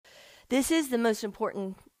This is the most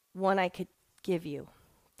important one I could give you,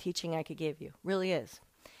 teaching I could give you, really is.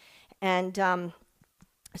 And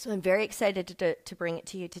so I'm very excited to bring it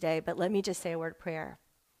to you today, but let me just say a word of prayer.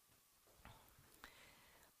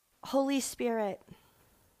 Holy Spirit,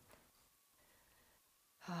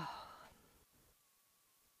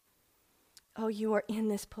 oh, you are in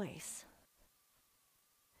this place.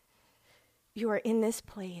 You are in this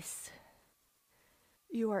place.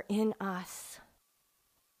 You are in us.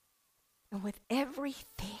 And with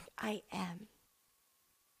everything I am,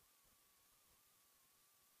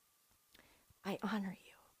 I honor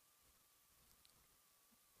you.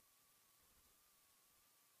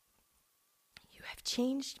 You have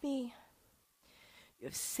changed me. You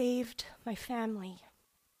have saved my family.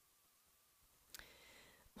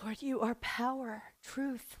 Lord, you are power,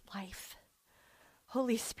 truth, life.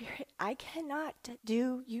 Holy Spirit, I cannot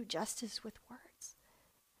do you justice with words.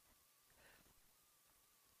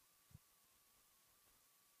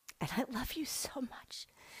 And I love you so much.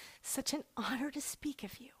 Such an honor to speak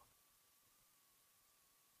of you.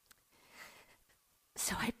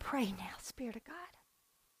 So I pray now, Spirit of God,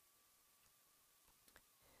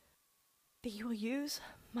 that you will use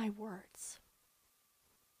my words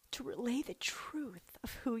to relay the truth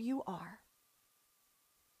of who you are.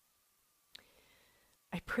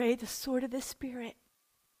 I pray the sword of the Spirit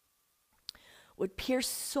would pierce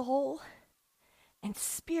soul and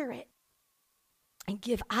spirit and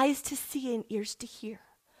give eyes to see and ears to hear,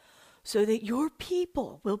 so that your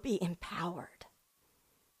people will be empowered.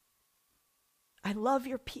 I love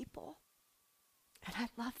your people, and I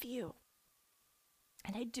love you.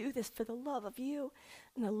 And I do this for the love of you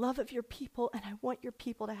and the love of your people, and I want your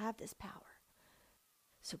people to have this power.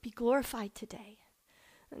 So be glorified today.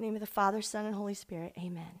 In the name of the Father, Son, and Holy Spirit,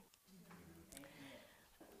 amen.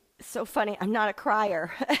 So funny, I'm not a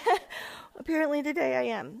crier. Apparently today I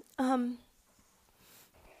am.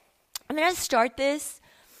 I'm going to start this.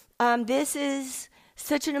 This is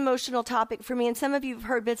such an emotional topic for me, and some of you have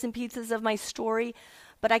heard bits and pieces of my story,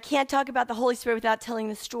 but I can't talk about the Holy Spirit without telling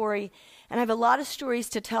the story. And I have a lot of stories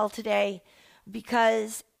to tell today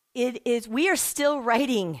because we are still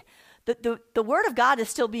writing. The Word of God is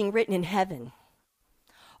still being written in heaven.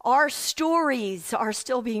 Our stories are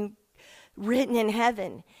still being written in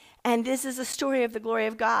heaven. And this is a story of the glory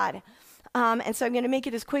of God. And so I'm going to make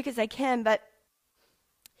it as quick as I can, but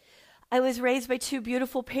I was raised by two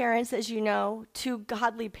beautiful parents, as you know, two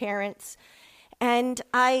godly parents. And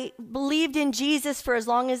I believed in Jesus for as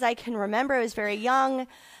long as I can remember. I was very young.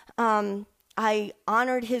 I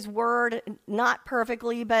honored his word, not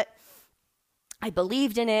perfectly, but I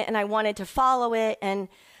believed in it and I wanted to follow it. And,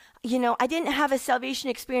 you know, I didn't have a salvation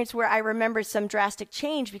experience where I remember some drastic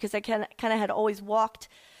change because I kind of had always walked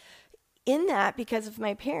in that because of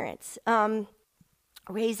my parents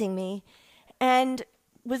raising me. And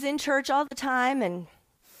was in church all the time, and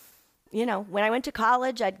you know, when I went to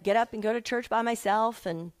college, I'd get up and go to church by myself,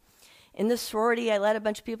 and in the sorority, I led a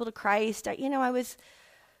bunch of people to Christ. I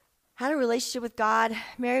had a relationship with God,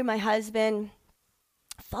 married my husband,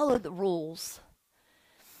 followed the rules,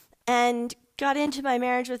 and got into my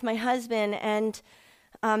marriage with my husband, and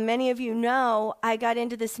many of you know, I got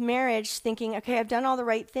into this marriage thinking, okay, I've done all the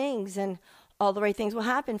right things, and all the right things will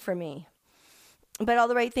happen for me. But all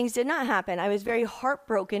the right things did not happen. I was very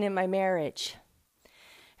heartbroken in my marriage.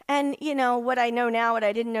 And, you know, what I know now, what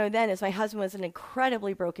I didn't know then, is my husband was an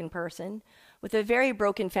incredibly broken person with a very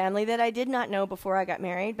broken family that I did not know before I got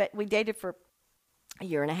married. But we dated for a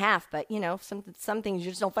year and a half. But, you know, some things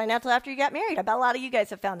you just don't find out till after you got married. I bet a lot of you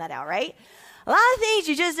guys have found that out, right? A lot of things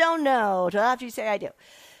you just don't know till after you say, I do.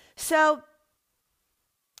 So,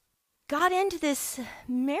 got into this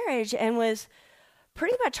marriage and was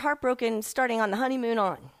pretty much heartbroken starting on the honeymoon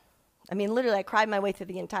on. I mean, literally, I cried my way through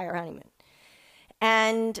the entire honeymoon.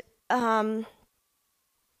 And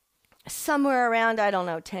somewhere around,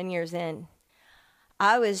 10 years in,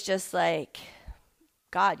 I was just like,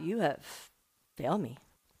 God, you have failed me.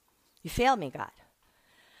 You failed me, God.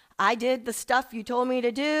 I did the stuff you told me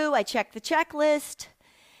to do. I checked the checklist.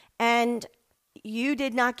 And you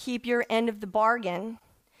did not keep your end of the bargain.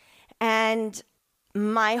 And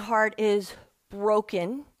my heart is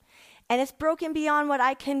broken, and it's broken beyond what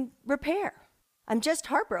I can repair. I'm just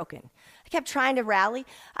heartbroken. I kept trying to rally.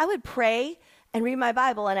 I would pray and read my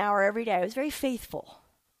Bible an hour every day. I was very faithful.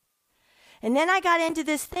 And then I got into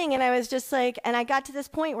this thing, and I was just like, and I got to this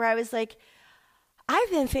point where I was like, I've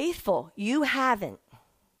been faithful. You haven't.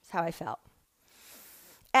 That's how I felt.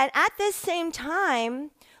 And at this same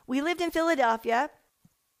time, we lived in Philadelphia,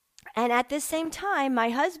 and at this same time, my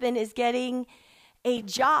husband is getting a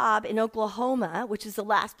job in Oklahoma, which is the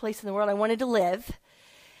last place in the world I wanted to live.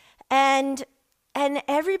 And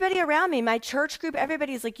everybody around me, my church group,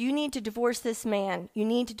 everybody's like, you need to divorce this man. You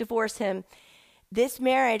need to divorce him. This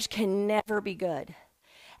marriage can never be good.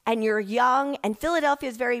 And you're young, and Philadelphia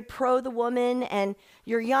is very pro the woman, and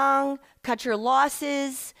you're young, cut your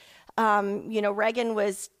losses. Reagan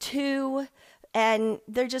was 2, and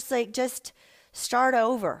they're just like, just start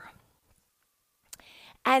over.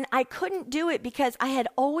 And I couldn't do it because I had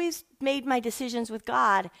always made my decisions with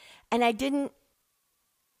God, and I didn't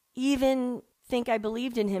even think I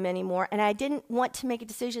believed in him anymore, and I didn't want to make a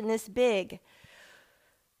decision this big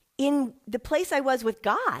in the place I was with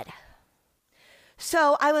God.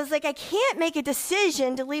 So I was like, I can't make a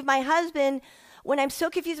decision to leave my husband when I'm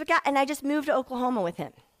so confused with God, and I just moved to Oklahoma with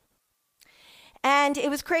him. And it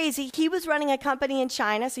was crazy. He was running a company in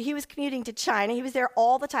China, so he was commuting to China. He was there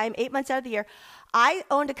all the time, 8 months out of the year. I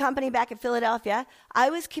owned a company back in Philadelphia.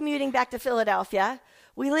 I was commuting back to Philadelphia.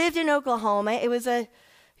 We lived in Oklahoma. It was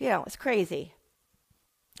it's crazy.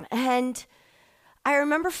 And I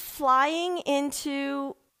remember flying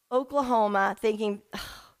into Oklahoma thinking,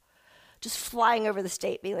 just flying over the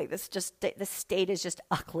state, being like, this state is just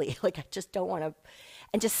ugly. Like, I just don't want to,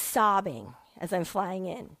 and just sobbing as I'm flying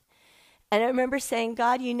in. And I remember saying,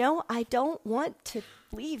 God, I don't want to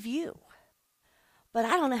leave you, but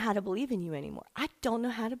I don't know how to believe in you anymore. I don't know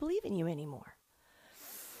how to believe in you anymore.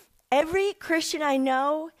 Every Christian I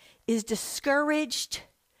know is discouraged,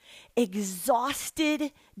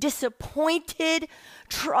 exhausted, disappointed,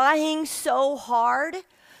 trying so hard.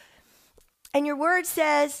 And your word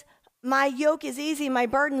says, my yoke is easy, my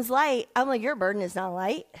burden's light. I'm like, your burden is not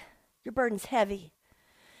light. Your burden's heavy.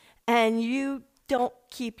 And you don't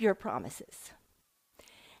keep your promises.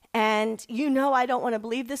 And I don't want to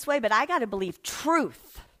believe this way, but I got to believe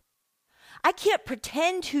truth. I can't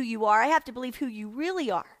pretend who you are. I have to believe who you really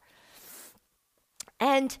are.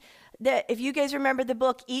 And if you guys remember the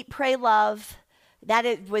book, Eat, Pray, Love,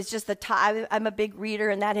 it was just the time. I'm a big reader,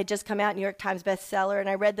 and that had just come out, New York Times bestseller. And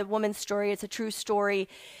I read the woman's story. It's a true story.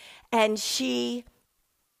 And she,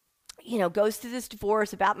 goes through this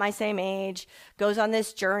divorce, about my same age, goes on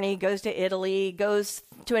this journey, goes to Italy, goes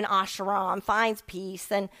to an ashram, finds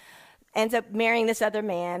peace, and ends up marrying this other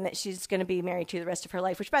man that she's going to be married to the rest of her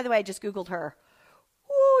life, which, by the way, I just Googled her.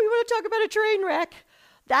 Oh, you want to talk about a train wreck?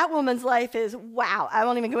 That woman's life is, wow. I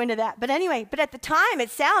won't even go into that. But anyway, at the time, it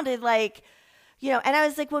sounded like, and I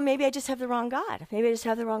was like, well, maybe I just have the wrong God. Maybe I just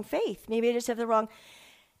have the wrong faith. Maybe I just have the wrong.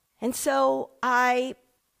 And so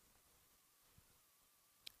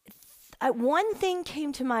one thing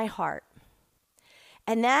came to my heart,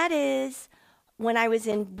 and that is when I was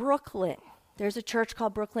in Brooklyn. There's a church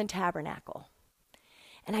called Brooklyn Tabernacle.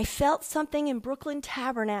 And I felt something in Brooklyn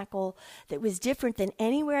Tabernacle that was different than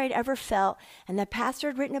anywhere I'd ever felt. And the pastor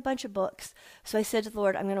had written a bunch of books. So I said to the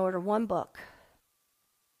Lord, I'm going to order one book.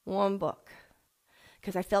 One book.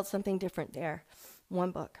 Because I felt something different there.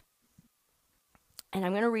 One book. And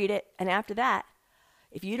I'm going to read it. And after that,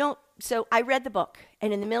 so I read the book.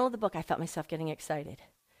 And in the middle of the book, I felt myself getting excited.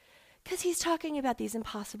 Because he's talking about these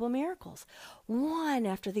impossible miracles. One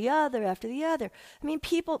after the other after the other. I mean,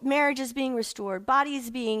 marriages being restored, bodies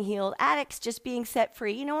being healed, addicts just being set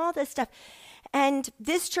free, all this stuff. And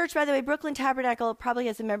this church, by the way, Brooklyn Tabernacle, probably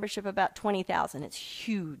has a membership of about 20,000. It's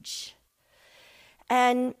huge.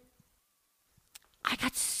 And I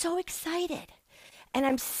got so excited. And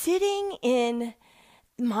I'm sitting in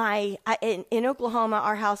in Oklahoma,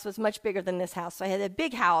 our house was much bigger than this house. So I had a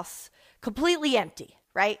big house, completely empty,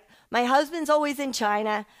 right? My husband's always in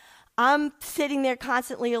China. I'm sitting there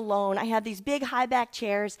constantly alone. I have these big high back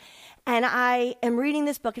chairs, and I am reading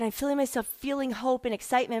this book, and I'm feeling hope and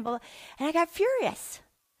excitement, blah, blah, and I got furious.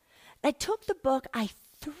 I took the book, I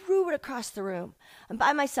threw it across the room. I'm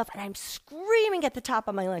by myself, and I'm screaming at the top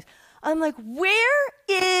of my lungs. I'm like, where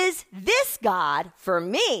is this God for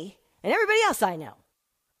me and everybody else I know?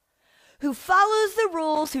 Who follows the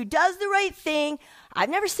rules, who does the right thing.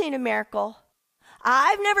 I've never seen a miracle.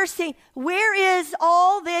 Where is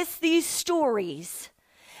all these stories?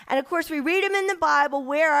 And of course, we read them in the Bible.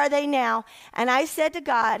 Where are they now? And I said to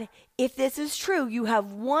God, if this is true, you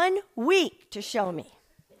have 1 week to show me.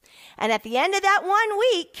 And at the end of that 1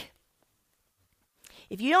 week,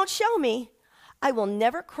 if you don't show me, I will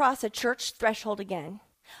never cross a church threshold again.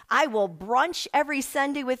 I will brunch every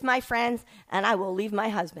Sunday with my friends, and I will leave my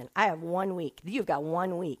husband. I have 1 week. You've got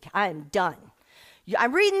 1 week. I'm done.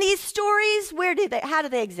 I'm reading these stories. How do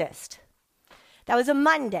they exist? That was a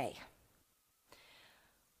Monday.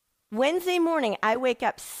 Wednesday morning, I wake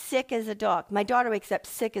up sick as a dog. My daughter wakes up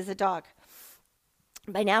sick as a dog.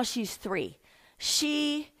 By now, she's 3.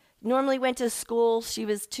 She normally went to school. She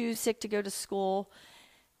was too sick to go to school.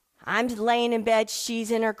 I'm just laying in bed.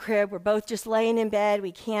 She's in her crib. We're both just laying in bed.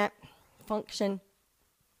 We can't function.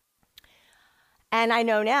 And I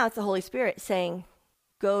know now it's the Holy Spirit saying,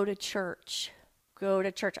 go to church. Go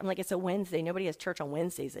to church. I'm like, it's a Wednesday. Nobody has church on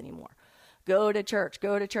Wednesdays anymore. Go to church.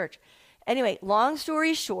 Go to church. Anyway, long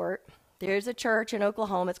story short, there's a church in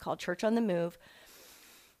Oklahoma. It's called Church on the Move.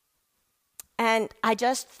 And I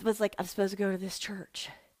just was like, I'm supposed to go to this church.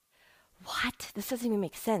 What? This doesn't even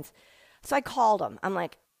make sense. So I called them. I'm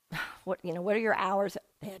like, what are your hours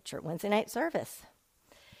at church? Wednesday night service.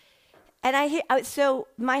 And so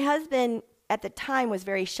my husband at the time was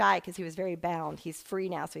very shy because he was very bound. He's free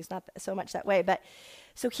now, so he's not so much that way. But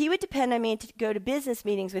so he would depend on me to go to business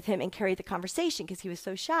meetings with him and carry the conversation because he was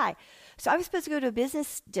so shy. So I was supposed to go to a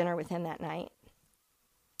business dinner with him that night.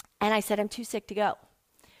 And I said, I'm too sick to go.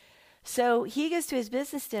 So he goes to his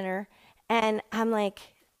business dinner, and I'm like,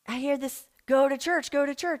 I hear this, go to church, go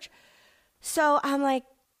to church. So I'm like,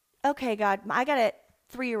 okay, God, I got a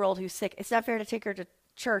 3-year-old who's sick. It's not fair to take her to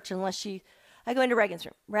church unless I go into Reagan's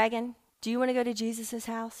room. Reagan, do you want to go to Jesus'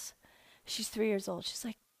 house? She's 3 years old. She's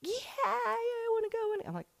like, yeah, I want to go.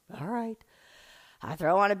 I'm like, all right. I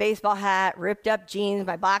throw on a baseball hat, ripped up jeans,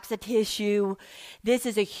 my box of tissue. This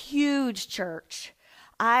is a huge church.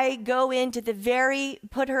 I go into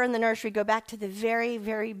put her in the nursery, go back to the very,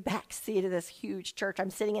 very back seat of this huge church.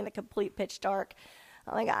 I'm sitting in the complete pitch dark.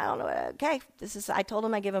 I'm like, I don't know. Okay, I told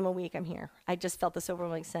him I give him a week. I'm here. I just felt this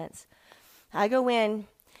overwhelming sense. I go in.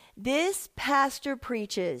 This pastor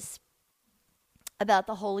preaches about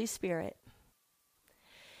the Holy Spirit.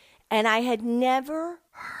 And I had never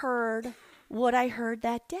heard what I heard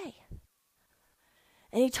that day.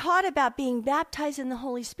 And he taught about being baptized in the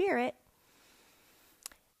Holy Spirit.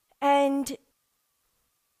 And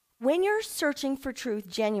when you're searching for truth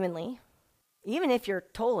genuinely, even if you're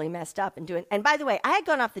totally messed up and by the way, I had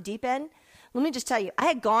gone off the deep end. Let me just tell you, I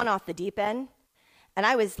had gone off the deep end, and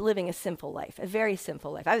I was living a sinful life, a very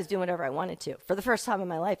sinful life. I was doing whatever I wanted to. For the first time in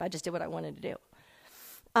my life, I just did what I wanted to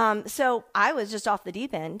do. So I was just off the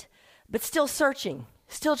deep end, but still searching,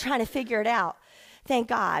 still trying to figure it out. Thank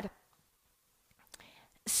God.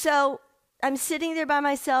 So I'm sitting there by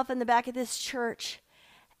myself in the back of this church,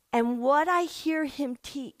 and what I hear him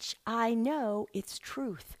teach, I know it's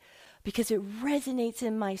truth because it resonates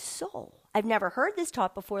in my soul. I've never heard this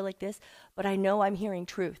taught before like this, but I know I'm hearing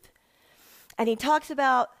truth. And he talks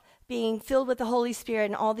about being filled with the Holy Spirit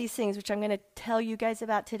and all these things, which I'm going to tell you guys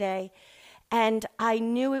about today. And I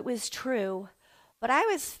knew it was true, but I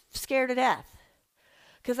was scared to death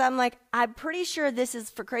because I'm like, I'm pretty sure this is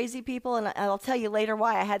for crazy people. And I'll tell you later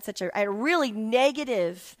why I had a really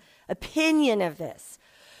negative opinion of this.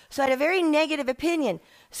 So I had a very negative opinion.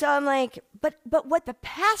 So I'm like, but what the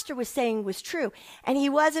pastor was saying was true. And he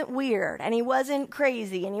wasn't weird, and he wasn't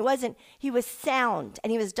crazy, and he was sound,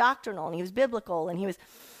 and he was doctrinal, and he was biblical,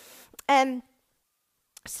 and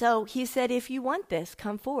so he said, if you want this,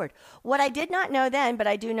 come forward. What I did not know then, but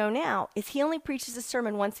I do know now, is he only preaches a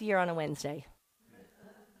sermon once a year on a Wednesday.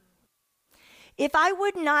 If I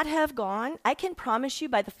would not have gone, I can promise you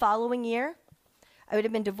by the following year, I would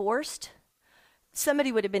have been divorced.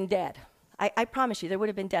 Somebody would have been dead. I promise you, there would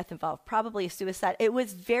have been death involved, probably a suicide. It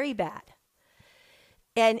was very bad.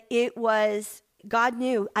 And God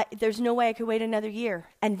knew there's no way I could wait another year.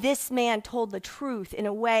 And this man told the truth in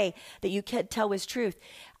a way that you can't tell was truth.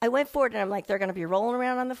 I went forward, and I'm like, they're going to be rolling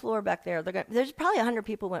around on the floor back there. There's probably 100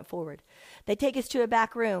 people went forward. They take us to a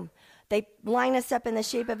back room. They line us up in the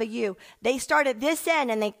shape of a U. They start at this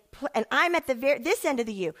end, and I'm at this end of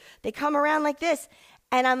the U. They come around like this.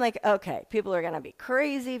 And I'm like, okay, people are going to be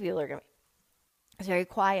crazy. It's very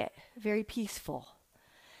quiet, very peaceful,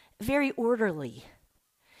 very orderly.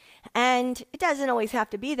 And it doesn't always have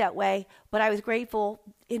to be that way, but I was grateful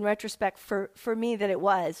in retrospect for me that it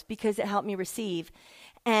was, because it helped me receive.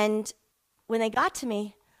 And when they got to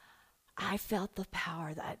me, I felt the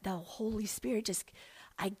power, the Holy Spirit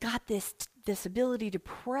I got this ability to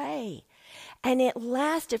pray. And it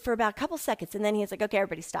lasted for about a couple seconds. And then he was like, okay,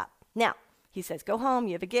 everybody stop. Now, he says, go home.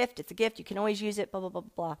 You have a gift. It's a gift. You can always use it, blah, blah, blah,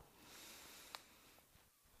 blah.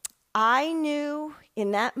 I knew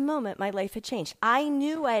in that moment my life had changed. I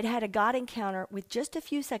knew I had had a God encounter with just a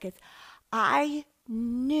few seconds. I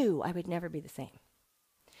knew I would never be the same.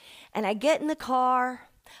 And I get in the car.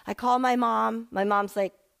 I call my mom. My mom's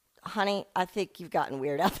like, honey, I think you've gotten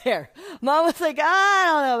weird out there. Mom was like, I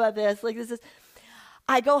don't know about this.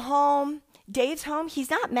 I go home. Dave's home. He's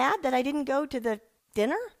not mad that I didn't go to the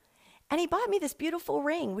dinner. And he bought me this beautiful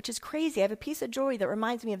ring, which is crazy. I have a piece of jewelry that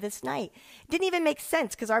reminds me of this night. It didn't even make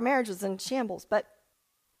sense because our marriage was in shambles. But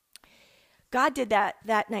God did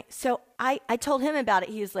that night. So I told him about it.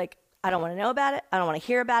 He was like, I don't want to know about it. I don't want to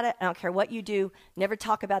hear about it. I don't care what you do. Never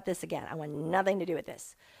talk about this again. I want nothing to do with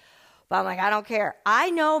this. But I'm like, I don't care. I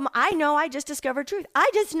know I just discovered truth. I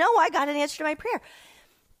just know I got an answer to my prayer.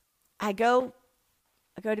 I go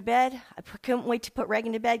to bed. I couldn't wait to put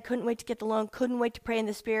Reagan to bed. Couldn't wait to get the loan. Couldn't wait to pray in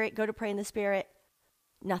the Spirit. Go to pray in the Spirit.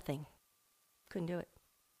 Nothing. Couldn't do it.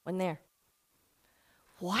 Wasn't there.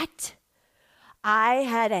 What? I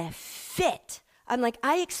had a fit. I'm like,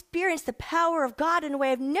 I experienced the power of God in a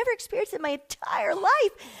way I've never experienced in my entire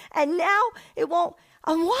life. And now it won't.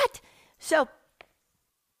 What? So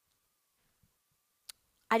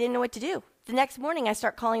I didn't know what to do. The next morning I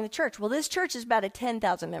start calling the church. Well, this church is about a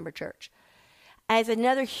 10,000 member church. And it's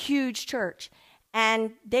another huge church.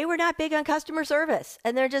 And they were not big on customer service.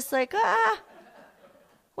 And they're just like, we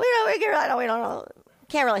don't know.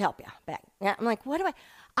 Can't really help you back. Yeah, I'm like, what do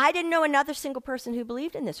I didn't know another single person who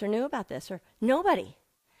believed in this or knew about this, or nobody.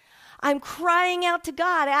 I'm crying out to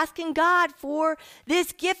God, asking God for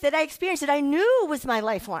this gift that I experienced that I knew was my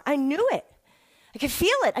lifeline. I knew it. I could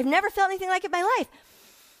feel it. I've never felt anything like it in my life.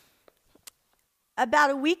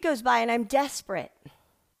 About a week goes by and I'm desperate.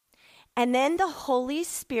 And then the Holy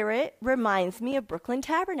Spirit reminds me of Brooklyn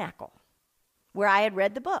Tabernacle, where I had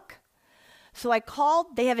read the book. So I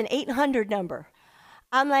called. They have an 800 number.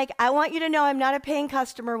 I'm like, I want you to know I'm not a paying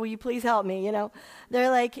customer. Will you please help me? You know,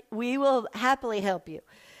 they're like, we will happily help you.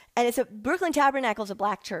 And it's Brooklyn Tabernacle is a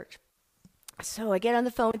black church. So I get on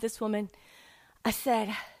the phone with this woman. I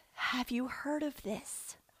said, have you heard of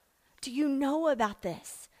this? Do you know about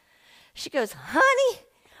this? She goes, honey,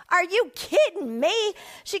 are you kidding me?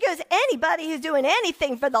 She goes, anybody who's doing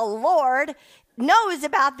anything for the Lord knows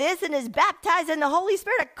about this and is baptized in the Holy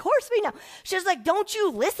Spirit. Of course we know. She was like, don't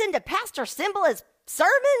you listen to Pastor Cymbala's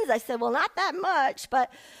sermons? I said, well, not that much.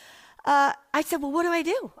 But I said, well, what do I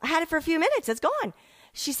do? I had it for a few minutes. It's gone.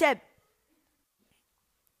 She said,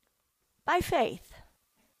 by faith,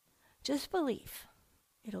 just believe.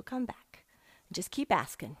 It'll come back. Just keep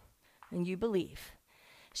asking, and you believe.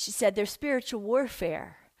 She said, there's spiritual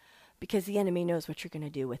warfare because the enemy knows what you're going to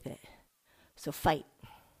do with it. So fight.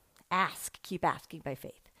 Ask. Keep asking by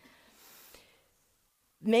faith.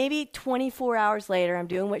 Maybe 24 hours later, I'm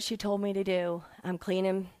doing what she told me to do. I'm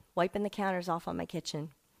cleaning, wiping the counters off on my kitchen.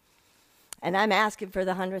 And I'm asking for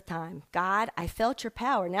the 100th time, God, I felt your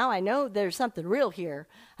power. Now I know there's something real here.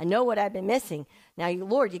 I know what I've been missing. Now,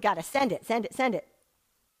 Lord, you got to send it, send it, send it.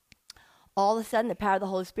 All of a sudden, the power of the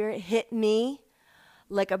Holy Spirit hit me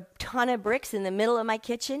like a ton of bricks in the middle of my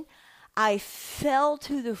kitchen. I fell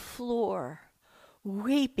to the floor,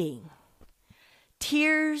 weeping.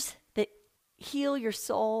 Tears that heal your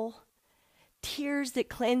soul. Tears that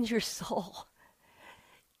cleanse your soul.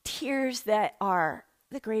 Tears that are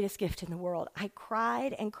the greatest gift in the world. I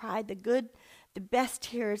cried and cried the best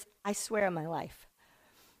tears, I swear, in my life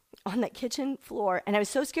on that kitchen floor. And I was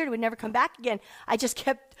so scared it would never come back again.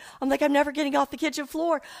 I'm like, I'm never getting off the kitchen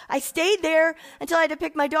floor. I stayed there until I had to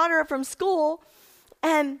pick my daughter up from school.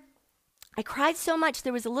 And I cried so much,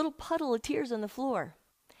 there was a little puddle of tears on the floor.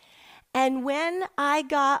 And when I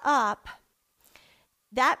got up,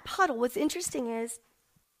 that puddle, what's interesting is,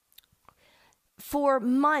 for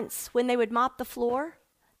months when they would mop the floor,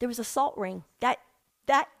 there was a salt ring. That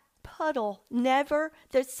puddle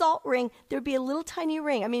the salt ring, there'd be a little tiny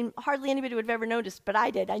ring. I mean, hardly anybody would have ever noticed, but I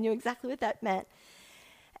did. I knew exactly what that meant.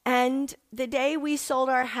 And the day we sold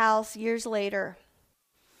our house years later,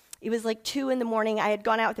 it was like 2 a.m. I had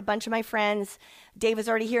gone out with a bunch of my friends. Dave was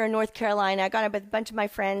already here in North Carolina. I got out with a bunch of my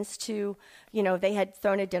friends to, they had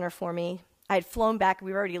thrown a dinner for me. I had flown back.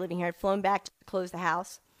 We were already living here. I'd flown back to close the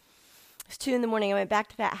house. It was 2 a.m. I went back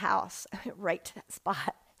to that house. I went right to that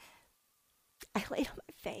spot. I laid on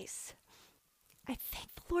my face. I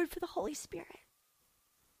thanked the Lord for the Holy Spirit.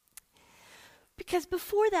 Because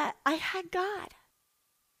before that, I had God.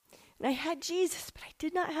 And I had Jesus, but I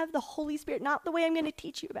did not have the Holy Spirit, not the way I'm going to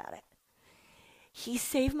teach you about it. He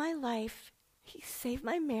saved my life. He saved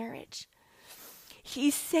my marriage. He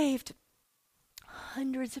saved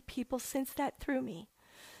hundreds of people since that through me.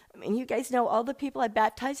 I mean, you guys know all the people I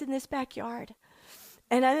baptized in this backyard.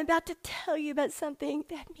 And I'm about to tell you about something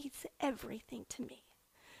that means everything to me.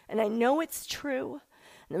 And I know it's true.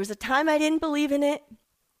 And there was a time I didn't believe in it.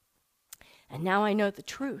 And now I know the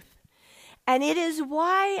truth. And it is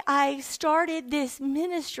why I started this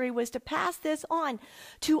ministry, was to pass this on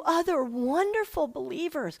to other wonderful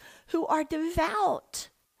believers who are devout,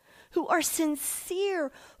 who are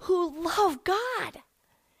sincere, who love God.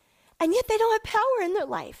 And yet they don't have power in their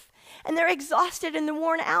life. And they're exhausted and they're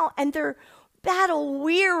worn out and they're battle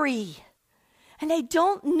weary. And they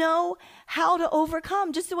don't know how to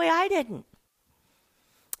overcome, just the way I didn't.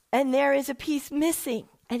 And there is a piece missing.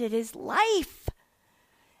 and it is life.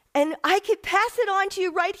 And I could pass it on to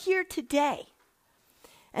you right here today.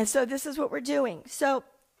 And so this is what we're doing. So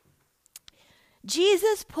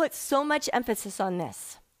Jesus put so much emphasis on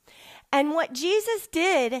this. And what Jesus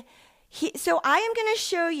did, so I am going to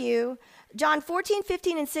show you, John 14,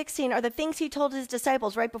 15, and 16 are the things he told his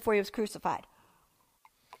disciples right before he was crucified.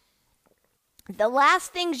 The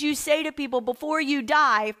last things you say to people before you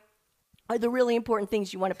die are the really important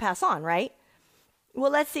things you want to pass on, right?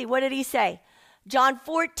 Well, let's see. What did he say? John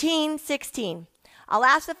 14, 16. I'll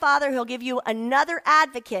ask the Father, he'll give you another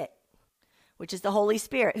advocate, which is the Holy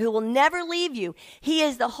Spirit, who will never leave you. He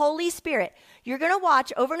is the Holy Spirit. You're going to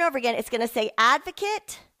watch over and over again. It's going to say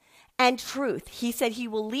advocate and truth. He said he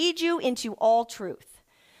will lead you into all truth.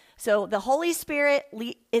 So the Holy Spirit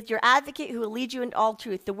is your advocate who will lead you into all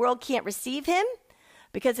truth. The world can't receive him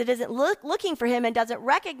because it isn't looking for him and doesn't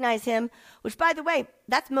recognize him, which, by the way,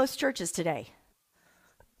 that's most churches today.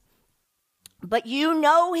 But you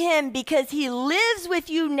know him because he lives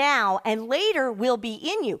with you now and later will be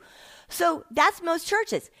in you. So that's most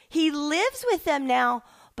churches. He lives with them now,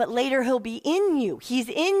 but later he'll be in you. He's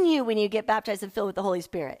in you when you get baptized and filled with the Holy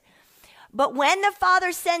Spirit. But when the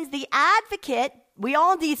Father sends the advocate, we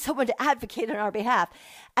all need someone to advocate on our behalf.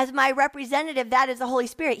 As my representative, that is the Holy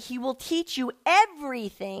Spirit. He will teach you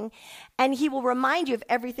everything, and he will remind you of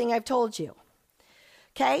everything I've told you.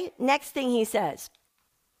 Okay, next thing he says.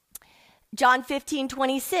 John 15,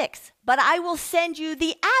 26. But I will send you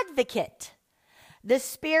the advocate, the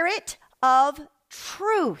Spirit of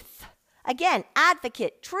truth. Again,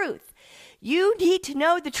 advocate, truth. You need to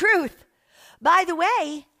know the truth. By the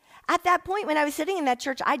way, at that point when I was sitting in that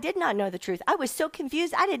church, I did not know the truth. I was so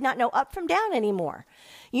confused. I did not know up from down anymore.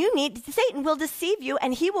 Satan will deceive you,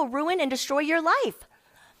 and he will ruin and destroy your life.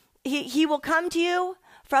 He will come to you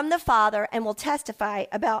from the Father and will testify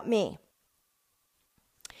about me.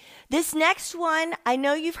 This next one, I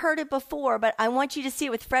know you've heard it before, but I want you to see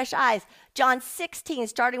it with fresh eyes. John 16,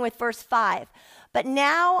 starting with verse 5. But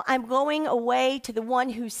now I'm going away to the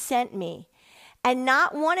one who sent me. And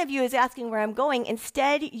not one of you is asking where I'm going.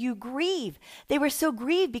 Instead, you grieve. They were so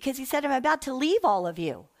grieved because he said, I'm about to leave all of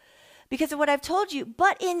you because of what I've told you.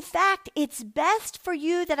 But in fact, it's best for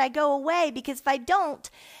you that I go away, because if I don't,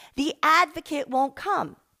 the advocate won't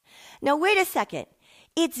come. Now, wait a second.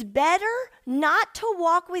 It's better not to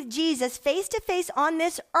walk with Jesus face to face on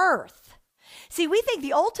this earth. See, we think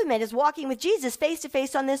the ultimate is walking with Jesus face to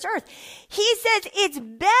face on this earth. He says it's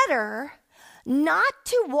better not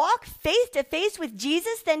to walk face to face with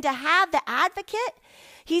Jesus than to have the advocate.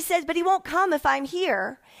 He says, but he won't come if I'm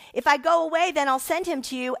here. If I go away, then I'll send him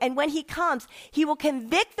to you. And when he comes, he will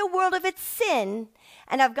convict the world of its sin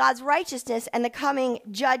and of God's righteousness and the coming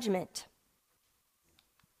judgment.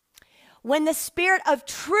 When the Spirit of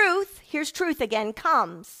truth, here's truth again,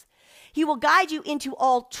 comes, he will guide you into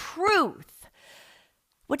all truth.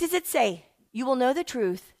 What does it say? You will know the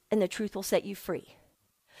truth, and the truth will set you free.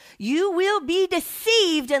 You will be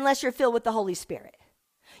deceived unless you're filled with the Holy Spirit.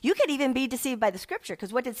 You could even be deceived by the Scripture,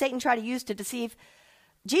 because what did Satan try to use to deceive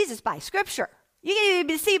Jesus by? Scripture. You can even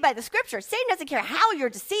be deceived by the Scripture. Satan doesn't care how you're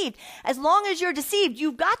deceived. As long as you're deceived,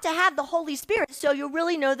 you've got to have the Holy Spirit so you'll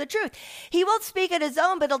really know the truth. He won't speak on his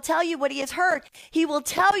own, but he'll tell you what he has heard. He will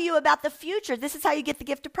tell you about the future. This is how you get the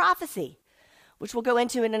gift of prophecy, which we'll go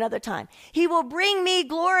into in another time. He will bring me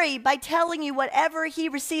glory by telling you whatever he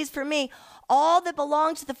receives from me. All that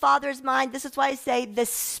belongs to the Father is mine. This is why I say the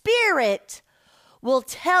Spirit will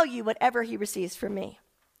tell you whatever he receives from me.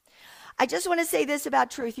 I just want to say this about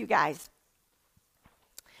truth, you guys.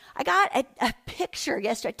 I got a picture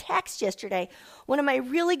yesterday, a text yesterday. One of my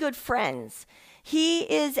really good friends, he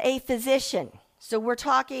is a physician. So we're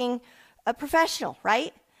talking a professional,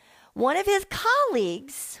 right? One of his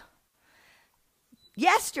colleagues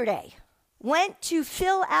yesterday went to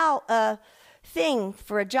fill out a thing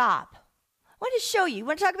for a job. I want to show you. I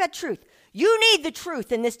want to talk about truth. You need the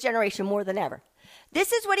truth in this generation more than ever.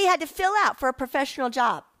 This is what he had to fill out for a professional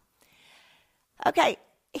job. Okay.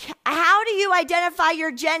 How do you identify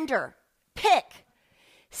your gender? Pick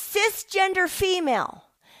cisgender female,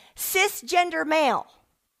 cisgender male,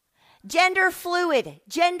 gender fluid,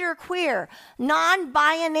 gender queer,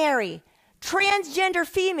 non-binary, transgender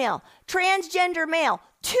female, transgender male,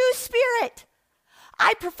 two-spirit.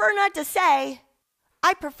 I prefer not to say,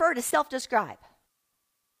 I prefer to self-describe.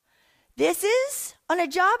 This is on a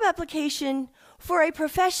job application for a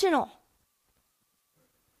professional.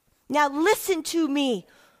 Now listen to me.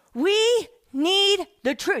 We need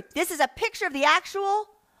the truth. This is a picture of the actual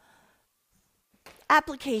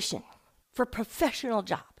application for professional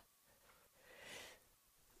job.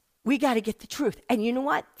 We got to get the truth. And you know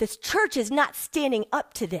what? This church is not standing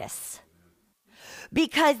up to this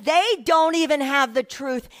because they don't even have the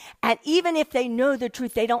truth. And even if they know the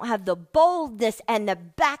truth, they don't have the boldness and the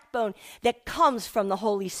backbone that comes from the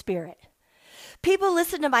Holy Spirit. People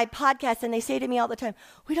listen to my podcast and they say to me all the time,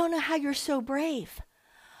 we don't know how you're so brave.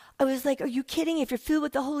 I was like, are you kidding? If you're filled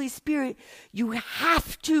with the Holy Spirit, you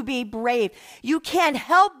have to be brave. You can't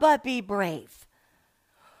help but be brave.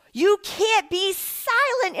 You can't be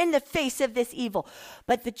silent in the face of this evil.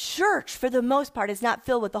 But the church, for the most part, is not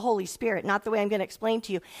filled with the Holy Spirit, not the way I'm going to explain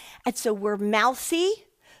to you. And so we're mousy,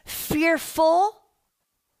 fearful,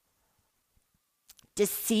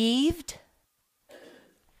 deceived.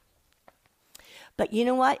 But you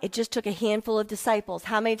know what? It just took a handful of disciples.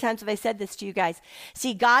 How many times have I said this to you guys?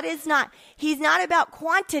 See, God is not, he's not about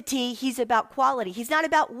quantity, he's about quality. He's not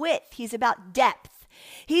about width, he's about depth.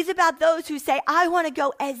 He's about those who say, I want to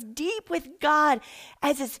go as deep with God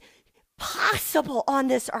as is possible on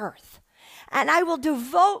this earth. And I will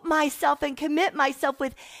devote myself and commit myself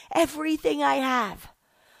with everything I have,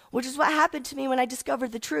 which is what happened to me when I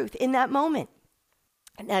discovered the truth in that moment,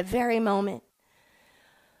 in that very moment.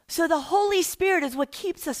 So the Holy Spirit is what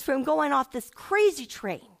keeps us from going off this crazy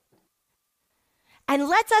train and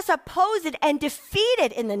lets us oppose it and defeat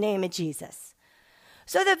it in the name of Jesus.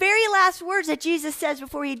 So the very last words that Jesus says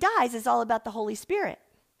before he dies is all about the Holy Spirit.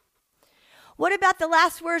 What about the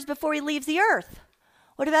last words before he leaves the earth?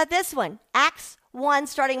 What about this one? Acts 1,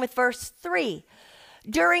 starting with verse 3.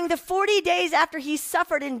 During the 40 days after he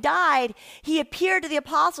suffered and died, he appeared to the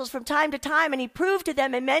apostles from time to time, and he proved to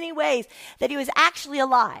them in many ways that he was actually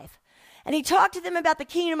alive. And he talked to them about the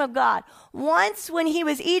kingdom of God. Once when he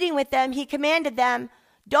was eating with them, he commanded them,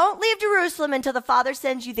 don't leave Jerusalem until the Father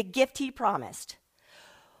sends you the gift he promised.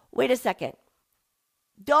 Wait a second.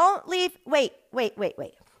 Don't leave. Wait.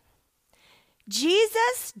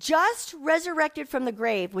 Jesus just resurrected from the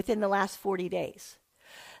grave within the last 40 days.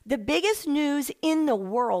 The biggest news in the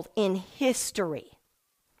world in history.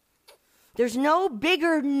 There's no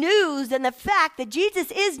bigger news than the fact that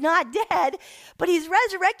Jesus is not dead, but he's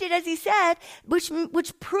resurrected, as he said,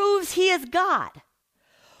 which proves he is God.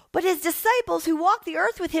 But his disciples who walked the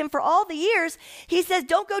earth with him for all the years, he says,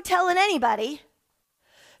 don't go telling anybody.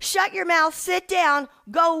 Shut your mouth, sit down,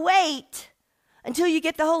 go wait until you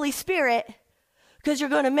get the Holy Spirit, because you're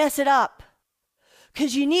going to mess it up.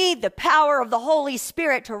 Because you need the power of the Holy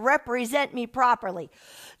Spirit to represent me properly.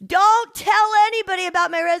 Don't tell anybody about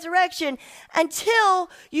my resurrection until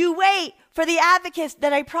you wait for the advocates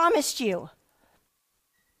that I promised you.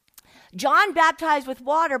 John baptized with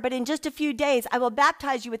water, but in just a few days, I will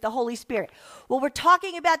baptize you with the Holy Spirit. What we're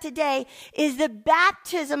talking about today is the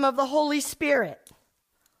baptism of the Holy Spirit.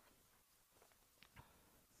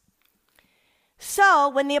 So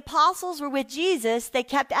when the apostles were with Jesus, they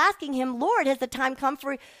kept asking him, Lord, has the time come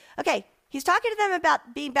for... Okay, he's talking to them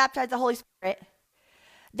about being baptized with the Holy Spirit.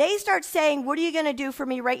 They start saying, what are you going to do for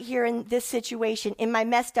me right here in this situation, in my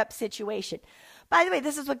messed up situation? By the way,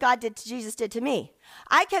 this is what Jesus did to me.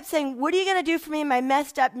 I kept saying, what are you going to do for me in my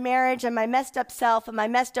messed up marriage and my messed up self and my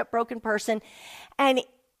messed up broken person? And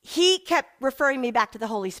he kept referring me back to the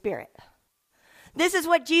Holy Spirit. This is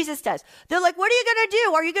what Jesus does. They're like, what are you going to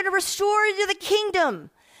do? Are you going to restore to the kingdom?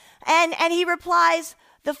 And he replies,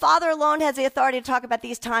 the Father alone has the authority to talk about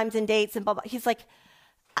these times and dates and blah, blah. He's like,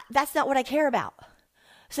 that's not what I care about.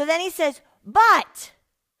 So then he says, but,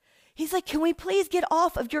 he's like, can we please get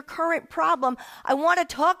off of your current problem? I want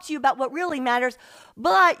to talk to you about what really matters,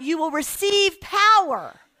 but you will receive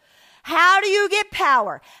power. How do you get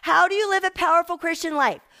power? How do you live a powerful Christian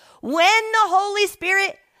life? When the Holy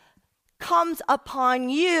Spirit comes upon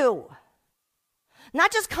you.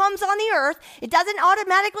 Not just comes on the earth. It doesn't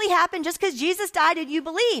automatically happen just because Jesus died and you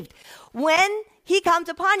believed. When he comes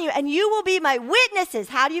upon you, and you will be my witnesses.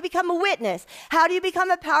 How do you become a witness? How do you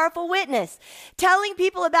become a powerful witness? Telling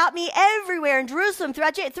people about me everywhere in Jerusalem,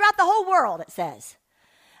 throughout the whole world, it says.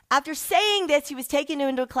 After saying this, he was taken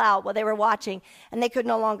into a cloud while they were watching, and they could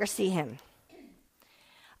no longer see him.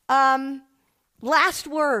 Last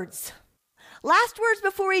words. Last words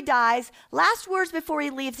before he dies, last words before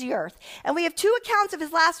he leaves the earth. And we have two accounts of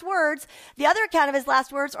his last words. The other account of his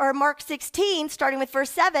last words are Mark 16, starting with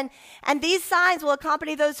verse 7. And these signs will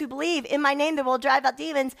accompany those who believe. In my name they will drive out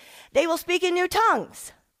demons. They will speak in new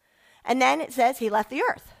tongues. And then it says he left the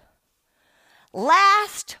earth.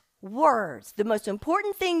 Last words, the most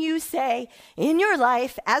important thing you say in your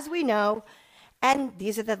life, as we know. And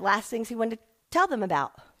these are the last things he wanted to tell them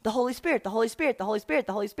about. The Holy Spirit, the Holy Spirit, the Holy Spirit,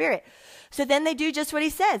 the Holy Spirit. So then they do just what he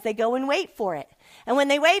says. They go and wait for it. And when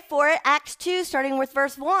they wait for it, Acts 2, starting with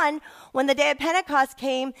verse 1, when the day of Pentecost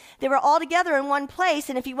came, they were all together in one place.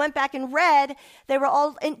 And if you went back and read, they were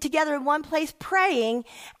all together in one place praying.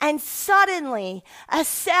 And suddenly a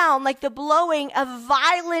sound like the blowing of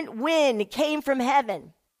violent wind came from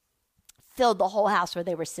heaven, filled the whole house where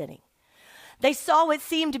they were sitting. They saw what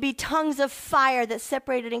seemed to be tongues of fire that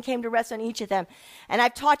separated and came to rest on each of them. And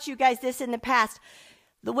I've taught you guys this in the past.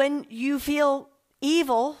 When you feel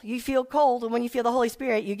evil, you feel cold. And when you feel the Holy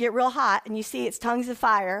Spirit, you get real hot. And you see it's tongues of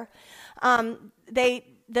fire.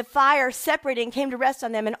 The fire separated and came to rest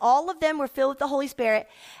on them. And all of them were filled with the Holy Spirit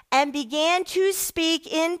and began to speak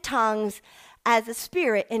in tongues as the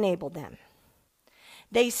Spirit enabled them.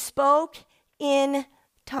 They spoke in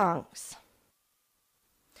tongues.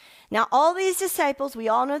 Now, all these disciples, we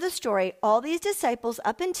all know the story, all these disciples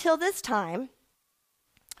up until this time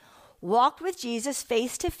walked with Jesus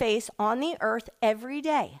face to face on the earth every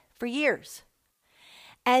day for years.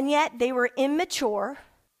 And yet they were immature,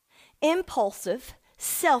 impulsive,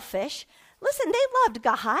 selfish. Listen, they loved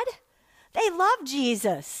God. They loved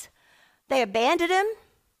Jesus. They abandoned him.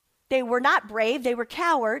 They were not brave. They were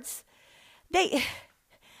cowards. They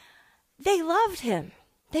loved him.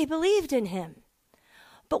 They believed in him.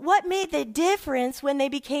 But what made the difference when they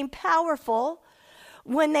became powerful,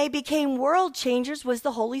 when they became world changers, was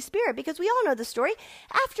the Holy Spirit. Because we all know the story.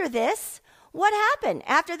 After this, what happened?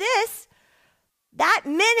 After this, that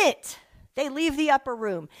minute, they leave the upper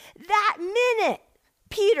room. That minute,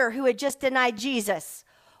 Peter, who had just denied Jesus,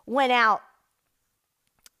 went out.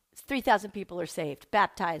 3,000 people are saved,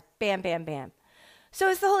 baptized, bam, bam, bam. So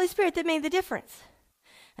it's the Holy Spirit that made the difference.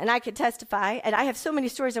 And I could testify, and I have so many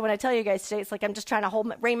stories I want to tell you guys today. It's like I'm just trying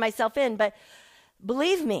to rein myself in, but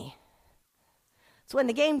believe me, it's when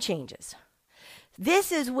the game changes.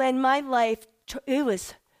 This is when my life, it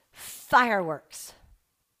was fireworks.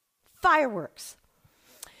 Fireworks.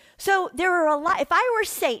 So there were a lot, if I were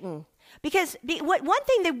Satan, because one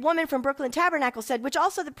thing the woman from Brooklyn Tabernacle said, which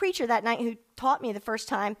also the preacher that night who taught me the first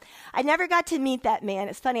time, I never got to meet that man.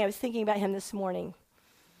 It's funny, I was thinking about him this morning.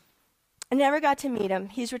 I never got to meet him.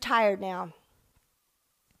 He's retired now.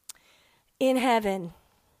 In heaven.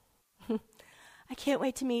 I can't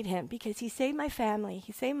wait to meet him because he saved my family.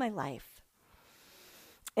 He saved my life.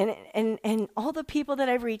 And all the people that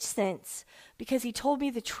I've reached since, because he told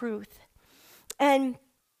me the truth. And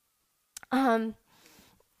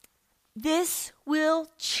this will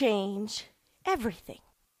change everything.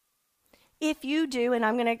 If you do, and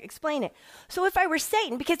I'm going to explain it. So if I were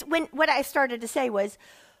Satan, because what I started to say was,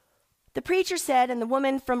 the preacher said, and the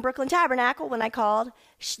woman from Brooklyn Tabernacle, when I called,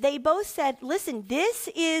 they both said, listen, this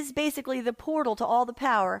is basically the portal to all the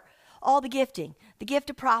power, all the gifting, the gift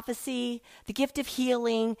of prophecy, the gift of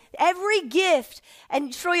healing, every gift.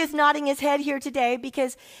 And Troy is nodding his head here today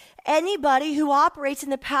because anybody who operates in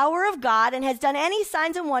the power of God and has done any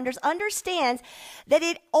signs and wonders understands that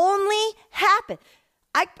it only happened.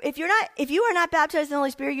 If you are not baptized in the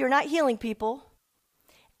Holy Spirit, you're not healing people.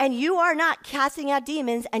 And you are not casting out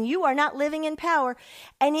demons, and you are not living in power.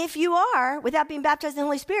 And if you are, without being baptized in the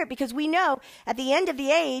Holy Spirit, because we know at the end of the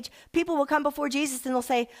age, people will come before Jesus and they'll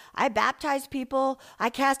say, I baptized people, I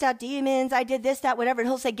cast out demons, I did this, that, whatever. And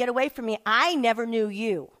he'll say, get away from me. I never knew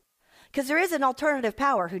you. Because there is an alternative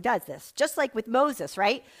power who does this, just like with Moses,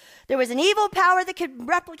 right? There was an evil power that could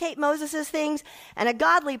replicate Moses' things and a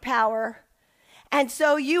godly power. And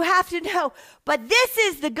so you have to know, but this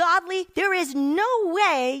is the godly. There is no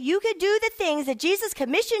way you could do the things that Jesus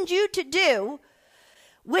commissioned you to do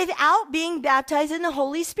without being baptized in the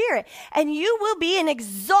Holy Spirit. And you will be an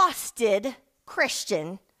exhausted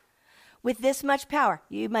Christian with this much power.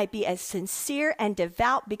 You might be as sincere and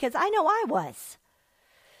devout, because I know I was.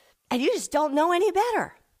 And you just don't know any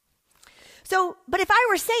better. So, but if I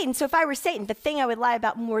were Satan, the thing I would lie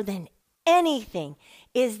about more than anything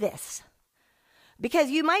is this.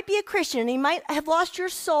 Because you might be a Christian and you might have lost your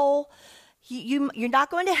soul. You're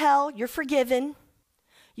not going to hell. You're forgiven.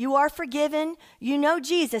 You are forgiven. You know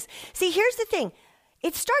Jesus. See, here's the thing.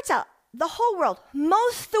 It starts out, the whole world,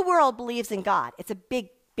 most of the world believes in God. It's a big,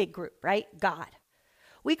 big group, right? God.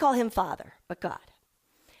 We call him Father, but God.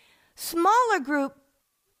 Smaller group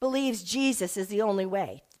believes Jesus is the only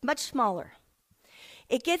way. Much smaller.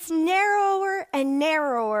 It gets narrower and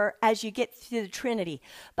narrower as you get to the Trinity.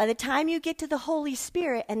 By the time you get to the Holy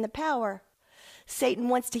Spirit and the power,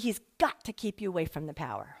 Satan he's got to keep you away from the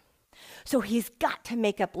power. So he's got to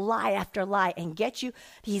make up lie after lie and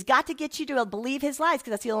he's got to get you to believe his lies,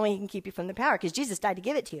 because that's the only way he can keep you from the power, because Jesus died to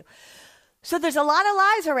give it to you. So there's a lot of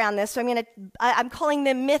lies around this. So I'm calling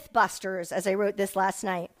them myth busters as I wrote this last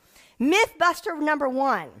night. Myth buster number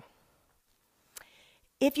 1.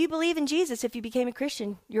 If you believe in Jesus, if you became a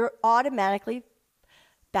Christian, you're automatically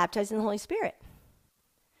baptized in the Holy Spirit.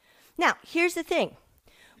 Now, here's the thing.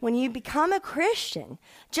 When you become a Christian,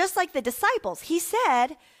 just like the disciples, he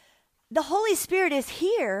said, the Holy Spirit is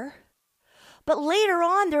here, but later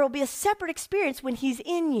on there will be a separate experience when he's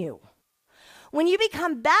in you. When you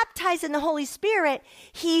become baptized in the Holy Spirit,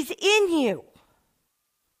 he's in you.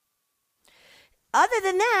 Other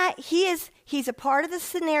than that, he's a part of the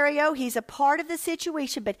scenario, he's a part of the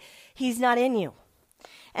situation, but he's not in you.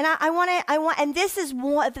 And and this is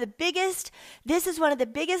one of the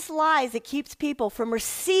biggest lies that keeps people from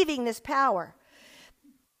receiving this power.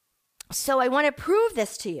 So I want to prove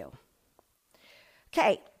this to you.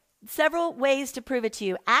 Okay, several ways to prove it to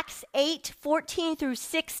you. Acts 8:14 through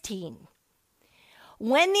 16.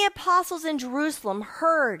 When the apostles in Jerusalem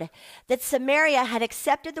heard that Samaria had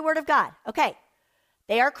accepted the word of God, okay,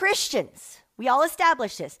 they are Christians. We all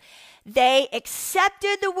established this. They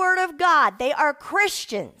accepted the word of God. They are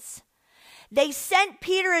Christians. They sent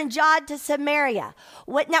Peter and John to Samaria.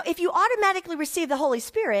 Now, if you automatically receive the Holy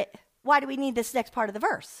Spirit, why do we need this next part of the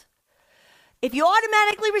verse? If you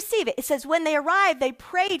automatically receive it, it says when they arrived, they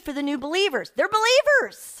prayed for the new believers. They're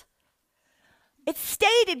believers. It's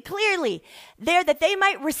stated clearly there that they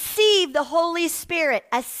might receive the Holy Spirit,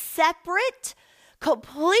 a separate,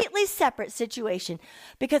 completely separate situation,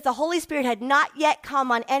 because the Holy Spirit had not yet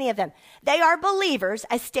come on any of them. They are believers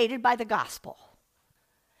as stated by the gospel.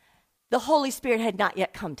 The Holy Spirit had not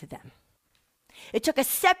yet come to them. It took a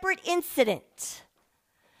separate incident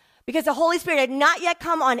because the Holy Spirit had not yet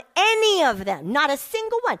come on any of them. Not a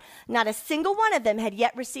single one. Not a single one of them had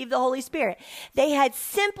yet received the Holy Spirit. They had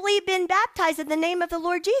simply been baptized in the name of the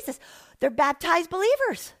Lord Jesus. They're baptized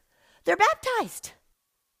believers. They're baptized.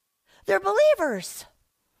 They're believers.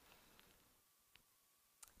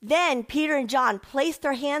 Then Peter and John placed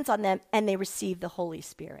their hands on them and they received the Holy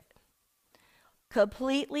Spirit.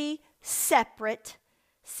 Completely separate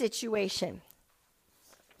situation.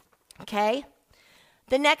 Okay?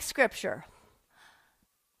 The next scripture.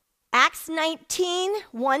 Acts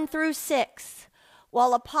 19:1 through 6.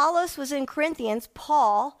 While Apollos was in Corinthians,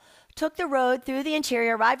 Paul took the road through the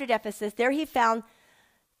interior, arrived at Ephesus. There he found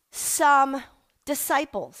some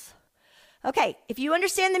disciples. Okay, if you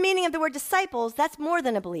understand the meaning of the word disciples, that's more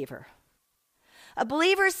than a believer. A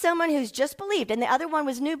believer is someone who's just believed, and the other one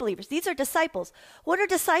was new believers. These are disciples. What are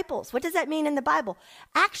disciples? What does that mean in the Bible?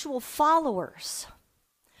 Actual followers.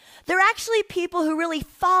 They're actually people who really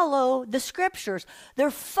follow the scriptures.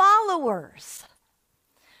 They're followers.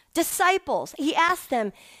 Disciples. He asked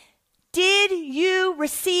them, did you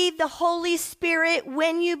receive the Holy Spirit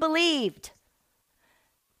when you believed?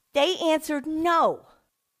 They answered, no.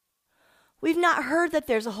 We've not heard that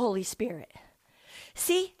there's a Holy Spirit.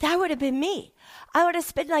 See, that would have been me. I would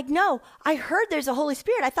have been like, no, I heard there's a Holy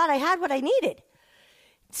Spirit. I thought I had what I needed.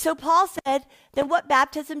 So Paul said, then what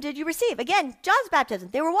baptism did you receive? Again, John's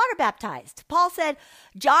baptism. They were water baptized. Paul said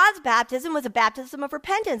John's baptism was a baptism of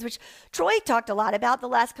repentance, which Troy talked a lot about the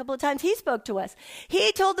last couple of times he spoke to us.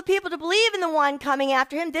 He told the people to believe in the one coming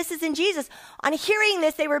after him. This is in Jesus. On hearing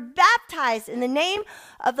this, they were baptized in the name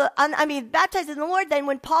of baptized in the Lord. Then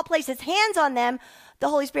when Paul placed his hands on them, the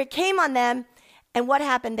Holy Spirit came on them. And what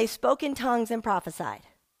happened? They spoke in tongues and prophesied.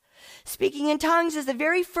 Speaking in tongues is the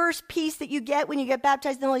very first piece that you get when you get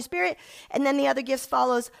baptized in the Holy Spirit, and then the other gifts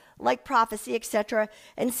follows, like prophecy, etc.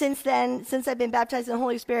 And since then, since I've been baptized in the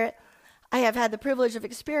Holy Spirit, I have had the privilege of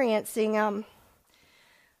experiencing,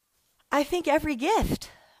 I think, every gift.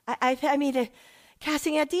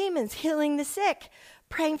 Casting out demons, healing the sick,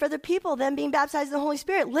 praying for the people, then being baptized in the Holy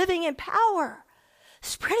Spirit, living in power,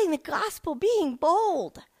 spreading the gospel, being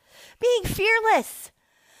bold, being fearless.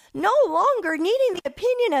 No longer needing the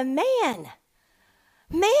opinion of man.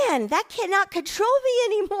 Man, that cannot control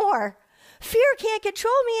me anymore. Fear can't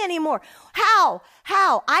control me anymore. How?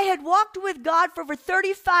 I had walked with God for over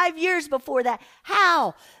 35 years before that.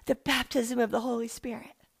 How? The baptism of the Holy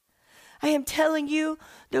Spirit. I am telling you,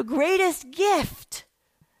 the greatest gift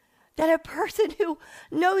that a person who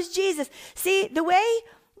knows Jesus. See, the way...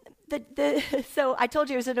 So I told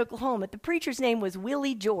you I was in Oklahoma. The preacher's name was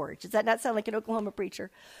Willie George. Does that not sound like an Oklahoma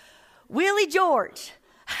preacher? Willie George.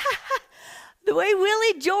 The way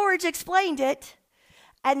Willie George explained it,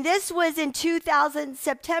 and this was in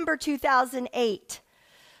September 2008.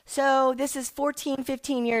 So this is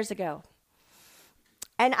 15 years ago.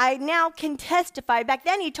 And I now can testify. Back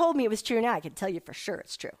then he told me it was true. Now I can tell you for sure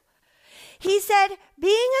it's true. He said,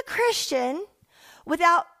 being a Christian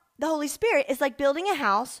without the Holy Spirit is like building a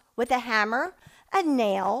house with a hammer, a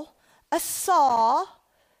nail, a saw,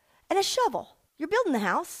 and a shovel. You're building the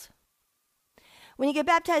house. When you get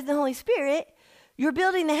baptized in the Holy Spirit, you're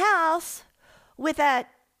building the house with I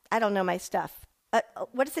don't know my stuff.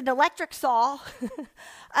 What is it? An electric saw.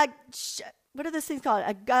 What are those things called?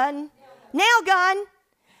 A gun? Nail gun.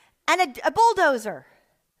 And a bulldozer.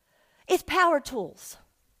 It's power tools.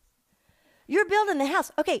 You're building the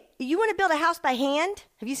house. Okay, you want to build a house by hand?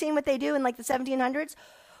 Have you seen what they do in like the 1700s?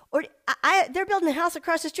 Or they're building a house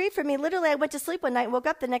across the street from me. Literally, I went to sleep one night and woke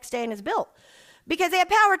up the next day and it's built. Because they have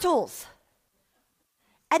power tools.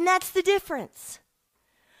 And that's the difference.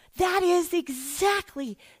 That is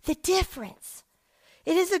exactly the difference.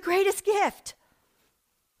 It is the greatest gift.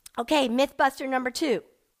 Okay, Mythbuster number 2.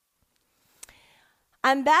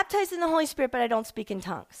 I'm baptized in the Holy Spirit, but I don't speak in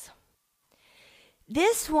tongues.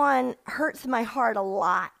 This one hurts my heart a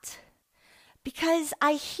lot because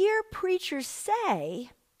I hear preachers say,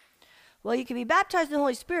 well, you can be baptized in the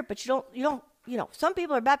Holy Spirit, but you don't, some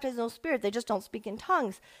people are baptized in the Holy Spirit, they just don't speak in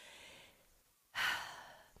tongues.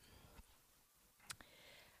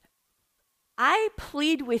 I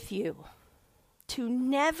plead with you to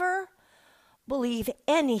never believe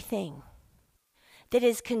anything that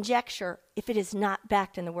is conjecture if it is not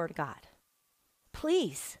backed in the Word of God.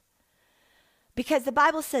 Please. Because the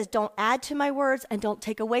Bible says, don't add to my words and don't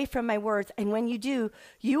take away from my words. And when you do,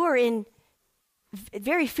 you are in a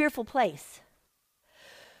very fearful place.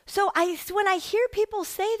 So when I hear people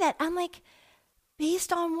say that, I'm like,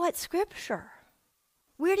 based on what scripture?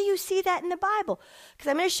 Where do you see that in the Bible? Because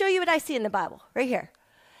I'm going to show you what I see in the Bible, right here.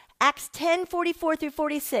 Acts 10:44 through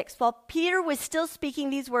 46. While Peter was still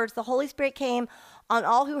speaking these words, the Holy Spirit came on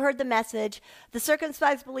all who heard the message. The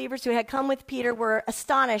circumcised believers who had come with Peter were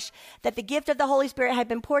astonished that the gift of the Holy Spirit had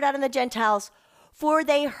been poured out on the Gentiles, for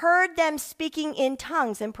they heard them speaking in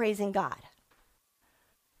tongues and praising God.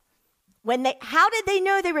 How did they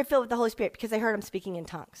know they were filled with the Holy Spirit? Because they heard them speaking in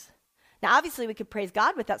tongues. Now, obviously, we could praise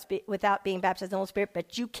God without being baptized in the Holy Spirit,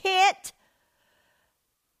 but you can't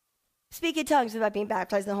speak in tongues without being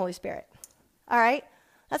baptized in the Holy Spirit. All right?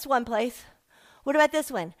 That's one place. What about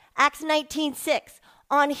this one? Acts 19:6.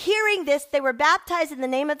 On hearing this, they were baptized in the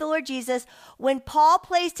name of the Lord Jesus. When Paul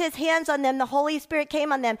placed his hands on them, the Holy Spirit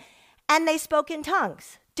came on them, and they spoke in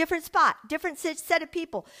tongues. Different spot, different set of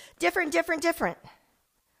people. Different.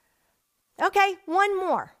 Okay, one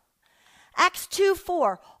more. Acts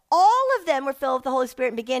 2:4. All of them were filled with the Holy Spirit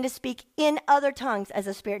and began to speak in other tongues as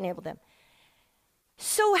the Spirit enabled them.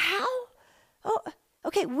 So how?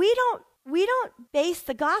 Okay, we don't base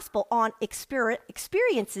the gospel on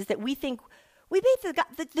experiences that we think. We base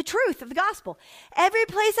the truth of the gospel. Every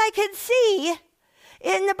place I could see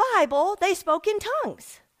in the Bible, they spoke in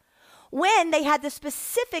tongues when they had the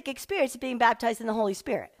specific experience of being baptized in the Holy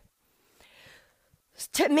Spirit.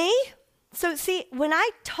 To me, so see, when I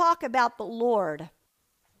talk about the Lord,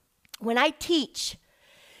 when I teach,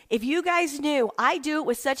 if you guys knew, I do it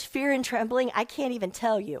with such fear and trembling, I can't even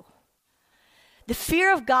tell you. The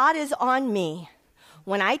fear of God is on me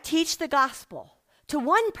when I teach the gospel to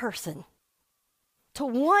one person,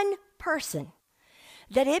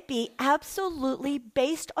 that it be absolutely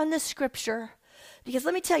based on the scripture. Because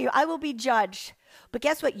let me tell you, I will be judged. But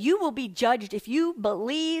guess what? You will be judged if you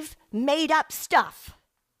believe made up stuff.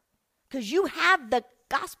 Because you have the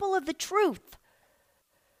gospel of the truth.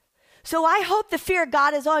 So I hope the fear of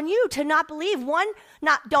God is on you to not believe.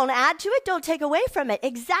 Don't add to it, don't take away from it.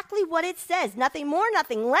 Exactly what it says. Nothing more,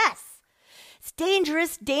 nothing less. It's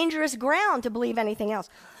dangerous ground to believe anything else.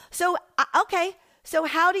 So, okay, so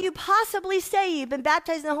how do you possibly say you've been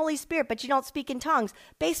baptized in the Holy Spirit, but you don't speak in tongues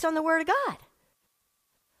based on the Word of God?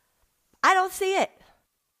 I don't see it.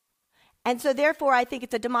 And so therefore, I think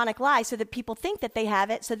it's a demonic lie so that people think that they have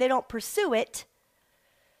it, so they don't pursue it.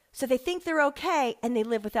 So they think they're okay, and they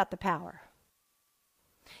live without the power.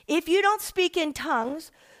 If you don't speak in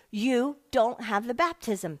tongues, you don't have the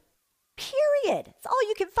baptism. Period. It's all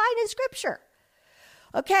you can find in Scripture.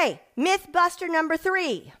 Okay, Mythbuster number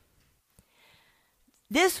 3.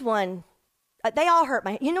 This one, they all hurt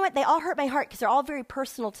my, you know what? They all hurt my heart because they're all very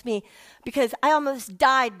personal to me because I almost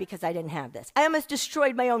died because I didn't have this. I almost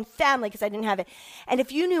destroyed my own family because I didn't have it. And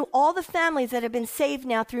if you knew all the families that have been saved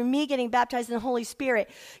now through me getting baptized in the Holy Spirit,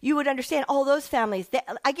 you would understand all those families.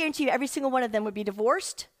 I guarantee you every single one of them would be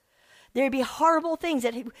divorced. There would be horrible things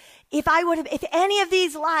that if any of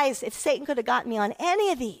these lies, if Satan could have gotten me on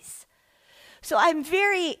any of these. So I'm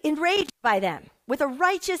very enraged by them with a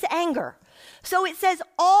righteous anger. So it says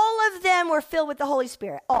all of them were filled with the Holy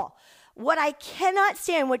Spirit. All. What I cannot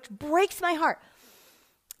stand, which breaks my heart,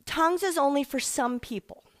 tongues is only for some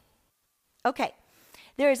people. Okay.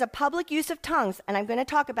 There is a public use of tongues, and I'm going to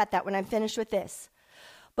talk about that when I'm finished with this.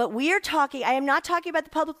 But I am not talking about the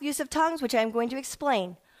public use of tongues, which I am going to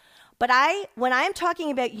explain. But when I am talking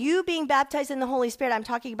about you being baptized in the Holy Spirit, I'm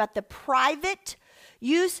talking about the private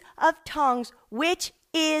use of tongues, which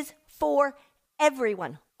is for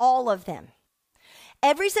everyone, all of them.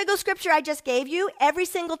 Every single scripture I just gave you, every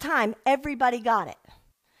single time, everybody got it.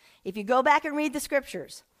 If you go back and read the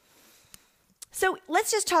scriptures. So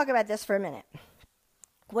let's just talk about this for a minute.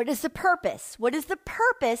 What is the purpose? What is the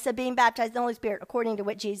purpose of being baptized in the Holy Spirit according to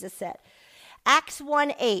what Jesus said? Acts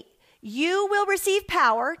 1:8. You will receive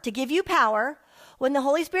power, to give you power, when the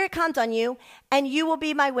Holy Spirit comes on you, and you will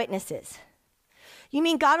be my witnesses. You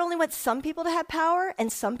mean God only wants some people to have power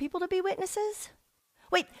and some people to be witnesses?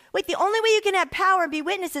 Wait, the only way you can have power and be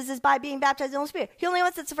witnesses is by being baptized in the Holy Spirit. He only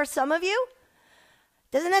wants it for some of you?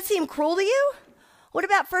 Doesn't that seem cruel to you? What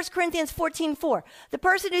about 1 Corinthians 14:4? The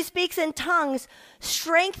person who speaks in tongues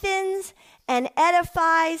strengthens and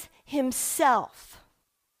edifies himself.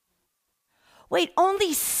 Wait,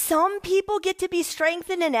 only some people get to be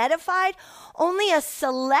strengthened and edified? Only a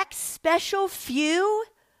select special few?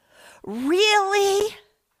 Really?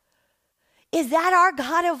 Is that our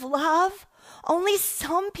God of love? Only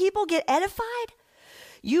some people get edified?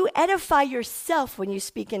 You edify yourself when you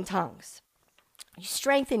speak in tongues. You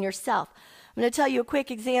strengthen yourself. I'm going to tell you a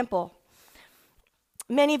quick example.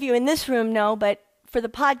 Many of you in this room know, but for the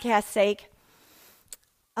podcast's sake,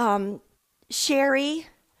 Sherry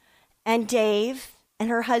and Dave and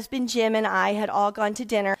her husband Jim and I had all gone to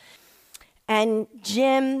dinner. And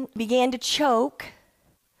Jim began to choke.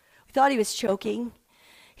 We thought he was choking.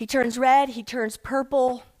 He turns red. He turns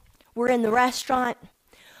purple. We're in the restaurant.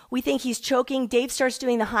 We think he's choking. Dave starts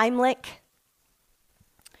doing the Heimlich.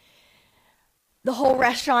 The whole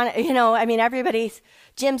restaurant,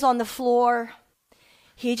 Jim's on the floor.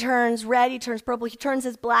 He turns red. He turns purple. He turns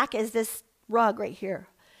as black as this rug right here.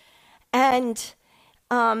 And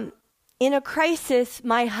in a crisis,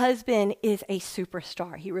 my husband is a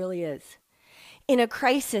superstar. He really is. In a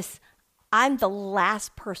crisis, I'm the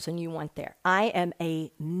last person you want there. I am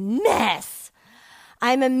a mess.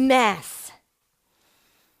 I'm a mess.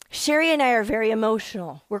 Sherry and I are very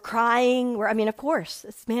emotional. We're crying. Of course,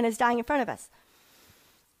 this man is dying in front of us.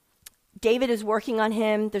 David is working on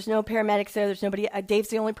him. There's no paramedics there. There's nobody. Dave's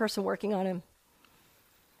the only person working on him.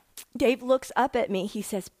 Dave looks up at me. He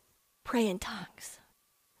says, pray in tongues.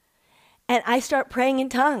 And I start praying in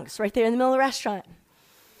tongues right there in the middle of the restaurant.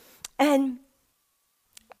 And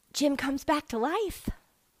Jim comes back to life.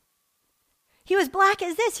 He was black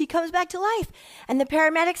as this. He comes back to life. And the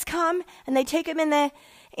paramedics come, and they take him in the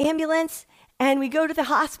ambulance, and we go to the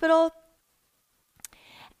hospital.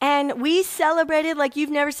 And we celebrated like you've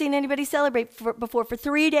never seen anybody celebrate before. For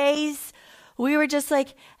 3 days, we were just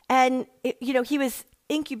like, he was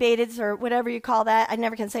incubated, or whatever you call that. I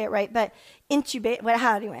never can say it right, but intubated.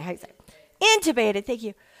 How do you say it? Intubated, thank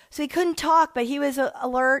you. So he couldn't talk, but he was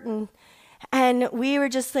alert, and we were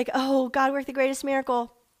just like, oh, God worked the greatest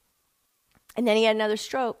miracle. And then he had another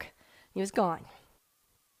stroke. He was gone.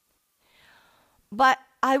 But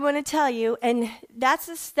I want to tell you, and that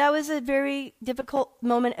was a very difficult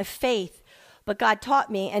moment of faith, but God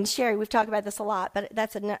taught me, and Sherry, we've talked about this a lot, but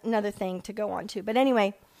that's another thing to go on to. But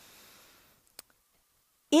anyway,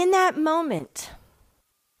 in that moment,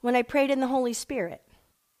 when I prayed in the Holy Spirit,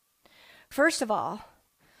 first of all,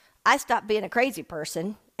 I stopped being a crazy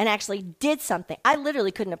person and actually did something. I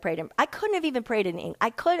literally couldn't have prayed him. I couldn't have even prayed in English.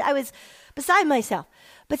 I was beside myself.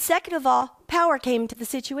 But second of all, power came to the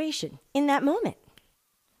situation in that moment.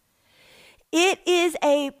 It is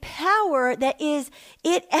a power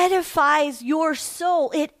it edifies your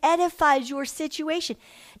soul. It edifies your situation.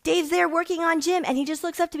 Dave's there working on Jim, and he just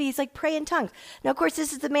looks up to me. He's like, pray in tongues. Now, of course,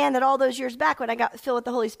 this is the man that all those years back when I got filled with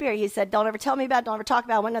the Holy Spirit, he said, don't ever tell me about it, don't ever talk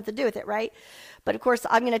about it, I want nothing to do with it, right? But, of course,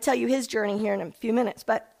 I'm going to tell you his journey here in a few minutes.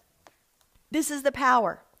 But this is the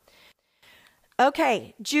power.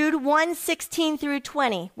 Okay, Jude 1:16 through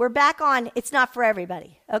 20. We're back on, it's not for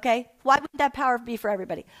everybody, okay? Why wouldn't that power be for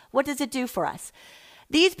everybody? What does it do for us?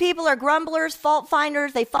 These people are grumblers, fault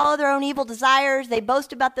finders. They follow their own evil desires. They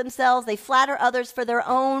boast about themselves. They flatter others for their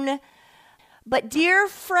own. But dear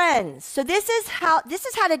friends, so this is how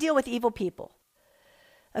to deal with evil people.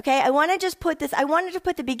 Okay, I wanted to put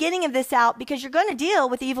the beginning of this out because you're going to deal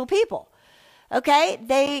with evil people. Okay,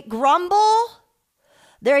 they grumble.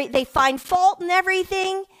 They find fault in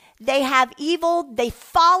everything. They have evil. They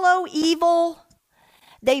follow evil.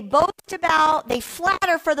 They boast about, they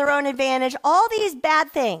flatter for their own advantage, all these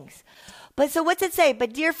bad things. But so what's it say?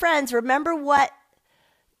 But dear friends, remember what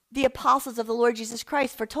the apostles of the Lord Jesus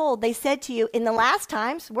Christ foretold. They said to you, in the last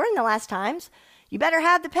times, we're in the last times, You better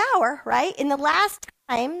have the power, right? In the last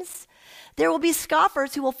times, there will be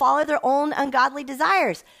scoffers who will follow their own ungodly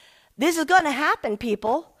desires. This is going to happen,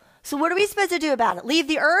 people. So what are we supposed to do about it? Leave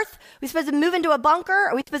the earth? Are we supposed to move into a bunker?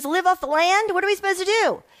 Are we supposed to live off the land? What are we supposed to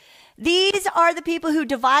do? These are the people who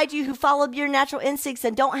divide you, who follow your natural instincts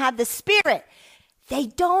and don't have the Spirit. They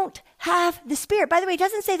don't have the Spirit. By the way, it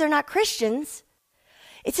doesn't say they're not Christians.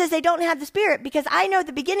 It says they don't have the Spirit, because I know at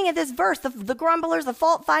the beginning of this verse, the grumblers, the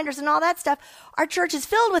fault finders, and all that stuff, our church is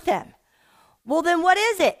filled with them. Well, then what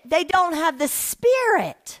is it? They don't have the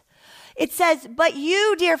Spirit. It says, but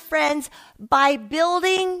you, dear friends, by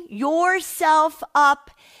building yourself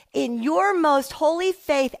up in your most holy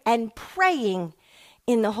faith and praying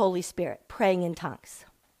in the Holy Spirit, praying in tongues.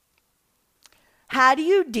 How do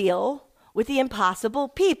you deal with the impossible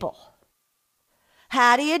people?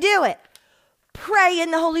 How do you do it? Pray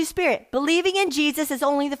in the Holy Spirit. Believing in Jesus is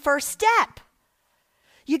only the first step.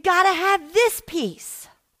 You got to have this peace.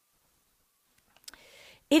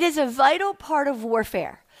 It is a vital part of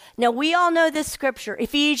warfare. Now, we all know this scripture,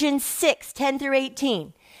 Ephesians 6, 10 through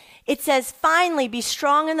 18. It says, finally, be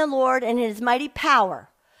strong in the Lord and in his mighty power.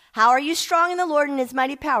 How are you strong in the Lord and his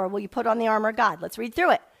mighty power? Well, you put on the armor of God. Let's read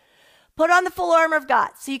through it. Put on the full armor of God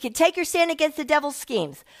so you can take your stand against the devil's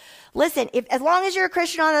schemes. Listen, as long as you're a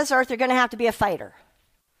Christian on this earth, you're going to have to be a fighter.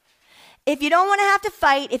 If you don't want to have to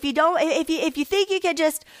fight, if you think you could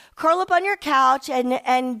just curl up on your couch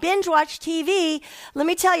and binge watch TV, let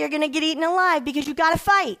me tell you, you're going to get eaten alive, because you got to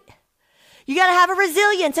fight. You got to have a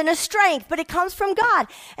resilience and a strength, but it comes from God.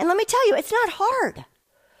 And let me tell you, it's not hard.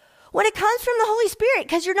 When it comes from the Holy Spirit,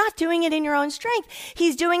 because you're not doing it in your own strength.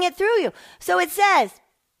 He's doing it through you. So it says,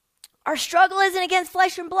 our struggle isn't against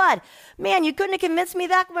flesh and blood. Man, you couldn't have convinced me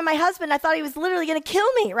that when my husband, I thought he was literally going to kill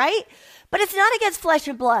me, right? But it's not against flesh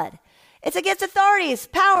and blood. It's against authorities,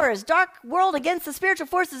 powers, dark world, against the spiritual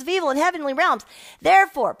forces of evil in heavenly realms.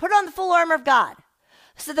 Therefore, put on the full armor of God,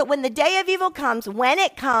 so that when the day of evil comes, when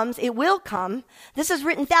it comes, it will come. This was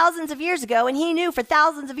written thousands of years ago, and he knew for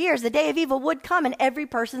thousands of years the day of evil would come in every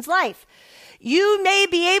person's life. You may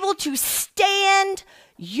be able to stand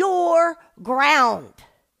your ground,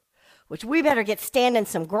 which we better get standing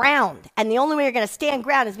some ground. And the only way you're going to stand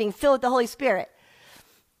ground is being filled with the Holy Spirit.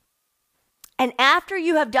 And after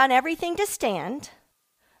you have done everything to stand,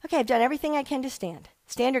 okay, I've done everything I can to stand.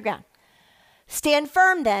 Stand your ground. Stand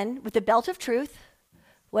firm then with the belt of truth.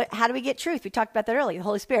 How do we get truth? We talked about that earlier. The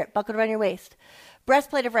Holy Spirit, buckled around your waist.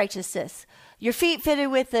 Breastplate of righteousness. Your feet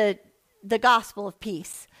fitted with the gospel of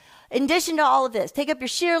peace. In addition to all of this, take up your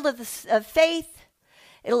shield of faith.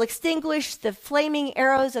 It'll extinguish the flaming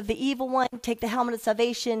arrows of the evil one. Take the helmet of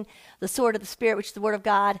salvation, the sword of the Spirit, which is the word of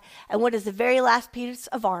God. And what is the very last piece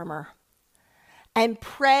of armor? And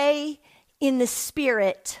pray in the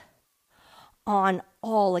Spirit on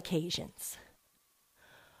all occasions,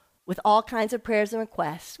 with all kinds of prayers and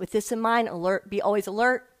requests. With this in mind, be always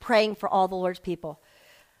alert, praying for all the Lord's people.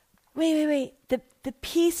 Wait. The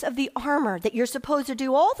piece of the armor that you're supposed to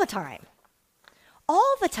do all the time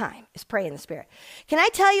is pray in the Spirit. Can I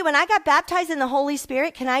tell you, when I got baptized in the Holy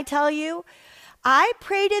Spirit, I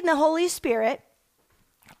prayed in the Holy Spirit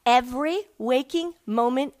every waking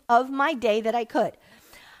moment of my day that I could.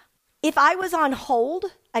 If I was on hold,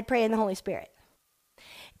 I'd pray in the Holy Spirit.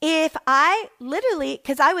 If I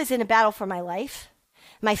because I was in a battle for my life,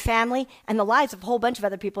 my family, and the lives of a whole bunch of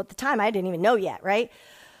other people at the time I didn't even know yet, right?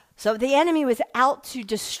 So the enemy was out to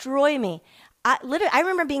destroy me. I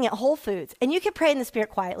remember being at Whole Foods, and you could pray in the Spirit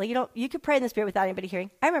quietly. You could pray in the Spirit without anybody hearing.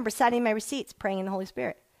 I remember signing my receipts, praying in the Holy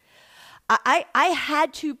Spirit. I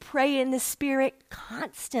had to pray in the Spirit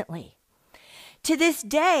constantly. To this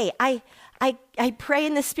day, I pray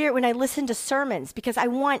in the Spirit when I listen to sermons, because I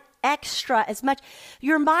want extra as much.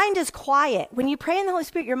 Your mind is quiet. When you pray in the Holy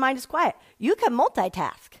Spirit, your mind is quiet. You can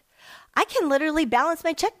multitask. I can literally balance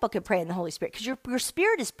my checkbook and pray in the Holy Spirit, because your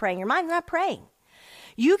spirit is praying. Your mind's not praying.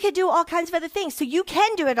 You could do all kinds of other things. So you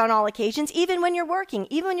can do it on all occasions, even when you're working,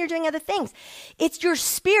 even when you're doing other things. It's your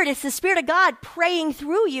spirit. It's the Spirit of God praying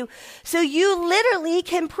through you. So you literally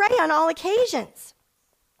can pray on all occasions.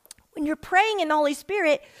 When you're praying in the Holy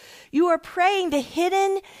Spirit, you are praying the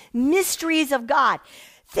hidden mysteries of God,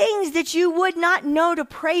 things that you would not know to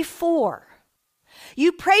pray for.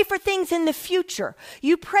 You pray for things in the future.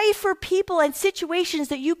 You pray for people and situations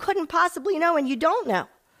that you couldn't possibly know and you don't know.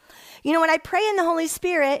 You know, when I pray in the Holy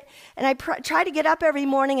Spirit, and I try to get up every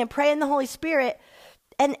morning and pray in the Holy Spirit,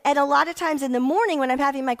 and a lot of times in the morning when I'm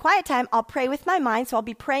having my quiet time, I'll pray with my mind, so I'll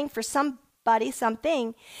be praying for somebody,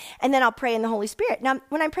 something, and then I'll pray in the Holy Spirit. Now,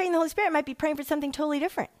 when I'm praying in the Holy Spirit, I might be praying for something totally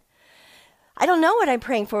different. I don't know what I'm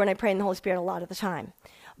praying for when I pray in the Holy Spirit a lot of the time.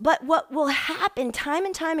 But what will happen time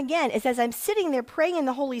and time again is as I'm sitting there praying in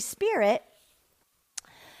the Holy Spirit,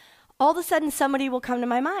 all of a sudden somebody will come to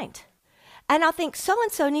my mind. And I'll think,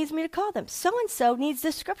 so-and-so needs me to call them. So-and-so needs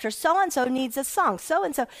this scripture. So-and-so needs a song.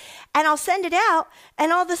 So-and-so. And I'll send it out,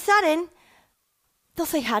 and all of a sudden, they'll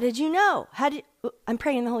say, how did you know? I'm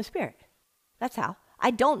praying in the Holy Spirit. That's how. I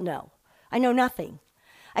don't know. I know nothing.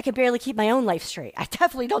 I can barely keep my own life straight. I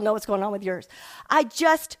definitely don't know what's going on with yours. I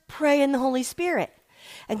just pray in the Holy Spirit.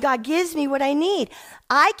 And God gives me what I need.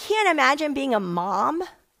 I can't imagine being a mom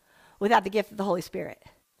without the gift of the Holy Spirit.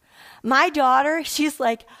 My daughter, she's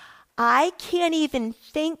like, I can't even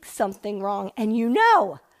think something wrong, and you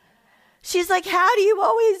know. She's like, how do you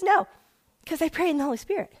always know? Because I pray in the Holy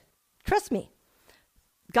Spirit. Trust me.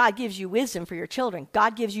 God gives you wisdom for your children.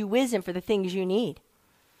 God gives you wisdom for the things you need.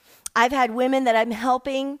 I've had women that I'm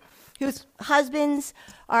helping whose husbands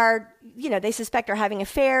are, they suspect are having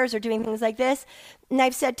affairs or doing things like this. And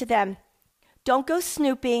I've said to them, don't go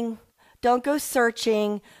snooping. Don't go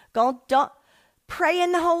searching. Don't pray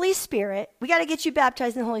in the Holy Spirit. We got to get you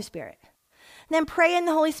baptized in the Holy Spirit. And then pray in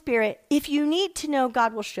the Holy Spirit. If you need to know,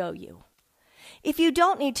 God will show you. If you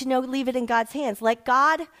don't need to know, leave it in God's hands. Let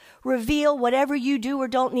God reveal whatever you do or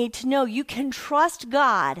don't need to know. You can trust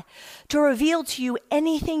God to reveal to you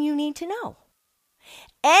anything you need to know.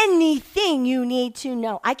 Anything you need to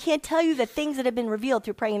know. I can't tell you the things that have been revealed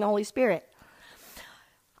through praying in the Holy Spirit.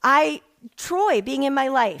 Troy being in my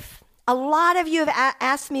life. A lot of you have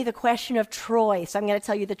asked me the question of Troy, so I'm going to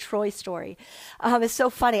tell you the Troy story. It's so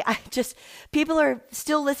funny. People are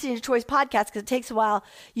still listening to Troy's podcast because it takes a while.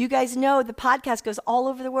 You guys know the podcast goes all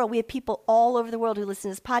over the world. We have people all over the world who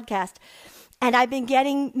listen to this podcast. And I've been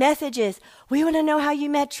getting messages. We want to know how you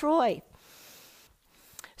met Troy.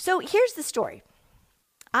 So here's the story.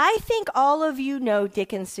 I think all of you know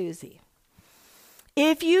Dick and Susie.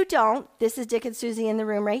 If you don't, this is Dick and Susie in the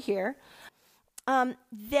room right here.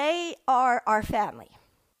 They are our family.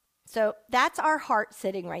 So that's our heart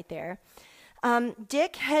sitting right there.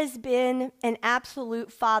 Dick has been an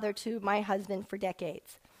absolute father to my husband for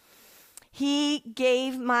decades. He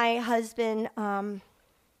gave my husband the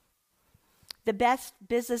best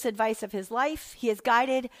business advice of his life. He has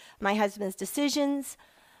guided my husband's decisions.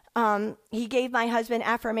 He gave my husband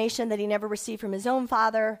affirmation that he never received from his own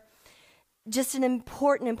father. Just an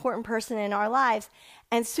important person in our lives.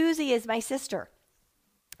 And Susie is my sister.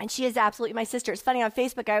 And she is absolutely my sister. It's funny, on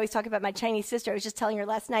Facebook, I always talk about my Chinese sister. I was just telling her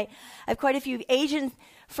last night. I have quite a few Asian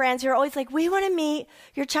friends who are always like, we want to meet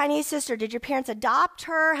your Chinese sister. Did your parents adopt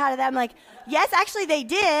her? How did that? I'm like, yes, actually they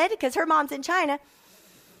did, because her mom's in China.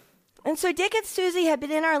 And so Dick and Susie have been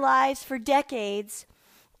in our lives for decades,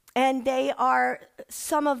 and they are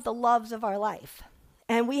some of the loves of our life.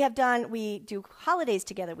 And we do holidays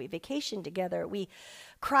together, we vacation together, we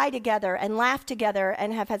cry together and laugh together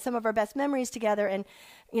and have had some of our best memories together. And,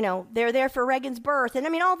 they're there for Reagan's birth. And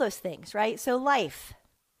all those things, right? So life.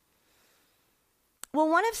 Well,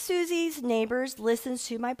 one of Susie's neighbors listens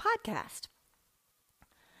to my podcast.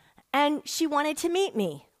 And she wanted to meet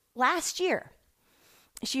me last year.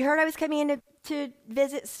 She heard I was coming in to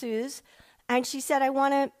visit Suze. And she said, I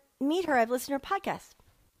want to meet her. I've listened to her podcast.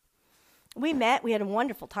 We met. We had a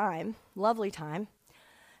wonderful time. Lovely time.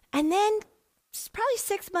 And then probably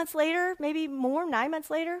 6 months later, maybe more, 9 months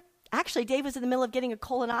later, actually, Dave was in the middle of getting a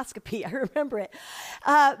colonoscopy. I remember it.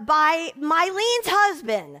 By Mylene's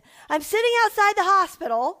husband. I'm sitting outside the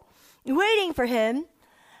hospital waiting for him,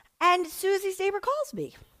 and Susie's neighbor calls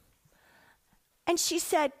me. And she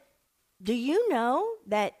said, do you know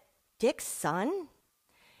that Dick's son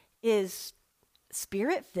is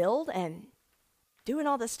spirit-filled and doing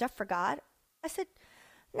all this stuff for God? I said,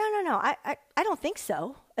 no, I don't think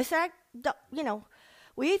so. I said,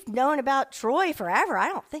 we've known about Troy forever. I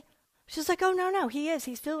don't think. She's like, oh, no, he is.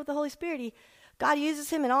 He's filled with the Holy Spirit. God uses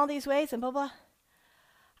him in all these ways and blah, blah.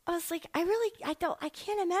 I was like, I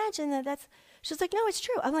can't imagine that's. She's like, no, it's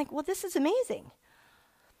true. I'm like, well, this is amazing.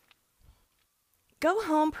 Go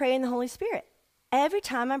home, pray in the Holy Spirit. Every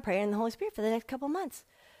time I'm praying in the Holy Spirit for the next couple months,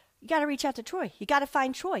 you got to reach out to Troy. You got to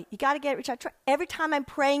find Troy. You got to reach out to Troy. Every time I'm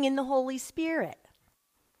praying in the Holy Spirit.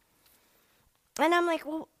 And I'm like,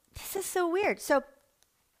 well, this is so weird. So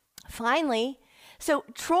finally,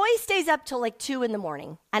 Troy stays up till like 2 in the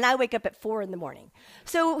morning, and I wake up at 4 in the morning.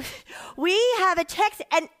 So we have a text,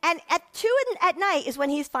 and at 2 at night is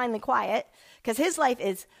when he's finally quiet, because his life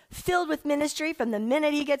is filled with ministry from the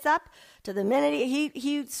minute he gets up to the minute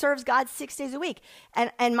he serves God 6 days a week.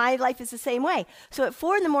 And my life is the same way. So at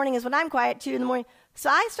 4 in the morning is when I'm quiet, 2 in the morning.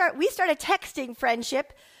 So we started texting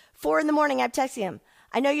friendship. 4 in the morning, I'm texting him.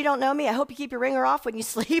 I know you don't know me. I hope you keep your ringer off when you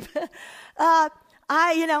sleep.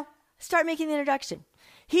 Start making the introduction.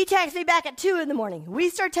 He texts me back at 2 in the morning. We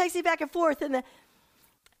start texting back and forth. And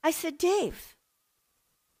I said, Dave,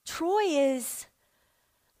 Troy is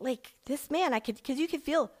like this man. Because you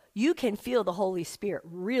can feel the Holy Spirit,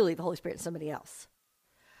 really the Holy Spirit in somebody else.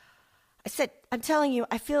 I said, I'm telling you,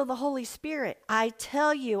 I feel the Holy Spirit. I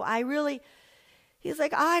tell you, he's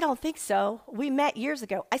like, I don't think so. We met years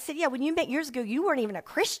ago. I said, yeah, when you met years ago, you weren't even a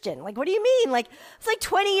Christian. Like, what do you mean? Like, it's like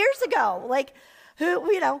 20 years ago. Like,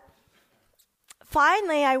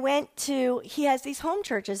 Finally, he has these home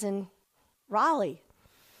churches in Raleigh.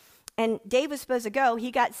 And Dave was supposed to go.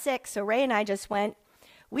 He got sick, so Ray and I just went.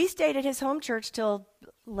 We stayed at his home church till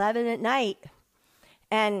 11 at night.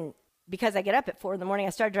 And because I get up at 4 in the morning, I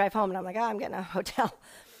started to drive home, and I'm like, I'm getting a hotel.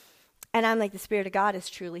 And I'm like, the Spirit of God is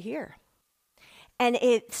truly here. And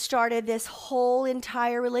it started this whole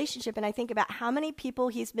entire relationship. And I think about how many people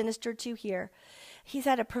he's ministered to here. He's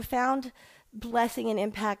had a profound blessing and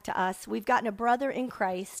impact to us. We've gotten a brother in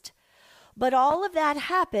Christ. But all of that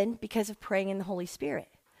happened because of praying in the Holy Spirit.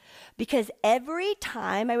 Because every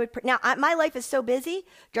time I would pray, now my life is so busy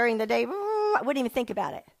during the day, I wouldn't even think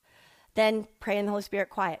about it. Then pray in the Holy Spirit,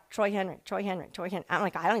 quiet. Troy Henry. I'm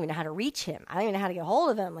like, I don't even know how to reach him. I don't even know how to get a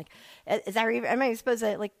hold of him. Like, am I supposed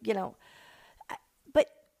to, But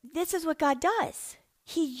this is what God does.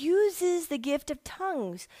 He uses the gift of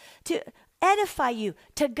tongues to edify you,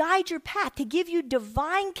 to guide your path, to give you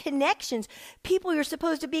divine connections, people you're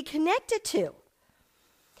supposed to be connected to.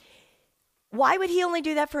 Why would he only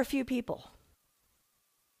do that for a few people?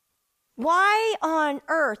 Why on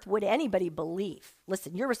earth would anybody believe?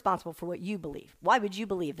 Listen, you're responsible for what you believe. Why would you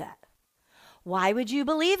believe that? Why would you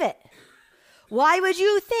believe it? Why would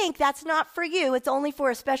you think that's not for you? It's only for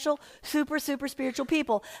a special, super spiritual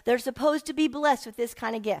people. They're supposed to be blessed with this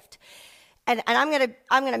kind of gift. And I'm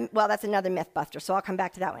gonna, well, that's another myth buster, so I'll come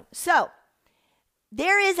back to that one. So,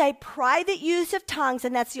 there is a private use of tongues,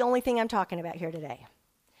 and that's the only thing I'm talking about here today.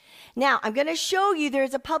 Now, I'm going to show you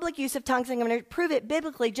there's a public use of tongues, and I'm going to prove it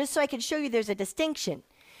biblically just so I can show you there's a distinction.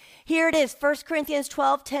 Here it is, 1 Corinthians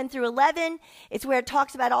 12, 10 through 11. It's where it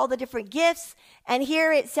talks about all the different gifts. And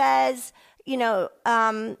here it says,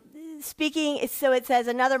 speaking, so it says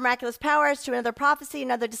another miraculous powers, to another prophecy,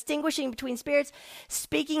 another distinguishing between spirits,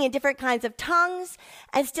 speaking in different kinds of tongues,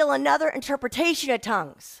 and still another interpretation of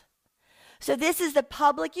tongues. So this is the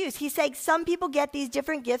public use. He's saying some people get these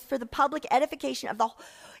different gifts for the public edification of the.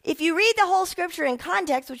 If you read the whole scripture in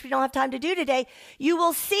context, which we don't have time to do today, you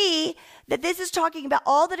will see that this is talking about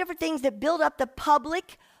all the different things that build up the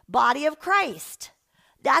public body of Christ.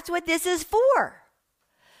 That's what this is for.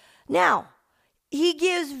 Now, he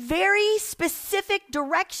gives very specific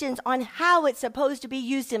directions on how it's supposed to be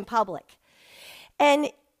used in public. And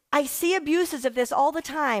I see abuses of this all the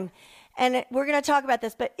time. And we're going to talk about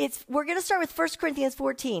this, but we're going to start with 1 Corinthians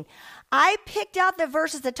 14. I picked out the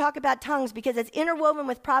verses that talk about tongues because it's interwoven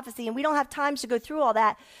with prophecy, and we don't have time to go through all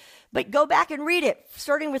that. But go back and read it,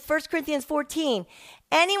 starting with 1 Corinthians 14.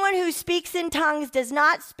 Anyone who speaks in tongues does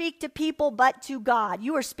not speak to people but to God.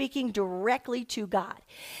 You are speaking directly to God.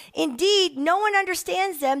 Indeed, no one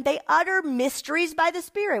understands them. They utter mysteries by the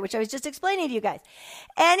Spirit, which I was just explaining to you guys.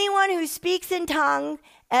 Anyone who speaks in tongues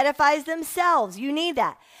edifies themselves. You need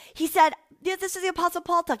that. He said, this is the Apostle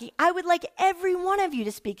Paul talking. I would like every one of you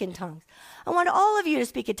to speak in tongues. I want all of you to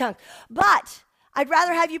speak in tongues. But I'd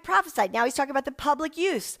rather have you prophesy. Now he's talking about the public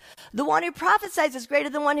use. The one who prophesies is greater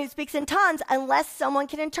than one who speaks in tongues unless someone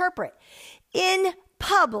can interpret. In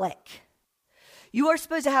public, you are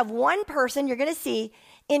supposed to have one person, you're going to see,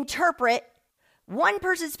 interpret. One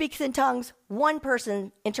person speaks in tongues, one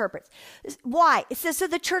person interprets. Why? It says so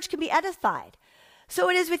the church can be edified. So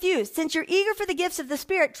it is with you. Since you're eager for the gifts of the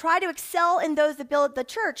Spirit, try to excel in those that build the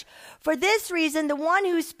church. For this reason, the one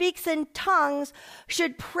who speaks in tongues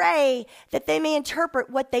should pray that they may interpret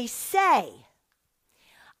what they say.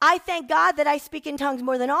 I thank God that I speak in tongues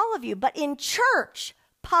more than all of you, but in church,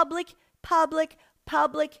 public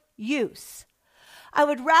use. I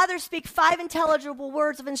would rather speak 5 intelligible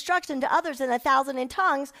words of instruction to others than 1,000 in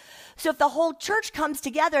tongues. So if the whole church comes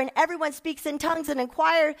together and everyone speaks in tongues and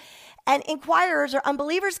inquirers or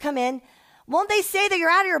unbelievers come in, won't they say that you're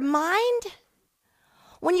out of your mind?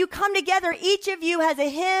 When you come together, each of you has a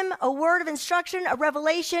hymn, a word of instruction, a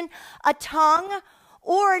revelation, a tongue,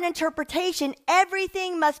 or an interpretation.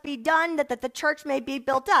 Everything must be done that the church may be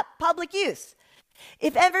built up. Public use.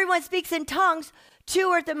 If everyone speaks in tongues, 2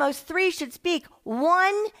 or at the most 3 should speak,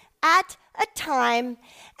 one at a time,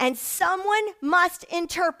 and someone must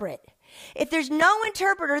interpret. If there's no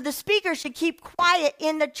interpreter, the speaker should keep quiet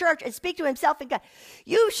in the church and speak to himself and God.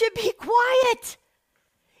 You should be quiet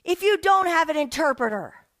if you don't have an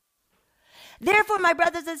interpreter. Therefore, my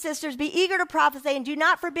brothers and sisters, be eager to prophesy and do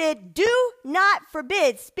not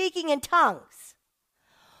forbid speaking in tongues.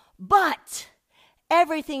 But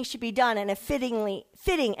everything should be done in a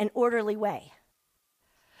fitting and orderly way.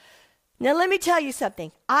 Now, let me tell you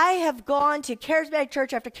something. I have gone to charismatic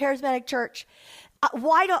church after charismatic church.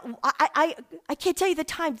 I can't tell you the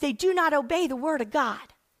time they do not obey the word of God.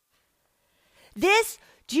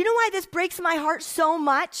 Do you know why this breaks my heart so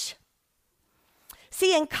much?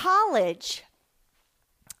 See, in college,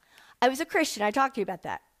 I was a Christian. I talked to you about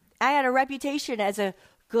that. I had a reputation as a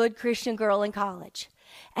good Christian girl in college.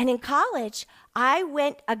 And in college,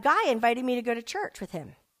 a guy invited me to go to church with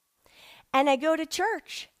him. And I go to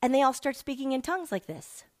church, and they all start speaking in tongues like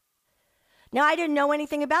this. Now, I didn't know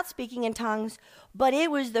anything about speaking in tongues, but it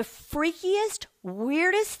was the freakiest,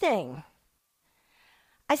 weirdest thing.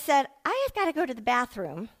 I said, I have got to go to the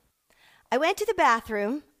bathroom. I went to the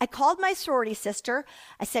bathroom. I called my sorority sister.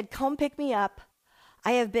 I said, come pick me up.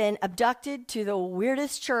 I have been abducted to the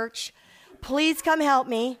weirdest church. Please come help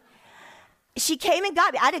me. She came and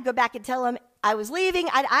got me. I didn't go back and tell him I was leaving.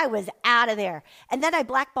 I was out of there. And then I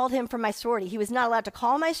blackballed him from my sorority. He was not allowed to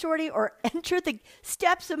call my sorority or enter the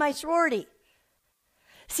steps of my sorority.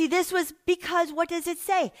 See, this was because, what does it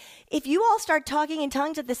say? If you all start talking in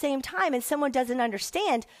tongues at the same time and someone doesn't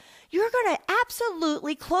understand, you're going to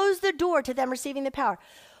absolutely close the door to them receiving the power.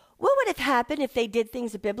 What would have happened if they did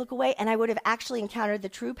things a biblical way and I would have actually encountered the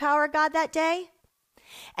true power of God that day?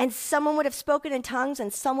 And someone would have spoken in tongues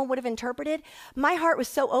and someone would have interpreted. My heart was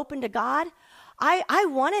so open to God. I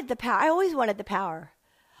wanted the power. I always wanted the power.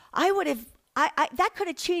 That could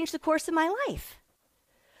have changed the course of my life.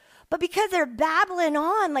 But because they're babbling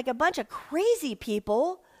on like a bunch of crazy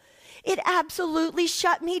people, it absolutely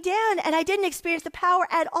shut me down, and I didn't experience the power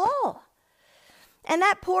at all. And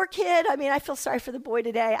that poor kid, I feel sorry for the boy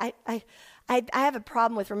today. I have a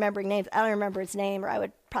problem with remembering names. I don't remember his name, or I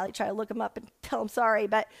would probably try to look him up and tell him sorry.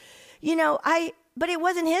 But, but it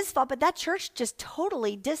wasn't his fault. But that church just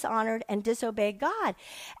totally dishonored and disobeyed God.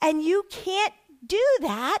 And you can't do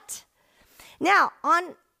that. Now,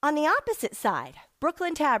 on the opposite side,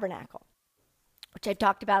 Brooklyn Tabernacle, which I've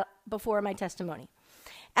talked about before in my testimony.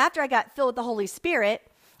 After I got filled with the Holy Spirit,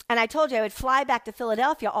 and I told you I would fly back to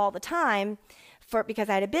Philadelphia all the time because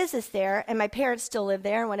I had a business there, and my parents still live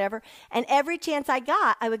there and whatever, and every chance I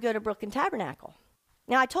got, I would go to Brooklyn Tabernacle.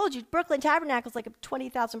 Now, I told you, Brooklyn Tabernacle is like a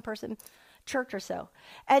 20,000 person church or so,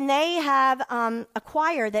 and they have a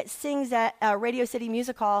choir that sings at Radio City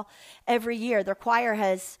Music Hall every year. Their choir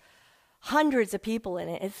has hundreds of people in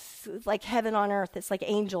it. It's like heaven on earth. It's like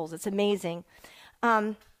angels. It's amazing.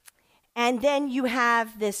 And then you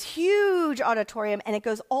have this huge auditorium, and it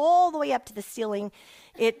goes all the way up to the ceiling.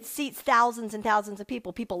 It seats thousands and thousands of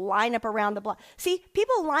people. People line up around the block. See,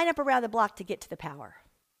 people line up around the block to get to the power.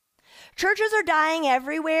 Churches are dying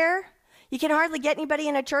everywhere. You can hardly get anybody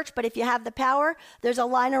in a church, but if you have the power, there's a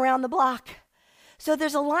line around the block. So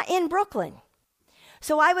there's a line in Brooklyn.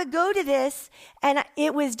 So I would go to this, and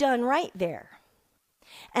it was done right there.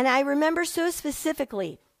 And I remember so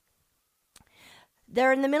specifically,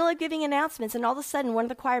 they're in the middle of giving announcements, and all of a sudden, one of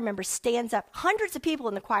the choir members stands up. Hundreds of people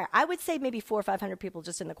in the choir. I would say maybe 400 or 500 people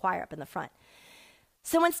just in the choir up in the front.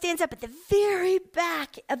 Someone stands up at the very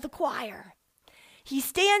back of the choir. He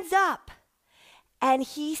stands up, and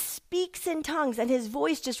he speaks in tongues, and his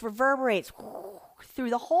voice just reverberates through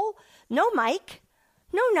the whole, no mic,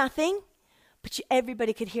 no nothing. But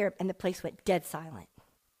everybody could hear him, and the place went dead silent.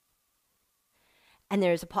 And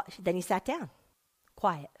then he sat down,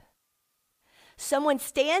 quiet. Someone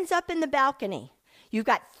stands up in the balcony. You've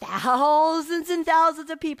got thousands and thousands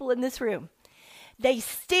of people in this room. They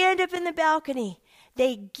stand up in the balcony.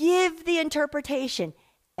 They give the interpretation.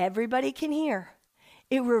 Everybody can hear.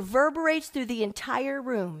 It reverberates through the entire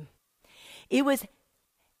room.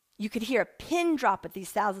 You could hear a pin drop at these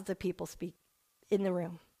thousands of people speak in the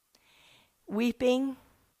room. Weeping,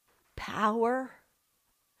 power,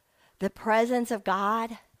 the presence of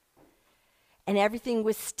God, and everything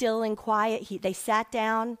was still and quiet. They sat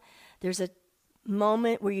down. There's a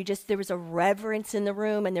moment where there was a reverence in the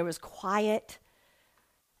room, and there was quiet,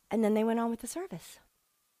 and then they went on with the service.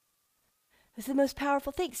 It's the most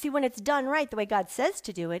powerful thing. See, when it's done right, the way God says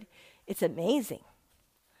to do it, it's amazing.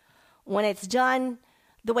 When it's done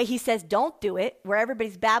the way he says don't do it, where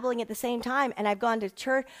everybody's babbling at the same time, and I've gone to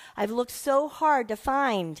church, I've looked so hard to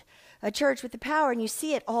find a church with the power, and you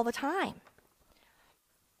see it all the time.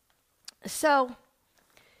 So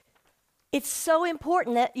it's so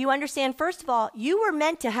important that you understand, first of all, you were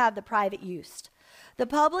meant to have the private use. The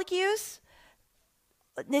public use,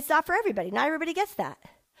 it's not for everybody. Not everybody gets that.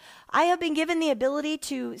 I have been given the ability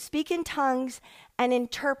to speak in tongues and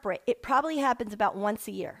interpret. It probably happens about once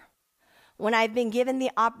a year. When I've been given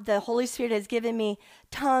the Holy Spirit has given me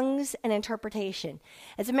tongues and interpretation.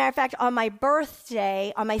 As a matter of fact, on my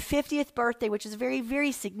birthday, on my 50th birthday, which is a very,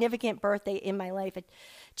 very significant birthday in my life, a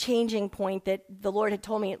changing point that the Lord had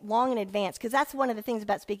told me long in advance, because that's one of the things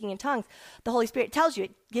about speaking in tongues. The Holy Spirit tells you,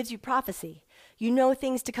 it gives you prophecy. You know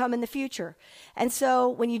things to come in the future. And so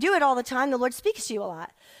when you do it all the time, the Lord speaks to you a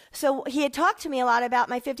lot. So he had talked to me a lot about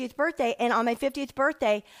my 50th birthday, and on my 50th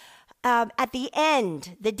birthday, at the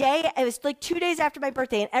end, the day, it was like 2 days after my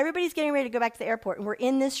birthday, and everybody's getting ready to go back to the airport, and we're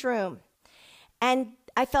in this room. And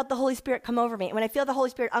I felt the Holy Spirit come over me. And when I feel the Holy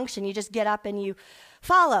Spirit unction, you just get up and you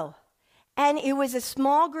follow. And it was a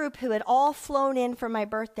small group who had all flown in for my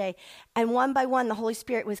birthday. And one by one, the Holy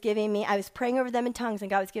Spirit was giving me, I was praying over them in tongues, and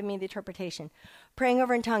God was giving me the interpretation. Praying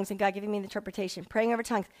over in tongues, and God giving me the interpretation. Praying over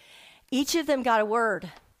tongues. Each of them got a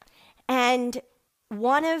word. And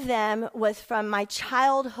one of them was from my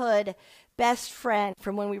childhood best friend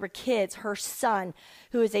from when we were kids, her son,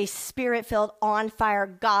 who is a spirit-filled, on-fire,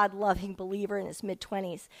 God-loving believer in his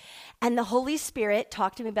mid-20s. And the Holy Spirit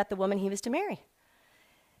talked to me about the woman he was to marry.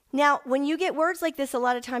 Now, when you get words like this, a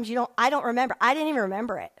lot of times I don't remember. I didn't even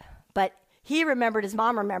remember it. But he remembered, his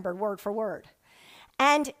mom remembered word for word.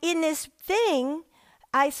 And in this thing,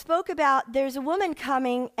 I spoke about there's a woman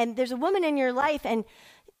coming, and there's a woman in your life, and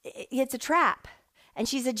it's a trap. And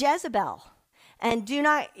she's a Jezebel. And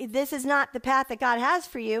this is not the path that God has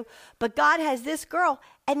for you, but God has this girl.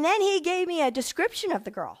 And then he gave me a description of the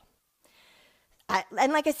girl.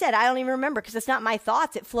 And like I said, I don't even remember because it's not my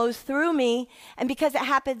thoughts. It flows through me. And because it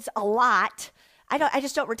happens a lot, I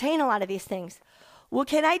just don't retain a lot of these things. Well,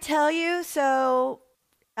 can I tell you? So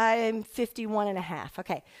I'm 51 and a half.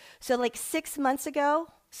 Okay. So like 6 months ago,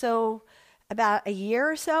 so about a year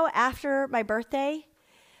or so after my birthday,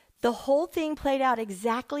 the whole thing played out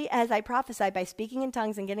exactly as I prophesied by speaking in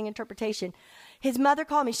tongues and getting interpretation. His mother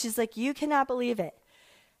called me. She's like, you cannot believe it.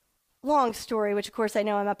 Long story, which of course I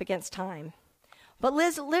know I'm up against time. But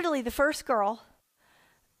Liz, literally the first girl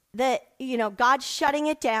that, God's shutting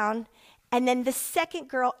it down. And then the second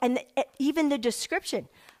girl, and even the description,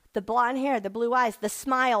 the blonde hair, the blue eyes, the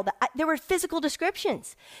smile, there were physical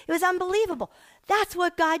descriptions. It was unbelievable. That's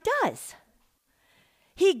what God does.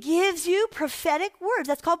 He gives you prophetic words.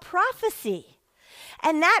 That's called prophecy.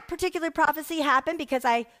 And that particular prophecy happened because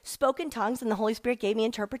I spoke in tongues and the Holy Spirit gave me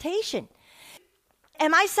interpretation.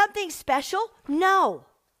 Am I something special? No.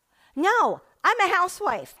 I'm a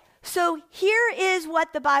housewife. So here is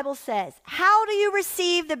what the Bible says. How do you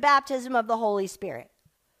receive the baptism of the Holy Spirit?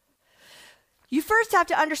 You first have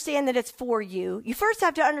to understand that it's for you. You first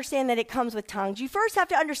have to understand that it comes with tongues. You first have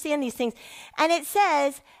to understand these things. And it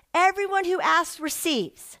says, everyone who asks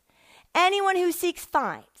receives. Anyone who seeks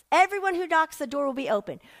finds. Everyone who knocks, the door will be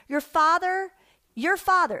open. Your fathers,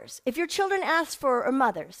 if your children ask for, or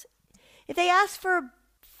mothers, if they ask for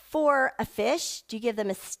a fish, do you give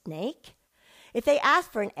them a snake? If they ask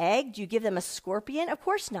for an egg, do you give them a scorpion? Of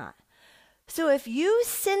course not. So if you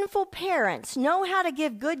sinful parents know how to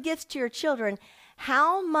give good gifts to your children,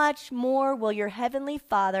 how much more will your heavenly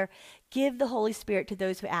Father give the Holy Spirit to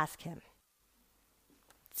those who ask him?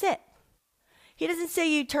 That's it. He doesn't say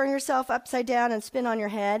you turn yourself upside down and spin on your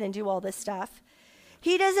head and do all this stuff.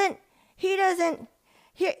 He doesn't.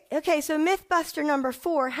 Okay, so Mythbuster number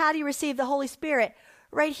 4, how do you receive the Holy Spirit?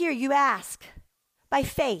 Right here, you ask by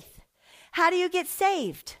faith. How do you get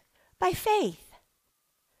saved? By faith.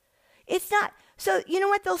 It's not, so you know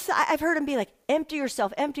what they'll say? I've heard them be like, empty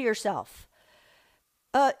yourself.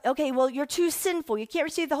 Okay, well, you're too sinful. You can't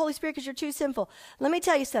receive the Holy Spirit because you're too sinful. Let me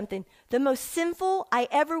tell you something. The most sinful I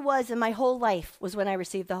ever was in my whole life was when I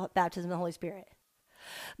received the baptism of the Holy Spirit.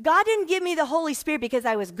 God didn't give me the Holy Spirit because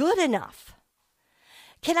I was good enough.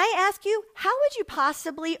 Can I ask you, how could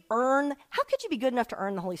you be good enough to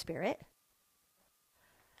earn the Holy Spirit?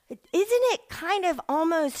 Isn't it kind of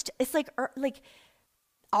almost, it's like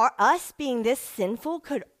us being this sinful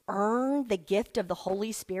could earn the gift of the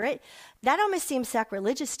Holy Spirit? That almost seems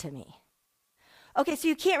sacrilegious to me. Okay, so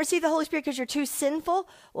you can't receive the Holy Spirit because you're too sinful?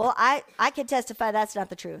 Well, I can testify that's not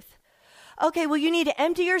the truth. Okay, well, you need to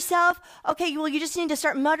empty yourself. Okay, well, you just need to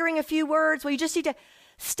start muttering a few words. Well, you just need to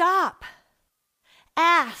stop.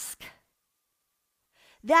 Ask.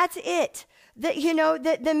 That's it. The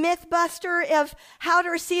Mythbuster of how to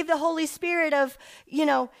receive the Holy Spirit of,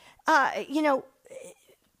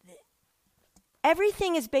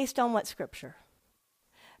 everything is based on what Scripture?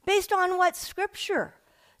 Based on what Scripture?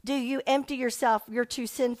 Do you empty yourself? You're too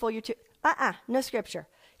sinful. No Scripture.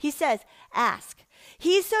 He says, ask.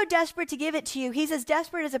 He's so desperate to give it to you. He's as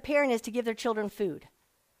desperate as a parent is to give their children food.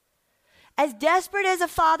 As desperate as a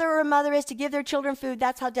father or a mother is to give their children food,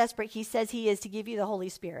 that's how desperate he says he is to give you the Holy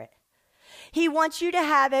Spirit. He wants you to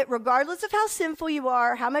have it regardless of how sinful you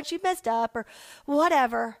are, how much you've messed up, or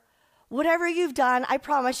whatever. Whatever you've done, I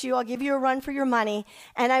promise you, I'll give you a run for your money.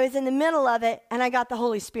 And I was in the middle of it, and I got the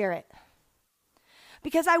Holy Spirit.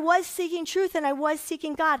 Because I was seeking truth, and I was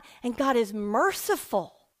seeking God. And God is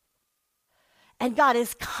merciful. And God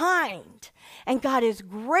is kind. And God is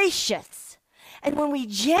gracious. And when we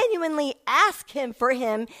genuinely ask him for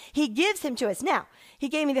him, he gives him to us. Now, he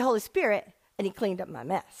gave me the Holy Spirit, and he cleaned up my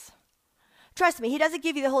mess. Trust me, he doesn't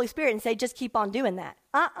give you the Holy Spirit and say, just keep on doing that.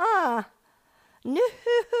 No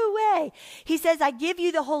way. He says, I give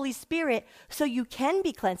you the Holy Spirit so you can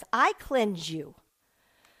be cleansed. I cleanse you.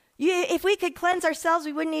 If we could cleanse ourselves,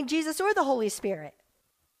 we wouldn't need Jesus or the Holy Spirit.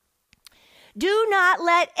 Do not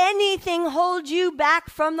let anything hold you back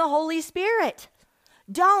from the Holy Spirit.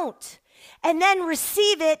 Don't. And then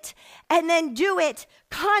receive it and then do it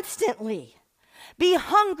constantly. Be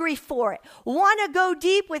hungry for it. Want to go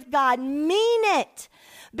deep with God. Mean it.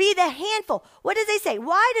 Be the handful. What does they say?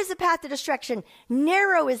 Wide is the path to destruction.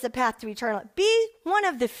 Narrow is the path to eternal. Be one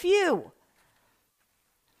of the few.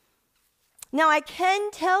 Now, I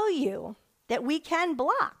can tell you that we can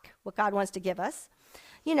block what God wants to give us.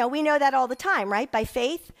 You know, we know that all the time, right? By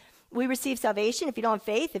faith, we receive salvation. If you don't have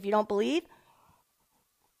faith, if you don't believe,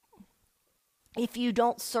 if you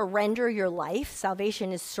don't surrender your life,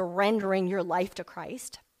 salvation is surrendering your life to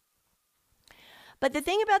Christ. But the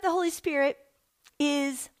thing about the Holy Spirit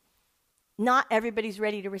is not everybody's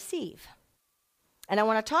ready to receive. And I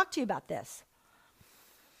want to talk to you about this.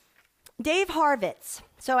 Dave Harvitz.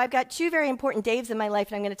 So I've got two very important Daves in my life,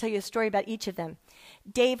 and I'm going to tell you a story about each of them.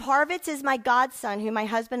 Dave Harvitz is my godson, who my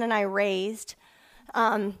husband and I raised.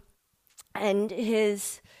 And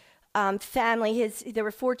his family, there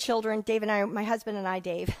were 4 children, Dave and I, my husband and I,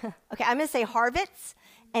 Dave. Okay, I'm going to say Harvitz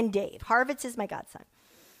and Dave. Harvitz is my godson.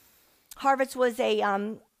 Harvitz was Dave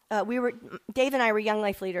and I were Young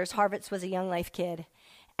Life leaders. Harvitz was a Young Life kid.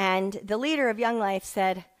 And the leader of Young Life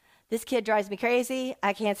said, this kid drives me crazy.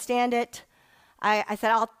 I can't stand it. I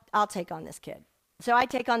said, I'll take on this kid. So I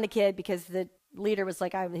take on the kid because the leader was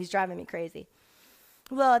like, he's driving me crazy.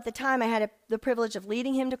 Well, at the time, I had the privilege of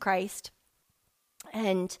leading him to Christ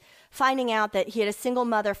and finding out that he had a single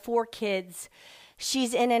mother, 4 kids.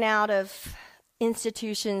 She's in and out of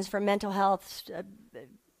institutions for mental health,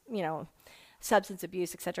 substance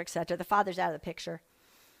abuse, et cetera, et cetera. The father's out of the picture.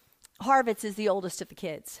 Harvitz is the oldest of the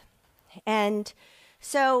kids. And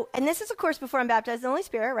this is, of course, before I'm baptized in the Holy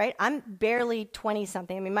Spirit, right? I'm barely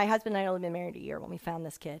 20-something. I mean, my husband and I had only been married a year when we found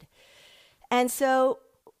this kid. And so,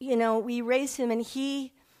 we raised him, and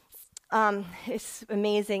he, it's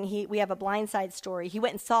amazing. We have a Blind Side story. He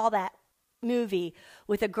went and saw that movie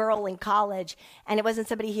with a girl in college, and it wasn't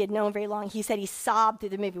somebody he had known very long. He said he sobbed through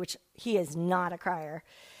the movie, which he is not a crier.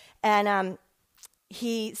 And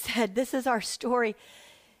he said, this is our story.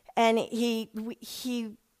 And he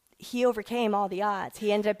overcame all the odds.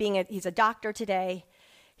 He ended up he's a doctor today.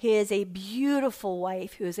 He has a beautiful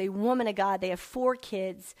wife who is a woman of God. They have 4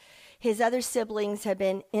 kids. His other siblings have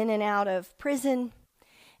been in and out of prison,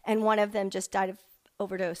 and one of them just died of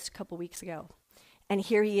overdose a couple weeks ago. And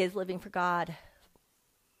here he is living for God.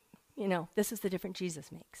 This is the difference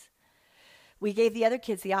Jesus makes. We gave the other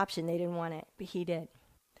kids the option. They didn't want it, but he did.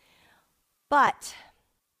 But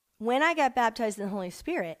when I got baptized in the Holy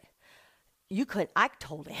Spirit, I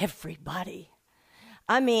told everybody.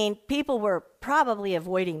 I mean, people were probably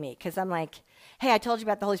avoiding me because I'm like, hey, I told you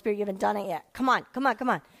about the Holy Spirit. You haven't done it yet. Come on.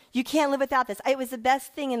 You can't live without this. It was the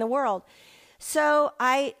best thing in the world. So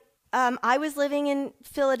I was living in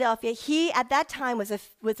Philadelphia. He, at that time, was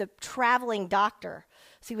a traveling doctor.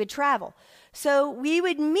 So he would travel. So we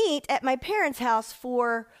would meet at my parents' house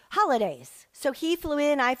for holidays. So he flew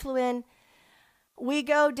in, I flew in. We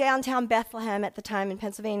go downtown Bethlehem at the time in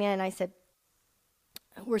Pennsylvania, and I said,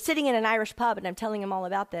 we're sitting in an Irish pub, and I'm telling him all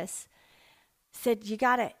about this. Said, he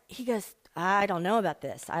goes, I don't know about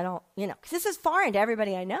this. I don't, because this is foreign to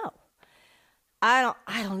everybody I know. I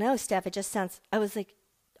don't know, Steph. It just sounds, I was like,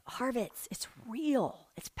 Harvitz, it's real.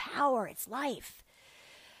 It's power. It's life.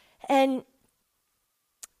 And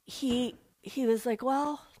he was like,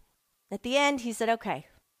 well, at the end, he said, okay,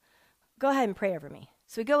 go ahead and pray over me.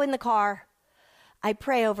 So we go in the car. I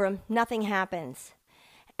pray over him. Nothing happens.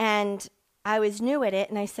 And I was new at it,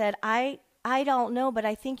 and I said, I don't know, but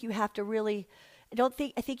I think you have to really, I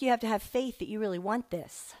think you have to have faith that you really want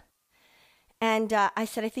this. And I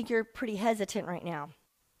said, I think you're pretty hesitant right now.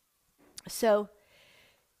 So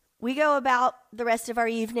we go about the rest of our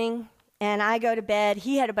evening, and I go to bed.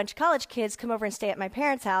 He had a bunch of college kids come over and stay at my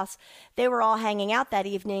parents' house. They were all hanging out that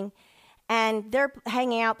evening. And they're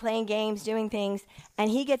hanging out, playing games, doing things. And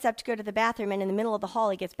he gets up to go to the bathroom. And in the middle of the hall,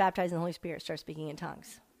 he gets baptized in the Holy Spirit, starts speaking in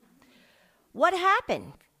tongues. What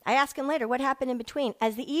happened? I asked him later, what happened in between?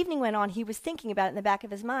 As the evening went on, he was thinking about it in the back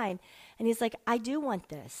of his mind. And he's like, I do want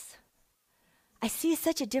this. I see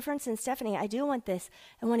such a difference in Stephanie. I do want this.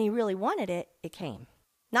 And when he really wanted it, it came.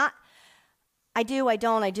 Not, I do, I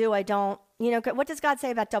don't, I do, I don't. You know, what does God say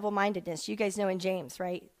about double-mindedness? You guys know in James,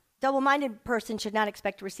 right? Double-minded person should not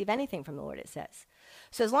expect to receive anything from the Lord, it says.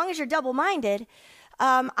 So as long as you're double-minded,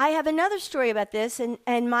 I have another story about this,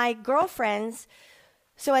 and my girlfriends,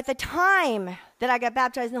 so at the time that I got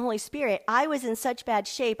baptized in the Holy Spirit, I was in such bad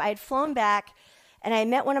shape. I had flown back, and I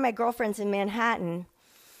met one of my girlfriends in Manhattan,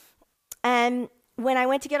 and when I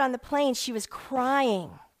went to get on the plane, she was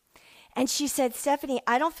crying, and she said, Stephanie,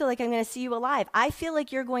 I don't feel like I'm going to see you alive. I feel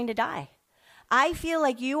like you're going to die. I feel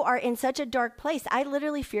like you are in such a dark place. I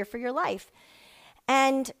literally fear for your life.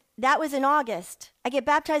 And that was in August. I get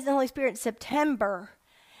baptized in the Holy Spirit in September,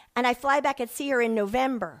 and I fly back and see her in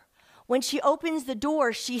November. When she opens the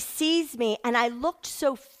door, she sees me, and I looked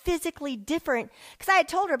so physically different because I had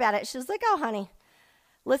told her about it. She was like, oh, honey,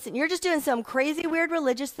 listen, you're just doing some crazy, weird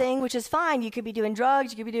religious thing, which is fine. You could be doing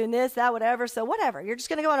drugs. You could be doing this, that, whatever. So whatever. You're just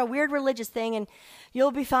going to go on a weird religious thing, and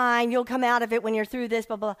you'll be fine. You'll come out of it when you're through this,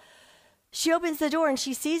 blah, blah. She opens the door and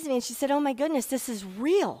she sees me and she said, oh my goodness, this is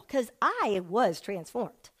real, because I was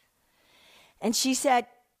transformed. And she said,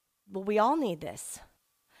 well, we all need this.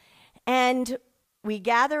 And we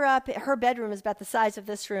gather up, her bedroom is about the size of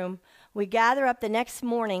this room. We gather up the next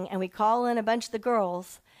morning and we call in a bunch of the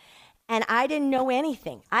girls, and I didn't know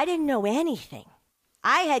anything. I didn't know anything.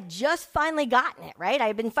 I had just finally gotten it, right? I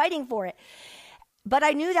had been fighting for it. But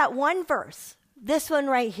I knew that one verse, this one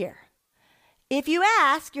right here. If you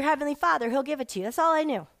ask your Heavenly Father, He'll give it to you. That's all I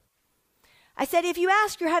knew. I said, if you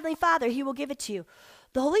ask your Heavenly Father, He will give it to you.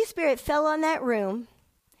 The Holy Spirit fell on that room,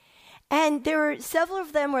 and there were several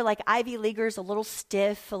of them were like Ivy Leaguers, a little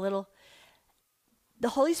stiff, a little.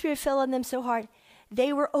 The Holy Spirit fell on them so hard.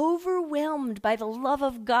 They were overwhelmed by the love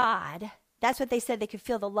of God. That's what they said. They could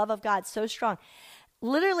feel the love of God so strong.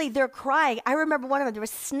 Literally, they're crying. I remember one of them, there was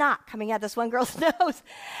snot coming out this one girl's nose.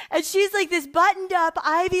 And she's like this buttoned up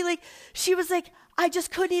Ivy, like, she was like, I just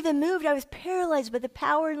couldn't even move. I was paralyzed by the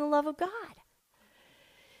power and the love of God.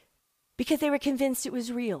 Because they were convinced it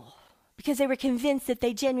was real. Because they were convinced that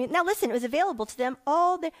they genuinely, now listen, it was available to them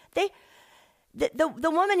all. The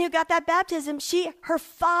woman who got that baptism, her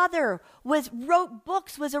father wrote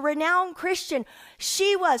books, was a renowned Christian.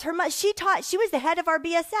 She was the head of our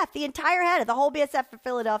BSF, the entire head of the whole BSF for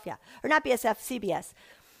Philadelphia, or not BSF, CBS.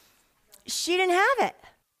 She didn't have it.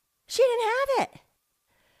 She didn't have it.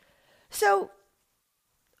 So,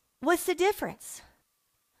 what's the difference?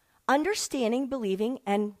 Understanding, believing,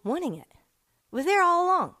 and wanting it. It was there all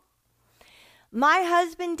along. My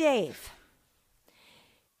husband, Dave,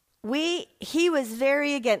 he was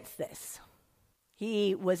very against this.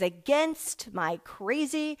 He was against my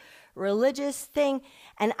crazy religious thing,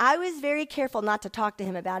 and I was very careful not to talk to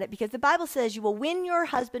him about it because the Bible says you will win your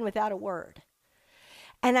husband without a word.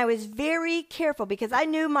 And I was very careful because I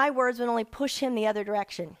knew my words would only push him the other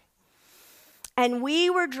direction. And we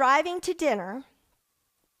were driving to dinner,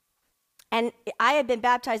 and I had been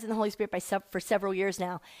baptized in the Holy Spirit for several years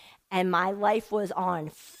now, and my life was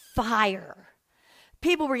on fire.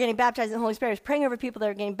 People were getting baptized in the Holy Spirit. I was praying over people that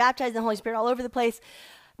were getting baptized in the Holy Spirit all over the place.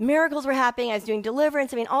 Miracles were happening. I was doing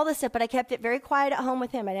deliverance. All this stuff, but I kept it very quiet at home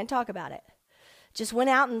with him. I didn't talk about it. Just went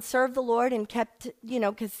out and served the Lord and kept,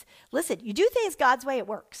 because, listen, you do things God's way, it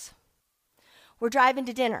works. We're driving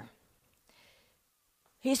to dinner.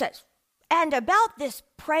 He says, and about this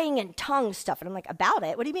praying in tongues stuff. And I'm like, about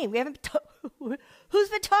it? What do you mean? Who's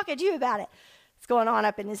been talking to you about it? It's going on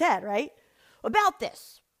up in his head, right? About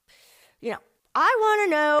this. I want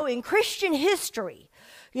to know in Christian history,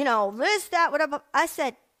 this, that, whatever. I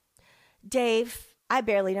said, Dave, I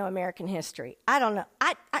barely know American history. I don't know.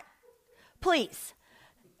 Please,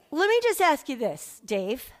 let me just ask you this,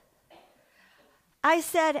 Dave. I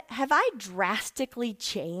said, have I drastically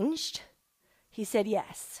changed? He said,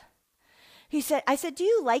 yes. I said, do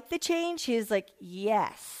you like the change? He was like,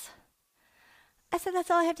 yes. I said, that's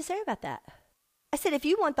all I have to say about that. I said, if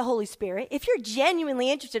you want the Holy Spirit, if you're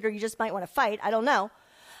genuinely interested, or you just might want to fight, I don't know.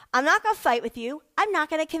 I'm not going to fight with you. I'm not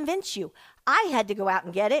going to convince you. I had to go out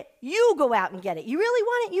and get it. You go out and get it. You really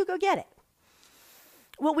want it? You go get it.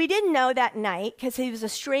 What we didn't know that night, because he was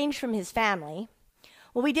estranged from his family,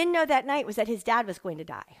 what we didn't know that night was that his dad was going to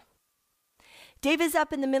die. Dave is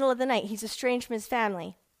up in the middle of the night. He's estranged from his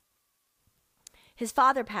family. His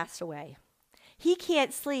father passed away. He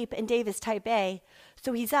can't sleep, and Dave is type A,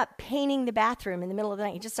 so he's up painting the bathroom in the middle of the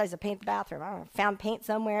night. He just decides to paint the bathroom. I don't know, found paint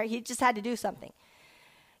somewhere. He just had to do something.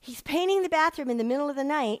 He's painting the bathroom in the middle of the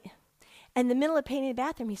night, and in the middle of painting the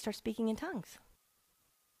bathroom, he starts speaking in tongues.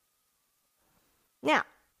 Now,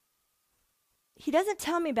 he doesn't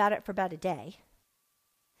tell me about it for about a day.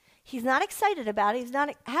 He's not excited about it. He's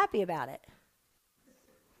not happy about it.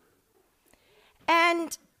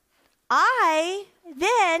 And I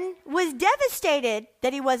then was devastated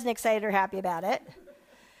that he wasn't excited or happy about it.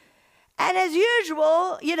 And as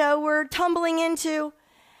usual, we're tumbling into,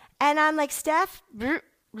 and I'm like, Steph,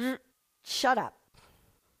 shut up.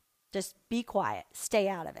 Just be quiet. Stay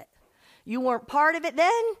out of it. You weren't part of it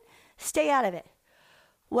then. Stay out of it.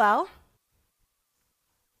 Well,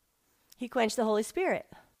 he quenched the Holy Spirit.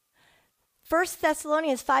 1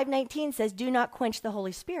 Thessalonians 5:19 says, do not quench the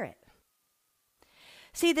Holy Spirit.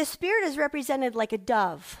 See, the Spirit is represented like a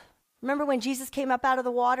dove. Remember when Jesus came up out of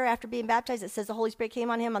the water after being baptized? It says the Holy Spirit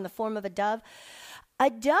came on him on the form of a dove. A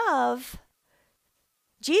dove,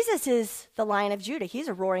 Jesus is the Lion of Judah. He's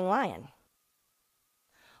a roaring lion.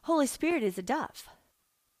 Holy Spirit is a dove.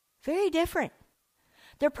 Very different.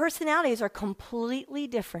 Their personalities are completely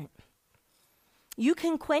different. You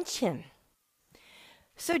can quench him.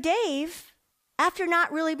 So Dave, after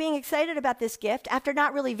not really being excited about this gift, after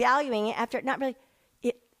not really valuing it, after not really,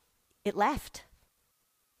 it left.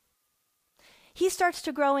 He starts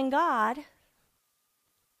to grow in God.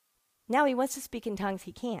 Now he wants to speak in tongues.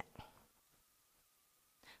 He can't.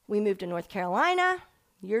 We moved to North Carolina.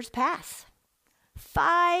 Years pass.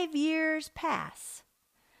 5 years pass.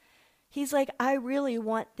 He's like, I really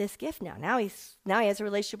want this gift now. Now he has a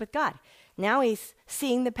relationship with God. Now he's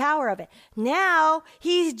seeing the power of it. Now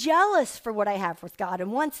he's jealous for what I have with God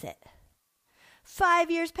and wants it. 5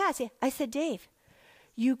 years pass. I said, Dave,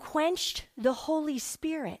 you quenched the Holy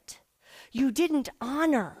Spirit. You didn't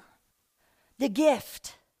honor the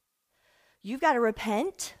gift. You've got to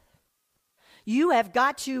repent. You have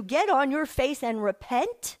got to get on your face and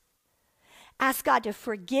repent. Ask God to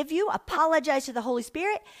forgive you, apologize to the Holy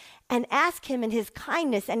Spirit, and ask him in his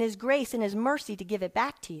kindness and his grace and his mercy to give it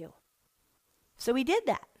back to you. So he did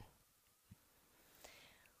that.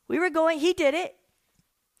 He did it.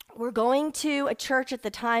 We're going to a church at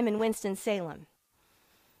the time in Winston-Salem.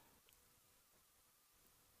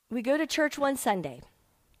 We go to church one Sunday.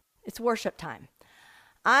 It's worship time.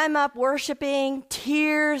 I'm up worshiping,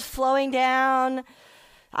 tears flowing down.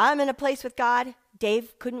 I'm in a place with God.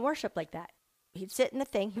 Dave couldn't worship like that. He'd sit in the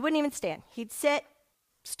thing. He wouldn't even stand. He'd sit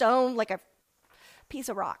stone like a piece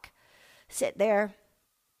of rock. Sit there.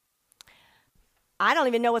 I don't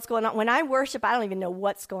even know what's going on. When I worship, I don't even know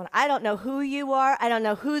what's going on. I don't know who you are. I don't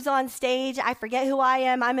know who's on stage. I forget who I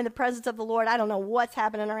am. I'm in the presence of the Lord. I don't know what's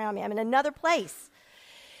happening around me. I'm in another place.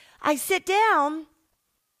 I sit down.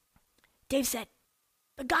 Dave said,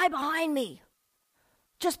 the guy behind me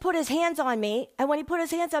just put his hands on me. And when he put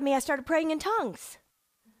his hands on me, I started praying in tongues.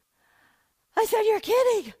 I said, you're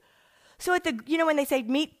kidding. So at when they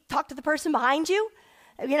say, talk to the person behind you,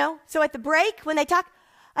 so at the break, when they talk,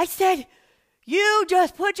 I said, you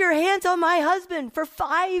just put your hands on my husband for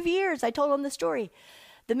 5 years. I told him the story.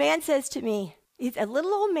 The man says to me, he's a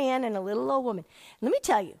little old man and a little old woman. Let me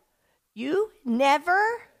tell you, you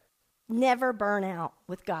never burn out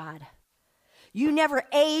with God. You never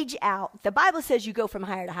age out. The Bible says you go from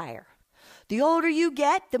higher to higher. The older you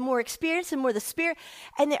get, the more experience and more the Spirit.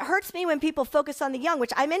 And it hurts me when people focus on the young,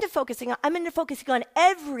 which I'm into focusing on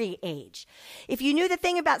every age. If you knew the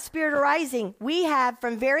thing about Spirit Arising, we have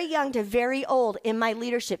from very young to very old in my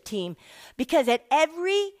leadership team. Because at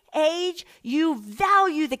every age, you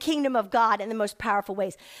value the kingdom of God in the most powerful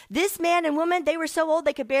ways. This man and woman, they were so old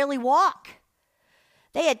they could barely walk.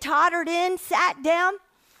 They had tottered in, sat down.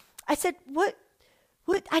 I said, what?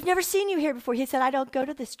 I've never seen you here before. He said, I don't go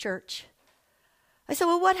to this church. I said,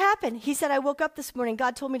 well, what happened? He said, I woke up this morning.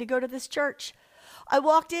 God told me to go to this church. I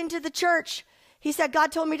walked into the church. He said,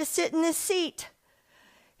 God told me to sit in this seat.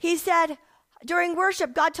 He said, during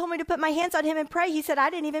worship, God told me to put my hands on him and pray. He said, I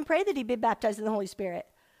didn't even pray that he'd been baptized in the Holy Spirit.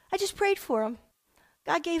 I just prayed for him.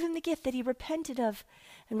 God gave him the gift that he repented of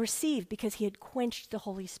and received because he had quenched the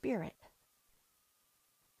Holy Spirit.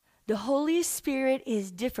 The Holy Spirit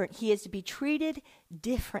is different. He is to be treated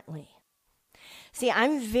differently. See,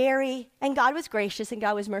 and God was gracious and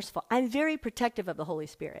God was merciful. I'm very protective of the Holy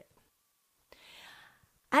Spirit.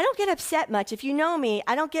 I don't get upset much. If you know me,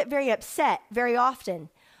 I don't get very upset very often.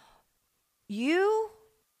 You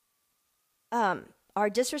are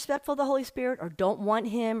disrespectful of the Holy Spirit or don't want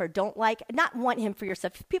him or not want him for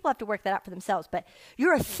yourself. People have to work that out for themselves, but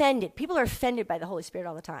you're offended. People are offended by the Holy Spirit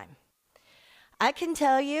all the time. I can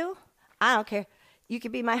tell you, I don't care. You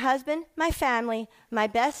could be my husband, my family, my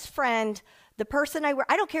best friend, the person I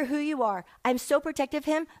don't care who you are. I'm so protective of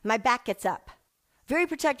him, my back gets up. Very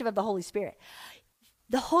protective of the Holy Spirit.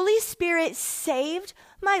 The Holy Spirit saved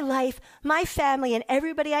my life, my family, and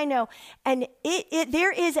everybody I know. And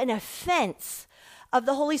there is an offense of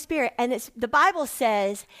the Holy Spirit. And the Bible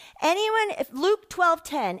says, Luke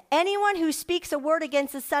 12:10, anyone who speaks a word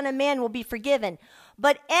against the Son of Man will be forgiven.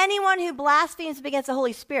 But anyone who blasphemes against the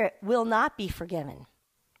Holy Spirit will not be forgiven.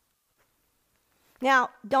 Now,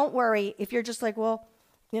 don't worry if you're just like, well,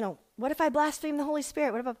 what if I blaspheme the Holy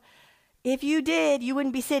Spirit? If you did, you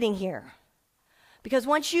wouldn't be sitting here. Because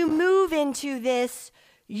once you move into this,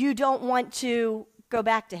 you don't want to go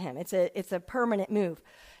back to him. It's a permanent move.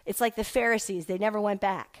 It's like the Pharisees. They never went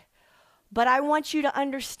back. But I want you to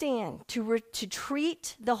understand, to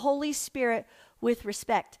treat the Holy Spirit with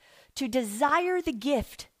respect, to desire the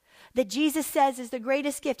gift that Jesus says is the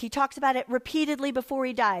greatest gift. He talks about it repeatedly before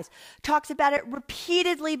he dies, talks about it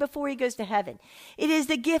repeatedly before he goes to heaven. It is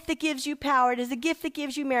the gift that gives you power. It is the gift that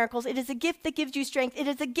gives you miracles. It is a gift that gives you strength. It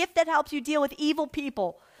is a gift that helps you deal with evil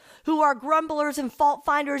people who are grumblers and fault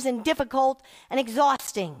finders and difficult and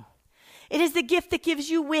exhausting. It is the gift that gives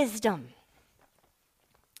you wisdom.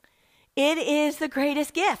 It is the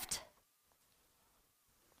greatest gift.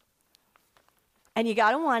 And you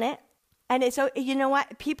got to want it. And so, you know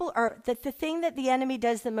what? People are, the thing that the enemy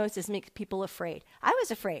does the most is makes people afraid. I was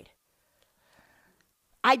afraid.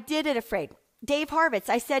 I did it afraid. Dave Harvitz,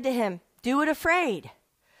 I said to him, do it afraid.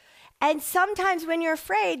 And sometimes when you're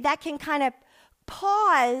afraid, that can kind of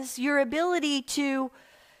pause your ability to,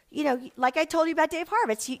 like I told you about Dave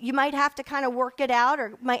Harvitz, you might have to kind of work it out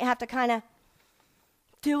or might have to kind of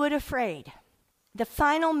do it afraid. The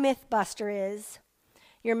final myth buster is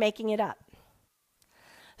you're making it up.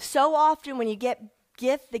 So often when you get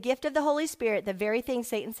the gift of the Holy Spirit, the very thing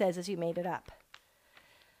Satan says is you made it up.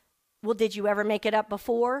 Well, did you ever make it up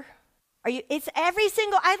before? It's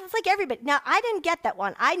like everybody. Now, I didn't get that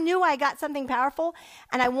one. I knew I got something powerful,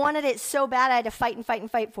 and I wanted it so bad I had to fight and fight and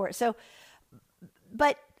fight for it. So,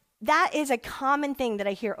 but that is a common thing that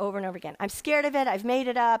I hear over and over again. I'm scared of it. I've made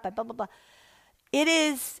it up. Blah, blah, blah. It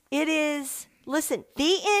is, listen,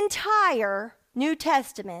 the entire New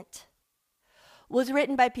Testament was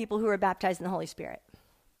written by people who were baptized in the Holy Spirit.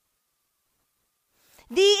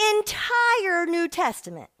 The entire New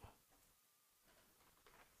Testament.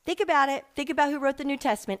 Think about it. Think about who wrote the New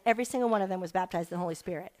Testament. Every single one of them was baptized in the Holy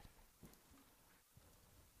Spirit.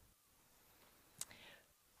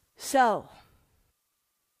 So,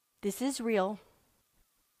 this is real.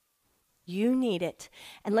 You need it.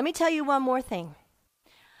 And let me tell you one more thing.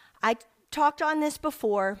 I talked on this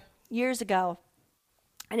before, years ago,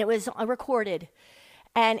 and it was recorded,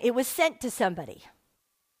 and it was sent to somebody.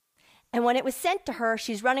 And when it was sent to her,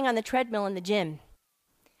 she's running on the treadmill in the gym.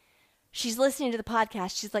 She's listening to the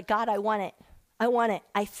podcast. She's like, God, I want it. I want it.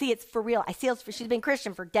 I see it's for real. I see it's for, she's been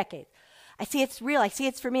Christian for decades. I see it's real. I see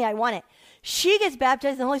it's for me. I want it. She gets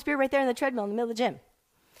baptized in the Holy Spirit right there in the treadmill in the middle of the gym.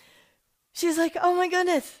 She's like, oh my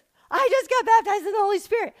goodness, I just got baptized in the Holy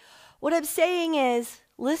Spirit. What I'm saying is,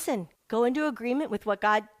 listen, go into agreement with what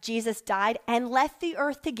Jesus died and left the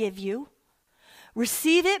earth to give you.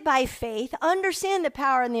 Receive it by faith. Understand the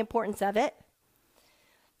power and the importance of it.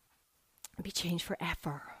 Be changed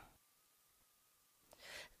forever.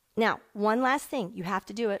 Now, one last thing. You have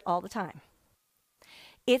to do it all the time.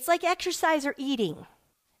 It's like exercise or eating. Have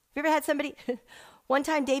you ever had somebody? One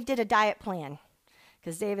time Dave did a diet plan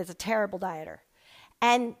because Dave is a terrible dieter.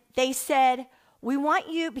 And they said, we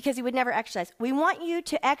want you, because he would never exercise, we want you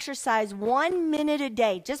to exercise 1 minute a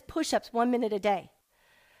day, just push-ups 1 minute a day.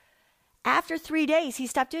 After 3 days, he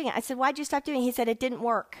stopped doing it. I said, why'd you stop doing it? He said, it didn't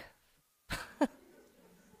work.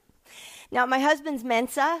 Now, my husband's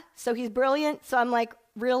Mensa, so he's brilliant. So I'm like,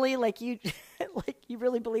 really? Like you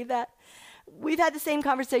really believe that? We've had the same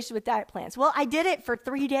conversation with diet plans. Well, I did it for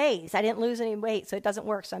 3 days. I didn't lose any weight, so it doesn't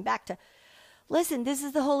work. So I'm back to, listen, this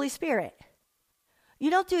is the Holy Spirit. You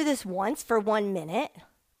don't do this once for 1 minute.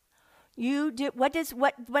 You do,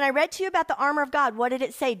 when I read to you about the armor of God, what did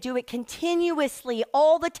it say? Do it continuously,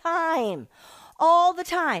 all the time. All the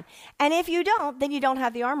time. And if you don't, then you don't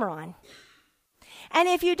have the armor on. And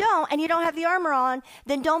if you don't, and you don't have the armor on,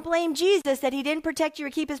 then don't blame Jesus that he didn't protect you or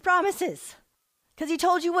keep his promises. Because he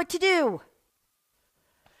told you what to do.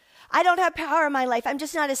 I don't have power in my life. I'm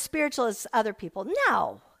just not as spiritual as other people.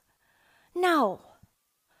 No,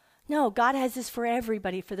 God has this for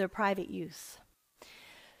everybody for their private use.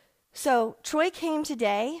 So Troy came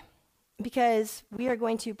today because we are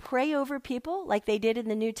going to pray over people like they did in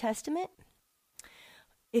the New Testament.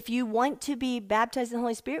 If you want to be baptized in the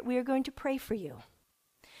Holy Spirit, we are going to pray for you.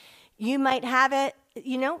 You might have it,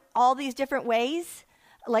 all these different ways.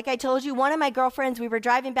 Like I told you, one of my girlfriends, we were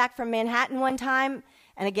driving back from Manhattan one time.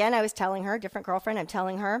 And again, I was telling her, different girlfriend, I'm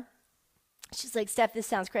telling her. She's like, Steph, this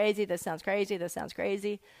sounds crazy. This sounds crazy. This sounds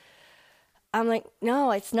crazy. I'm like, no,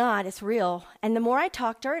 it's not. It's real. And the more I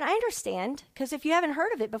talked to her, and I understand, because if you haven't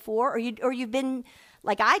heard of it before, or you've been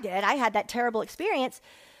like I did, I had that terrible experience.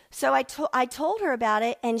 So I told her about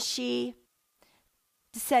it, and she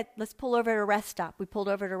said, let's pull over at a rest stop. We pulled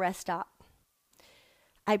over at a rest stop.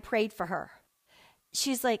 I prayed for her.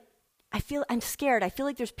 She's like, I'm scared. I feel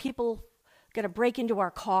like there's people going to break into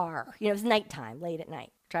our car. It was nighttime, late at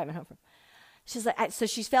night, driving home from. She's like, so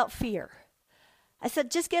she felt fear. I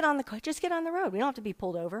said, just get on the road. We don't have to be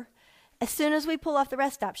pulled over. As soon as we pull off the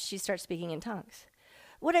rest stop, she starts speaking in tongues.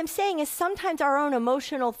 What I'm saying is sometimes our own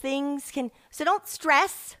emotional things so don't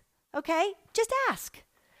stress, okay? Just ask.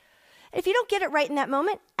 If you don't get it right in that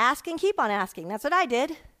moment, ask and keep on asking. That's what I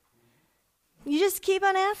did. You just keep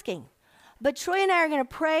on asking. But Troy and I are going to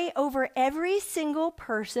pray over every single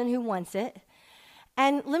person who wants it.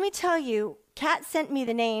 And let me tell you, Kat sent me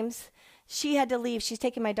the names. She had to leave. She's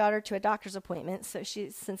taking my daughter to a doctor's appointment,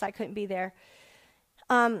 since I couldn't be there.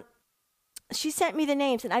 She sent me the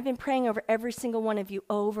names, and I've been praying over every single one of you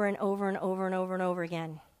over and over and over and over and over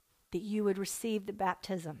again, that you would receive the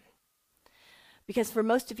baptism. Because for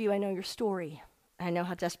most of you, I know your story. I know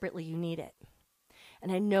how desperately you need it.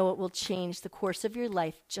 And I know it will change the course of your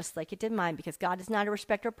life just like it did mine, because God is not a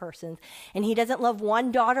respecter of persons, and he doesn't love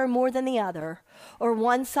one daughter more than the other or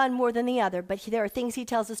one son more than the other, but there are things he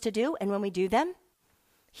tells us to do, and when we do them,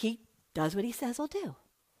 he does what he says he'll do.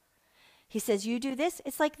 He says, you do this.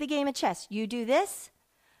 It's like the game of chess. You do this,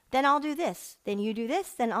 then I'll do this. Then you do this,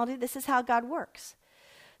 then I'll do this. This is how God works.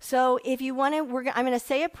 So if you want to, I'm going to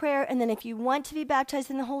say a prayer, and then if you want to be baptized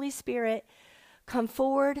in the Holy Spirit, come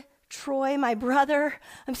forward. Troy, my brother,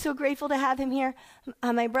 I'm so grateful to have him here.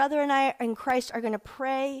 My brother and I in Christ are going to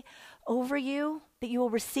pray over you that you will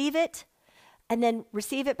receive it, and then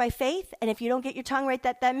receive it by faith. And if you don't get your tongue right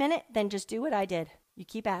that minute, then just do what I did. You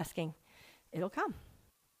keep asking. It'll come.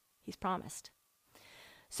 He's promised.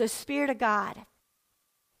 So Spirit of God,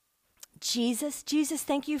 Jesus,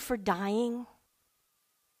 thank you for dying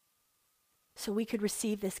so we could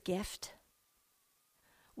receive this gift.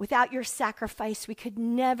 Without your sacrifice, we could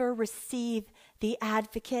never receive the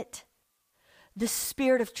advocate, the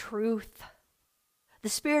Spirit of truth, the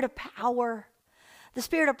Spirit of power, the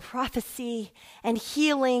Spirit of prophecy and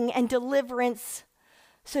healing and deliverance.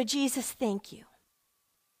 So Jesus, thank you.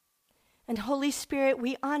 And Holy Spirit,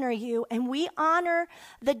 we honor you, and we honor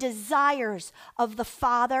the desires of the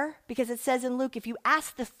Father, because it says in Luke, if you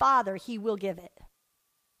ask the Father, he will give it.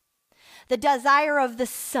 The desire of the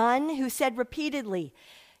Son, who said repeatedly,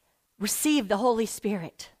 receive the Holy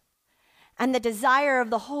Spirit. And the desire of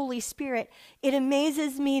the Holy Spirit, it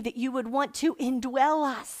amazes me that you would want to indwell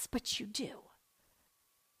us, but you do.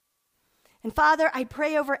 And Father, I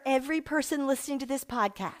pray over every person listening to this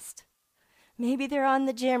podcast. Maybe they're on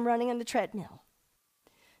the gym running on the treadmill.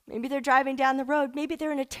 Maybe they're driving down the road. Maybe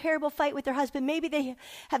they're in a terrible fight with their husband. Maybe they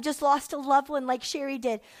have just lost a loved one like Sherry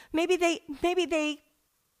did. Maybe they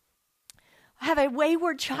have a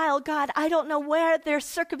wayward child. God, I don't know where their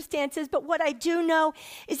circumstances, but what I do know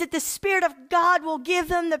is that the Spirit of God will give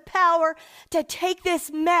them the power to take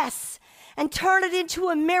this mess and turn it into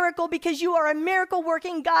a miracle, because you are a miracle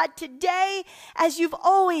working God today as you've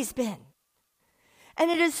always been. And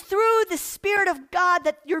it is through the Spirit of God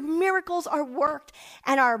that your miracles are worked,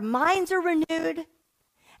 and our minds are renewed,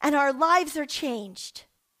 and our lives are changed.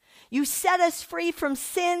 You set us free from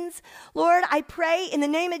sins. Lord, I pray in the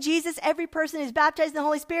name of Jesus, every person who's baptized in the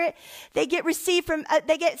Holy Spirit, they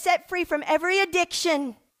get set free from every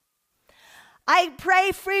addiction. I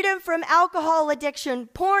pray freedom from alcohol addiction,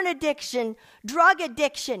 porn addiction, drug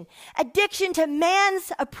addiction, addiction to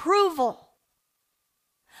man's approval.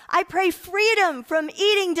 I pray freedom from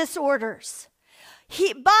eating disorders.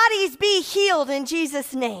 Bodies be healed in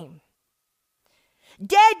Jesus' name.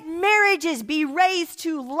 Dead marriages be raised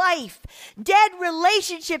to life. Dead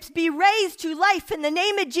relationships be raised to life in the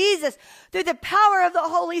name of Jesus through the power of the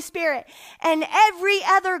Holy Spirit. And every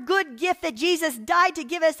other good gift that Jesus died to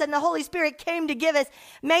give us and the Holy Spirit came to give us,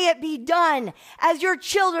 may it be done as your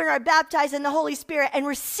children are baptized in the Holy Spirit and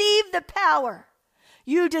receive the power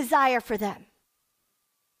you desire for them.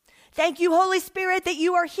 Thank you, Holy Spirit, that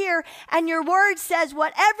you are here, and your word says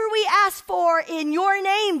whatever we ask for in your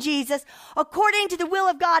name, Jesus, according to the will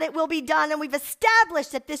of God, it will be done. And we've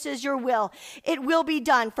established that this is your will. It will be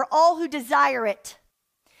done for all who desire it.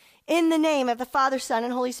 In the name of the Father, Son,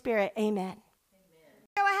 and Holy Spirit, amen.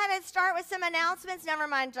 Go ahead and start with some announcements. Never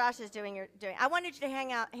mind, Josh is doing. I wanted you to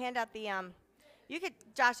hand out the. You could.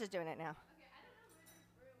 Josh is doing it now.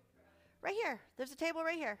 Right here. There's a table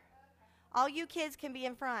right here. All you kids can be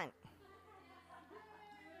in front.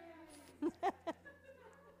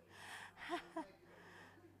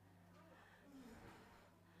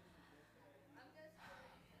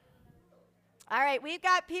 All right, we've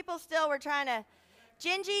got people still. We're trying to.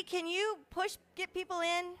 Gingy, can you get people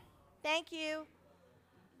in? Thank you.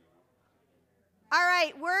 All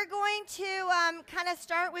right, we're going to kind of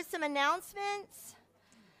start with some announcements.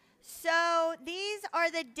 So these are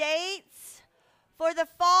the dates for the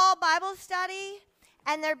fall Bible study,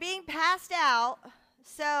 and they're being passed out.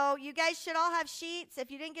 So you guys should all have sheets.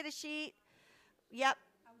 If you didn't get a sheet, yep.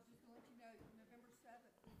 I was just going to let you know, November 7th, I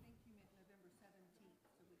think you meant November 17th,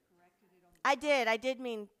 so we corrected it on I did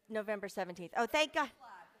mean November 17th. Oh, thank God.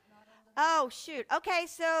 Oh, shoot. Okay,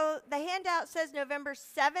 so the handout says November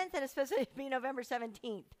 7th, and it's supposed to be November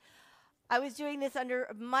 17th. I was doing this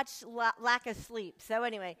under much lack of sleep. So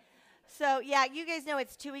anyway, yeah, you guys know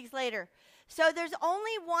it's 2 weeks later. So there's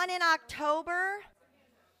only one in October.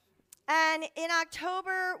 And in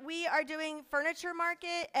October, we are doing furniture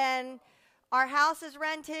market, and our house is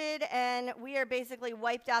rented, and we are basically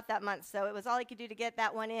wiped out that month. So it was all I could do to get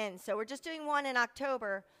that one in. So we're just doing one in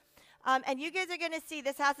October. And you guys are going to see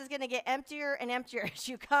this house is going to get emptier and emptier as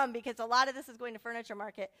you come, because a lot of this is going to furniture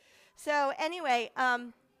market. So anyway,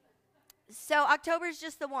 so October is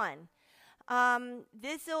just the one.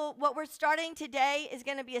 What we're starting today is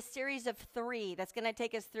going to be a series of 3 that's going to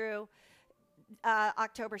take us through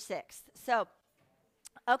October 6th. So,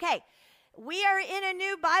 okay, we are in a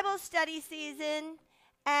new Bible study season,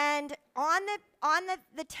 and on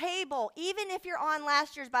the table, even if you're on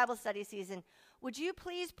last year's Bible study season, would you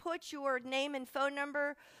please put your name and phone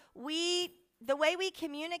number? The way we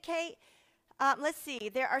communicate, let's see,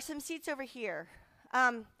 there are some seats over here,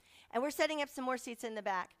 and we're setting up some more seats in the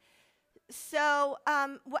back. So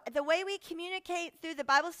the way we communicate through the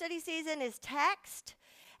Bible study season is text.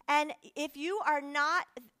 And if you are not,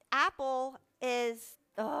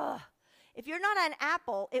 if you're not on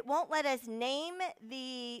Apple, it won't let us name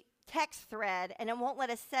the text thread, and it won't let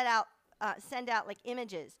us send out like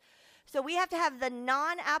images. So we have to have the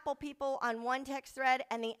non-Apple people on one text thread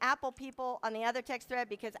and the Apple people on the other text thread,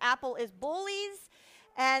 because Apple is bullies,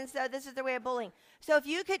 and so this is their way of bullying. So if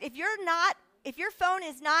your phone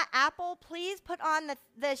is not Apple, please put on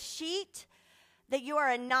the sheet that you are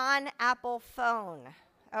a non-Apple phone.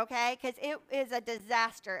 Okay, because it is a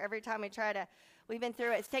disaster every time we've been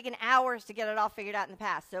through it. It's taken hours to get it all figured out in the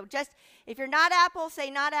past. So just, if you're not Apple, say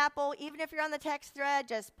not Apple. Even if you're on the text thread,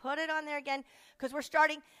 just put it on there again, because we're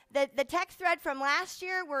starting, the text thread from last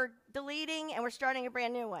year, we're deleting, and we're starting a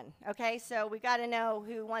brand new one. Okay, so we got to know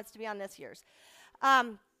who wants to be on this year's.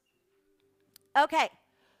 Okay,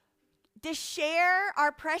 Deshare,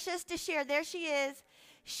 our precious Deshare, there she is.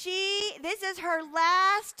 This is her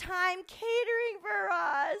last time catering for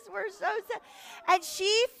us. We're so sad. And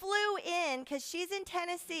she flew in, because she's in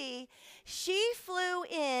Tennessee, she flew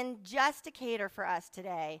in just to cater for us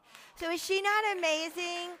today. So is she not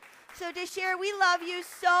amazing? So Deshare, we love you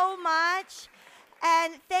so much.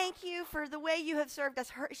 And thank you for the way you have served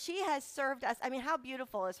us. She has served us. I mean, how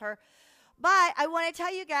beautiful is her? But I want to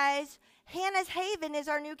tell you guys, Hannah's Haven is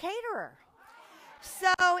our new caterer.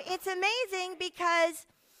 So it's amazing, because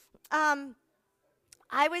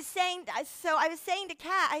I was saying to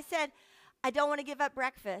Kat, I said, I don't want to give up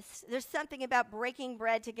breakfast. There's something about breaking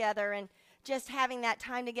bread together and just having that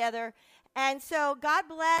time together. And so God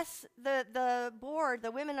bless the board,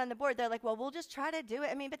 the women on the board. They're like, well, we'll just try to do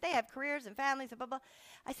it. I mean, but they have careers and families and blah, blah.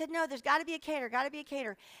 I said, no, there's got to be a caterer,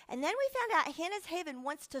 And then we found out Hannah's Haven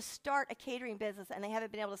wants to start a catering business, and they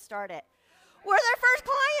haven't been able to start it. We're their first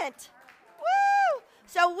client. Woo!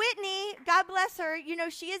 So Whitney, God bless her,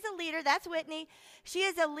 she is a leader. That's Whitney. She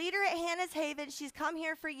is a leader at Hannah's Haven. She's come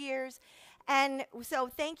here for years. And so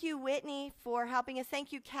thank you, Whitney, for helping us.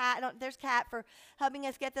 Thank you, Kat. There's Kat for helping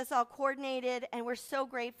us get this all coordinated, and we're so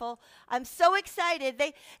grateful. I'm so excited.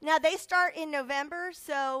 They start in November,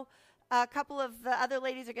 so a couple of the other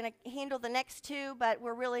ladies are going to handle the next 2, but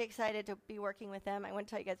we're really excited to be working with them. I want to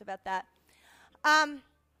tell you guys about that.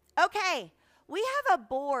 Okay, we have a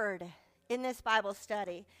board in this Bible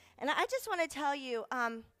study, and I just want to tell you,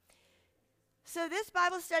 so this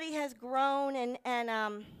Bible study has grown,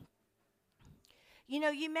 and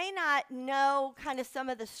you may not know kind of some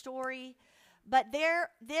of the story, but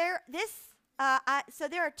so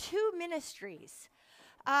there are 2 ministries.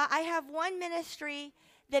 I have one ministry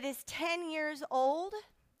that is 10 years old,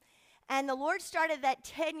 and the Lord started that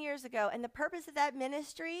 10 years ago, and the purpose of that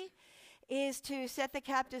ministry is to set the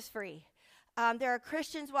captives free. There are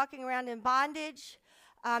Christians walking around in bondage.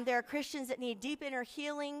 There are Christians that need deep inner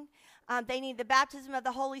healing. They need the baptism of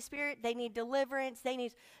the Holy Spirit. They need deliverance. They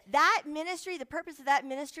need that ministry. The purpose of that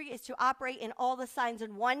ministry is to operate in all the signs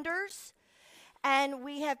and wonders. And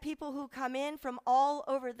we have people who come in from all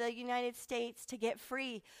over the United States to get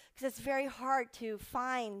free, because it's very hard to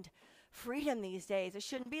find freedom these days. It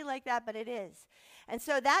shouldn't be like that, but it is. And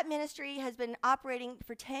so that ministry has been operating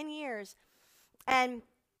for 10 years. And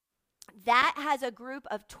that has a group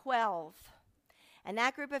of 12. And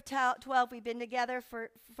that group of 12, we've been together for,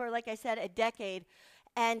 like I said, a decade.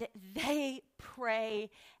 And they pray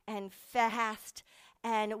and fast.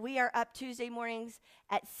 And we are up Tuesday mornings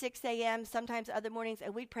at 6 a.m., sometimes other mornings,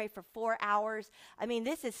 and we pray for 4 hours. I mean,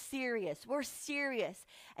 this is serious. We're serious.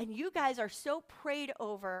 And you guys are so prayed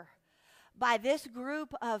over by this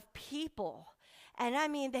group of people. And I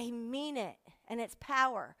mean, they mean it, and it's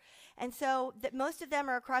power. And so most of them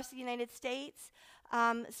are across the United States.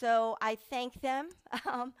 So I thank them,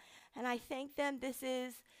 and I thank them. This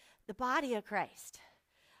is the body of Christ.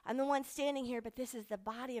 I'm the one standing here, but this is the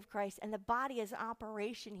body of Christ, and the body is in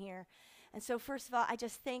operation here. And so first of all, I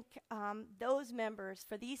just thank those members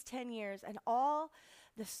for these 10 years and all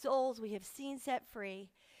the souls we have seen set free.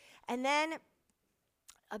 And then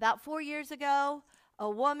about 4 years ago, a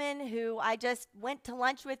woman who I just went to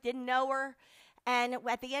lunch with, didn't know her, and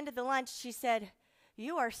at the end of the lunch, she said,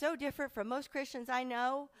 "You are so different from most Christians I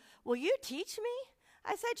know. Will you teach me?"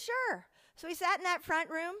 I said, "Sure." So we sat in that front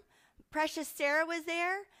room. Precious Sarah was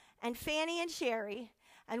there, and Fanny and Sherry.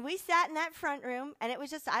 And we sat in that front room, and it was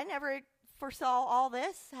just, I never foresaw all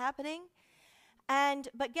this happening.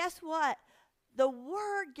 But guess what? The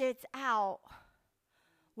word gets out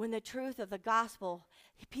when the truth of the gospel,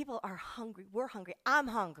 people are hungry. We're hungry. I'm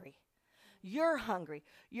hungry. You're hungry.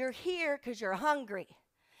 You're here because you're hungry.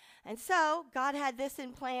 And so God had this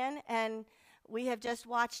in plan, and we have just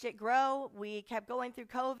watched it grow. We kept going through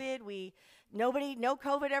COVID. No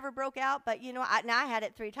COVID ever broke out, but I had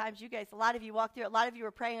it 3 times. You guys, a lot of you walked through it. A lot of you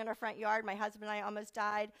were praying in our front yard. My husband and I almost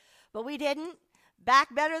died, but we didn't.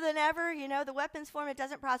 Back better than ever. The weapons form, it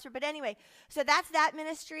doesn't prosper. But anyway, so that's that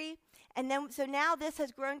ministry. And then, so now this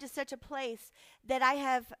has grown to such a place that I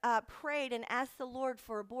have prayed and asked the Lord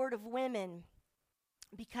for a board of women,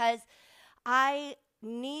 because I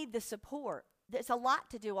need the support. There's a lot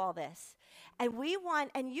to do all this. And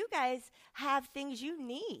and you guys have things you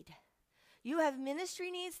need. You have ministry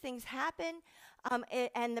needs, things happen,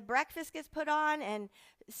 and the breakfast gets put on, and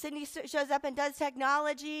Cindy shows up and does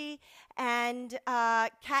technology, and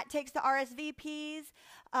Kat takes the RSVPs,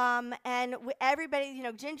 and everybody,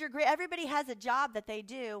 Ginger, everybody has a job that they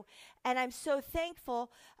do, and I'm so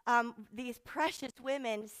thankful these precious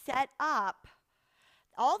women set up.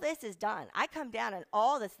 All this is done. I come down and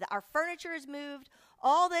all this, our furniture is moved,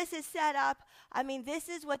 all this is set up. I mean, this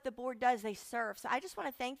is what the board does. They serve. So I just want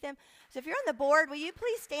to thank them. So if you're on the board, will you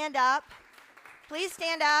please stand up? Please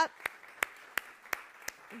stand up.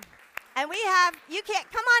 And we have, you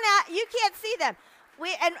can't, come on out. You can't see them.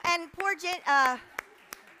 And poor Kat,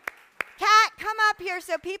 come up here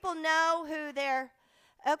so people know who they're,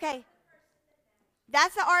 okay.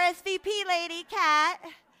 That's the RSVP lady, Kat.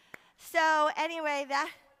 So anyway,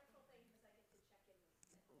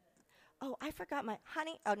 oh, I forgot my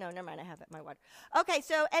honey. Oh, no, never mind. I have it, my water. Okay,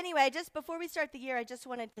 so anyway, just before we start the year, I just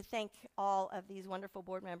wanted to thank all of these wonderful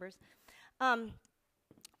board members.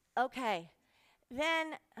 Okay,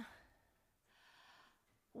 then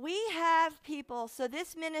we have people. So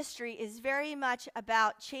this ministry is very much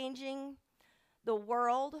about changing the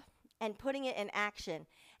world and putting it in action.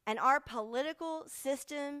 And our political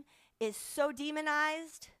system is so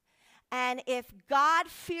demonized. And if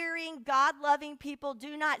God-fearing, God-loving people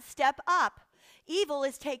do not step up, evil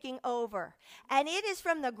is taking over. And it is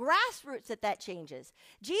from the grassroots that changes.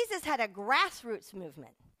 Jesus had a grassroots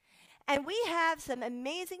movement. And we have some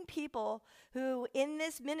amazing people who in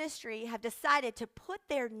this ministry have decided to put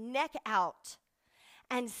their neck out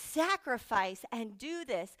and sacrifice and do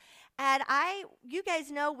this. And you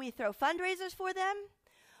guys know we throw fundraisers for them.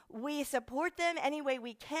 We support them any way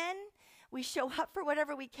we can. We show up for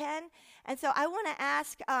whatever we can. And so I want to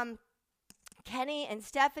ask Kenny and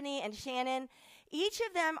Stephanie and Shannon. Each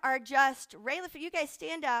of them are just regular. You guys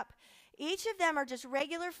stand up. Each of them are just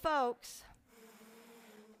regular folks.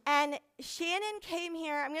 And Shannon came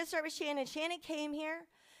here. I'm going to start with Shannon. Shannon came here.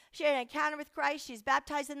 She had an encounter with Christ. She's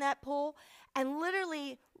baptized in that pool. And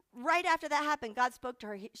literally, right after that happened, God spoke to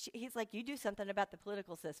her. He's like, you do something about the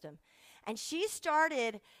political system. And she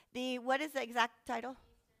started what is the exact title?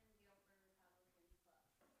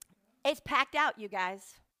 It's packed out, you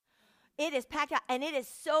guys. It is packed out, and it is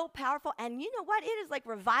so powerful. And you know what? It is like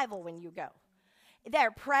revival when you go.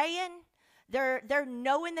 They're praying. They're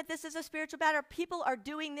knowing that this is a spiritual battle. People are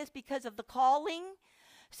doing this because of the calling.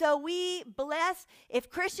 So we bless, if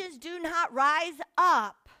Christians do not rise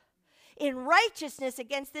up in righteousness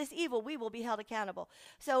against this evil, we will be held accountable.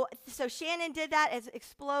 So Shannon did that, as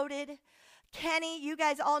exploded. Kenny, you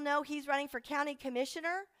guys all know he's running for county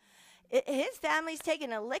commissioner. His family's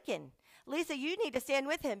taking a licking. Lisa, you need to stand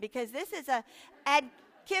with him, because this is and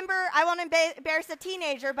Kimber, I won't embarrass a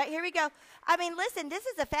teenager, but here we go. I mean, listen, this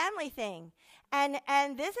is a family thing. And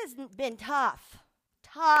this has been tough.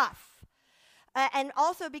 And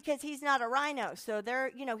also because he's not a rhino. So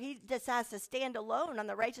he just has to stand alone on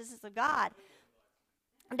the righteousness of God.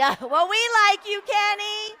 No, well, we like you,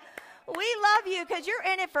 Kenny. We love you because you're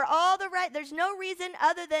in it for all the right. There's no reason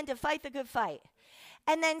other than to fight the good fight.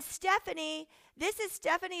 And then Stephanie, this is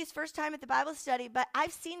Stephanie's first time at the Bible study, but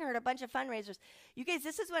I've seen her at a bunch of fundraisers. You guys,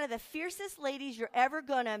 this is one of the fiercest ladies you're ever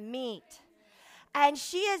going to meet. And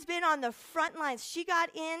she has been on the front lines. She got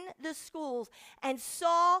in the schools and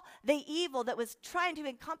saw the evil that was trying to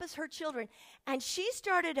encompass her children. And she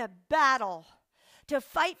started a battle to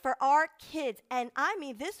fight for our kids. And I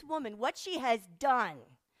mean, this woman, what she has done.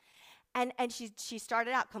 And she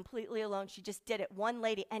started out completely alone. She just did it, one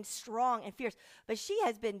lady, and strong and fierce. But she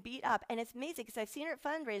has been beat up. And it's amazing because I've seen her at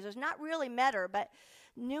fundraisers, not really met her, but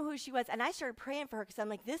knew who she was. And I started praying for her because I'm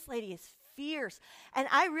like, this lady is fierce. And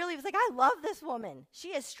I really was like, I love this woman. She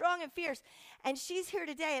is strong and fierce. And she's here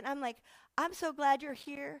today. And I'm like, I'm so glad you're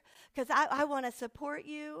here because I want to support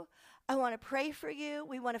you. I want to pray for you.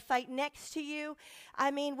 We want to fight next to you.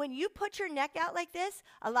 I mean, when you put your neck out like this,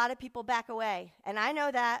 a lot of people back away. And I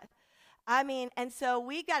know that. I mean, and so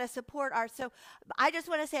we got to support so I just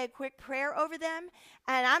want to say a quick prayer over them,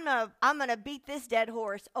 and I'm gonna beat this dead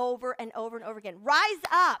horse over and over and over again. Rise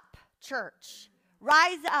up, church.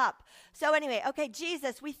 Rise up. So anyway, okay,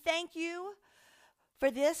 Jesus, we thank you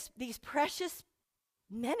for these precious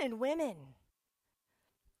men and women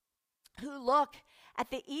who look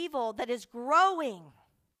at the evil that is growing,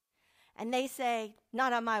 and they say,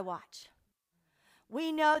 not on my watch.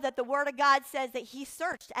 We know that the Word of God says that he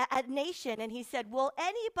searched a nation and he said, will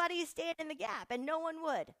anybody stand in the gap? And no one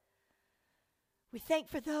would. We thank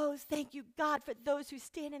you, God, for those who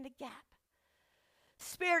stand in the gap.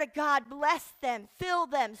 Spirit of God, bless them, fill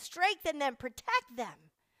them, strengthen them, protect them.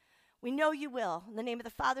 We know you will. In the name of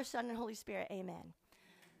the Father, Son, and Holy Spirit, amen.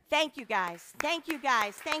 Thank you, guys. Thank you,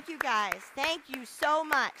 guys. Thank you, guys. Thank you so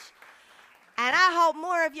much. And I hope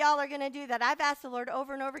more of y'all are going to do that. I've asked the Lord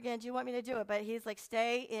over and over again, do you want me to do it? But he's like,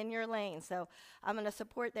 stay in your lane. So I'm going to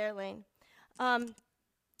support their lane. All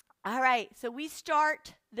right. So we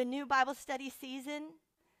start the new Bible study season.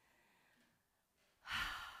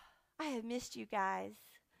 I have missed you guys.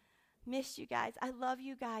 I love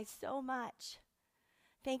you guys so much.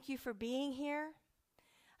 Thank you for being here.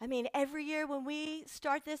 I mean, every year when we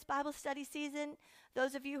start this Bible study season,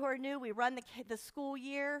 those of you who are new, we run the school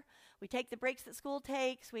year. We take the breaks that school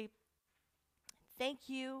takes. We thank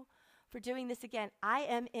you for doing this again. I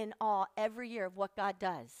am in awe every year of what God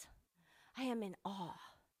does. I am in awe.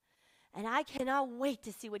 And I cannot wait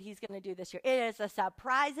to see what he's going to do this year. It is a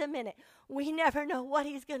surprise a minute. We never know what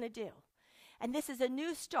he's going to do. And this is a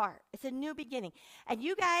new start. It's a new beginning. And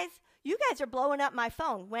you guys are blowing up my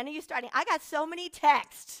phone. When are you starting? I got so many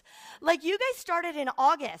texts. Like, you guys started in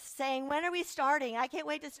August saying, when are we starting? I can't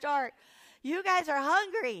wait to start. You guys are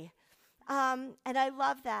hungry. And I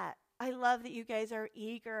love that. I love that you guys are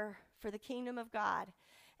eager for the kingdom of God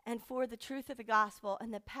and for the truth of the gospel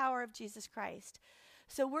and the power of Jesus Christ.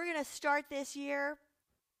 So we're going to start this year,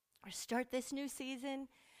 or start this new season.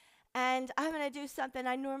 And I'm going to do something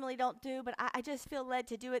I normally don't do, but I just feel led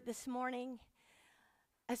to do it this morning.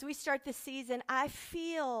 As we start this season, every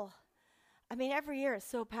year is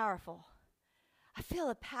so powerful. I feel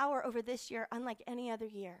a power over this year unlike any other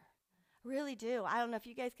year. I really do. I don't know if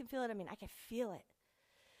you guys can feel it. I can feel it.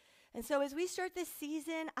 And so as we start this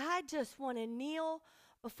season, I just want to kneel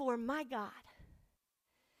before my God.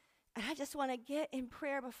 And I just want to get in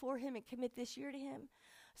prayer before him and commit this year to him.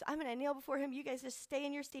 So I'm going to kneel before him. You guys just stay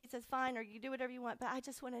in your seats. That's fine, or you do whatever you want. But I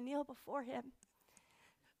just want to kneel before him.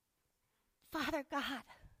 Father God,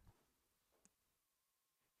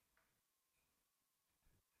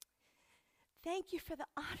 thank you for the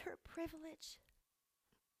honor and privilege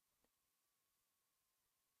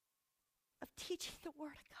of teaching the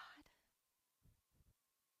Word of God.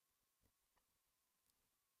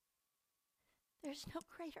 There's no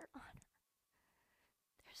greater honor.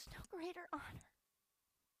 There's no greater honor.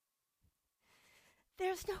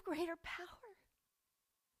 There's no greater power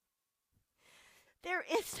There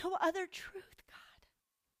is no other truth, God.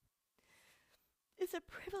 It's a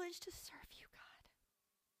privilege to serve you,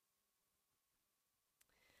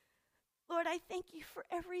 God. Lord, I thank you for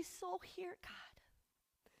every soul here, God.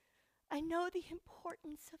 I know the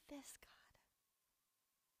importance of this, God.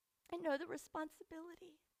 I know the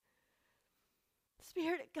responsibility.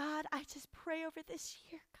 Spirit of God, I just pray over this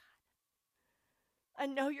year, God. I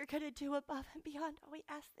know you're going to do above and beyond all we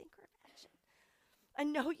ask, think, or imagine. I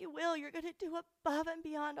know you will. You're going to do above and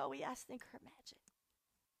beyond all we ask, think, or imagine.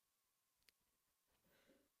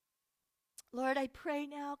 Lord, I pray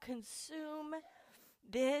now, consume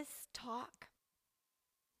this talk.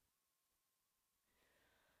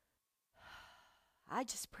 I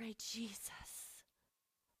just pray, Jesus,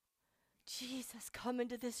 come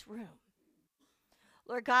into this room.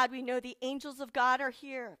 Lord God, we know the angels of God are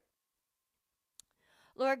here.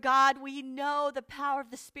 Lord God, we know the power of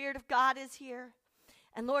the Spirit of God is here.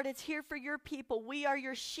 And Lord, it's here for your people. We are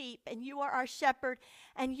your sheep, and you are our shepherd,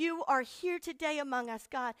 and you are here today among us,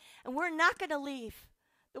 God. And we're not going to leave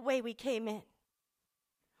the way we came in.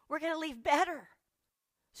 We're going to leave better,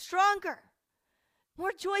 stronger,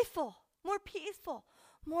 more joyful, more peaceful,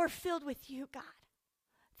 more filled with you, God.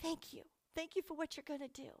 Thank you. Thank you for what you're going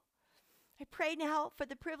to do. I pray now for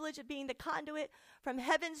the privilege of being the conduit from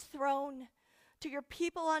heaven's throne to your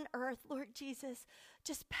people on earth, Lord Jesus,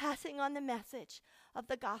 just passing on the message of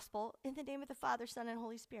the gospel in the name of the Father, Son, and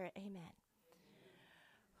Holy Spirit. Amen.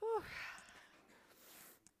 Whew.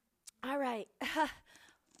 All right.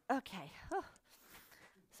 Okay. Oh.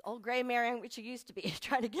 This old gray Marion, which you used to be,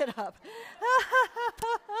 trying to get up.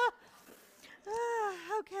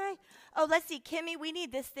 Okay. Oh, let's see. Kimmy, we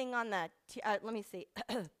need this thing on the, let me see.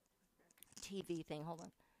 TV thing. Hold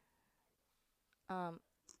on.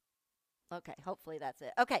 Okay, hopefully that's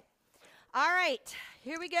it. Okay. All right.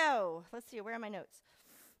 Here we go. Let's see. Where are my notes?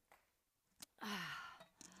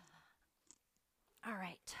 All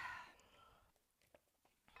right.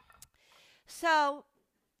 So,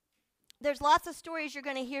 there's lots of stories you're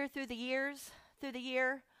going to hear through the year,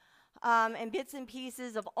 and bits and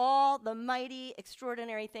pieces of all the mighty,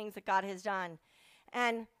 extraordinary things that God has done.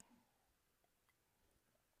 And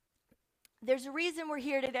there's a reason we're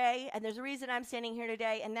here today, and there's a reason I'm standing here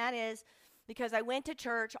today, and that is because I went to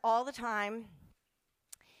church all the time,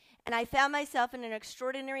 and I found myself in an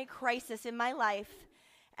extraordinary crisis in my life.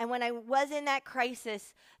 And when I was in that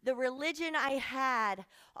crisis, the religion I had,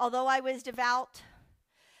 although I was devout,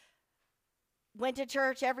 went to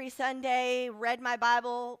church every Sunday, read my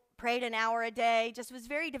Bible, prayed an hour a day, just was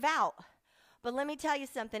very devout. But let me tell you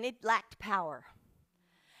something, it lacked power.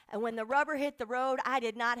 And when the rubber hit the road, I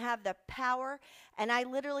did not have the power. And I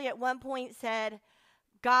literally at one point said,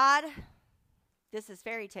 God, this is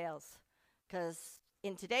fairy tales, because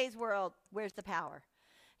in today's world, where's the power?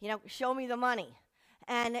 You know, show me the money.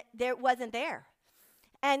 And there wasn't there.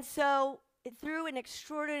 And so through an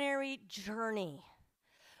extraordinary journey,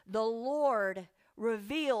 the Lord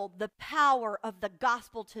revealed the power of the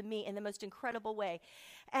gospel to me in the most incredible way.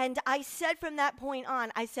 And I said from that point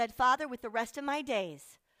on, I said, Father, with the rest of my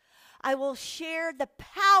days, I will share the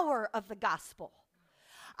power of the gospel.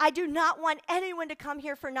 I do not want anyone to come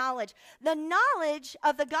here for knowledge. The knowledge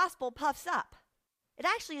of the gospel puffs up. It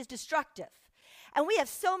actually is destructive. And we have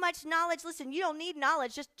so much knowledge. Listen, you don't need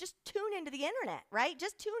knowledge. Just tune into the internet, right?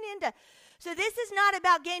 Just tune into. So this is not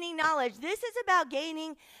about gaining knowledge. This is about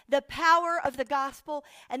gaining the power of the gospel.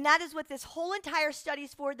 And that is what this whole entire study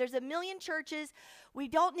is for. There's a million churches. We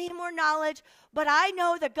don't need more knowledge. But I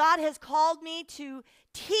know that God has called me to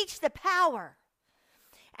teach the power.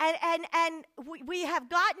 And we have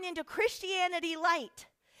gotten into Christianity light.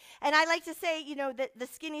 And I like to say, you know, the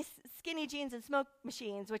skinny jeans and smoke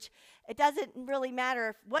machines, which it doesn't really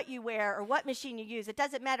matter what you wear or what machine you use. It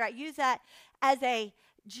doesn't matter. I use that as a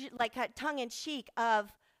tongue-in-cheek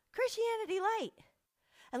of Christianity light.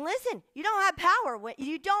 And listen, you don't have power.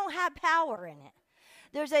 You don't have power in it.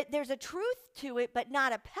 There's a truth to it, but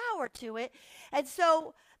not a power to it. And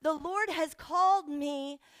so the Lord has called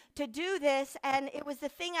me to do this, and it was the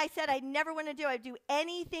thing I said I never want to do. I'd do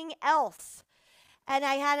anything else. And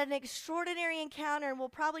I had an extraordinary encounter, and we'll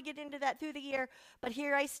probably get into that through the year, but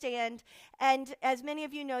here I stand. And as many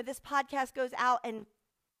of you know, this podcast goes out, and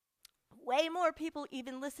way more people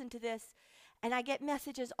even listen to this. And I get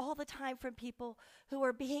messages all the time from people who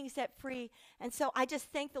are being set free. And so I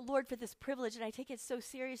just thank the Lord for this privilege, and I take it so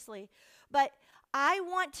seriously. But I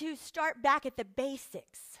want to start back at the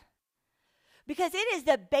basics, because it is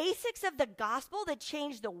the basics of the gospel that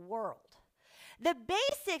change the world. The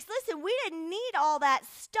basics, listen, we didn't need all that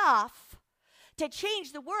stuff to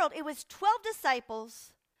change the world. It was 12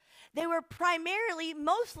 disciples. They were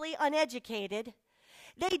mostly uneducated.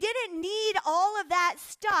 They didn't need all of that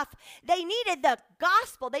stuff. They needed the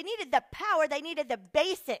gospel. They needed the power. They needed the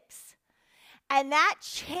basics. And that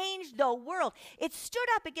changed the world. It stood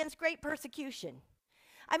up against great persecution.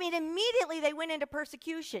 I mean, immediately they went into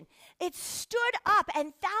persecution. It stood up,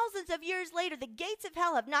 and thousands of years later, the gates of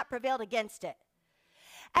hell have not prevailed against it.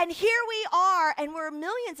 And here we are, and we're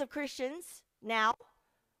millions of Christians now.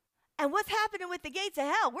 And what's happening with the gates of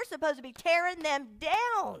hell? We're supposed to be tearing them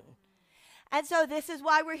down. And so this is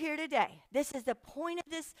why we're here today. This is the point of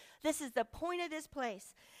this. This is the point of this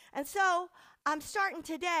place. And so I'm starting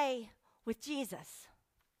today with Jesus.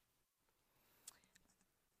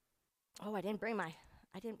 Oh, I didn't bring my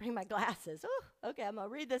glasses. Oh, okay, I'm going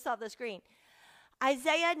to read this off the screen.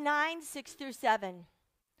 Isaiah 9, 6 through 7.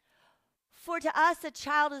 For to us a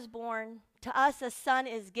child is born, to us a son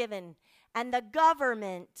is given, and the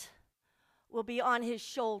government will be on his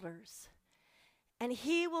shoulders. And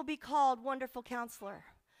he will be called Wonderful Counselor.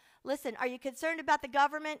 Listen, are you concerned about the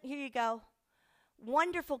government? Here you go.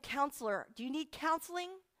 Wonderful Counselor. Do you need counseling?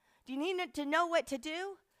 Do you need to know what to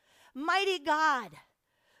do? Mighty God.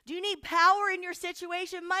 Do you need power in your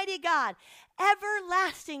situation? Mighty God.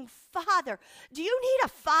 Everlasting Father. Do you need a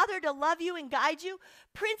father to love you and guide you?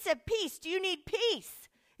 Prince of Peace. Do you need peace?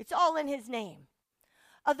 It's all in his name.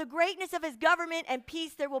 Of the greatness of his government and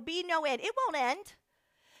peace, there will be no end. It won't end.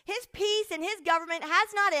 His peace and his government has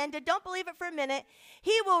not ended. Don't believe it for a minute.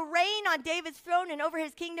 He will reign on David's throne and over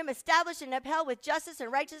his kingdom, established and upheld with justice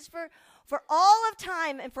and righteousness for all of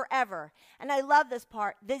time and forever. And I love this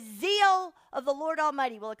part. The zeal of the Lord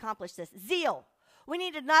Almighty will accomplish this. Zeal. We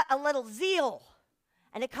need a little zeal,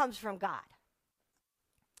 and it comes from God.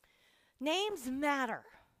 Names matter.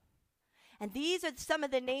 And these are some of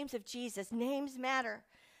the names of Jesus. Names matter.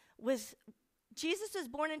 Jesus was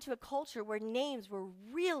born into a culture where names were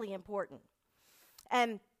really important.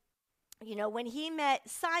 And, you know, when he met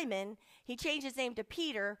Simon, he changed his name to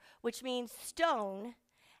Peter, which means stone.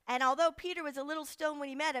 And although Peter was a little stone when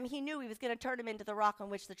he met him, he knew he was going to turn him into the rock on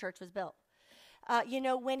which the church was built.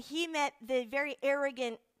 When he met the very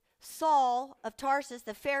arrogant Saul of Tarsus,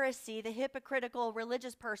 the Pharisee, the hypocritical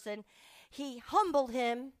religious person, he humbled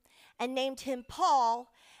him and named him Paul.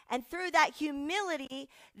 And through that humility,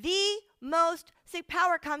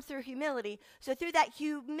 power comes through humility. So through that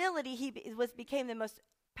humility, he became the most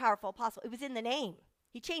powerful apostle. It was in the name.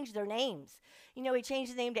 He changed their names. You know, he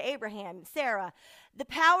changed his name to Abraham, Sarah. The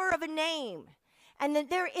power of a name. And then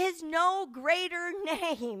there is no greater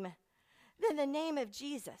name than the name of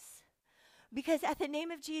Jesus. Because at the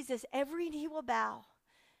name of Jesus, every knee will bow.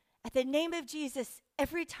 At the name of Jesus,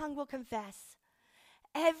 every tongue will confess.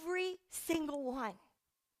 Every single one.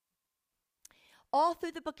 All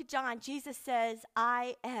through the book of John, Jesus says,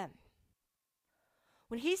 I am.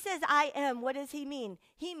 When he says I am, what does he mean?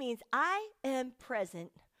 He means I am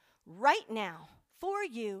present right now for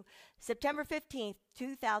you, September 15th,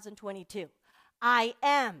 2022. I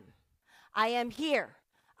am. I am here.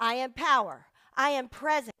 I am power. I am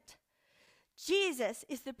present. Jesus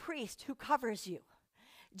is the priest who covers you.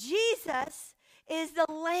 Jesus is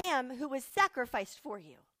the lamb who was sacrificed for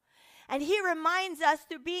you. And he reminds us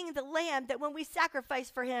through being the lamb that when we sacrifice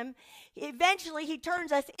for him, eventually he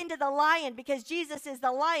turns us into the lion, because Jesus is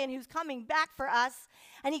the lion who's coming back for us.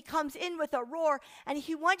 And he comes in with a roar, and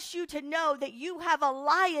he wants you to know that you have a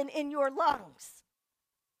lion in your lungs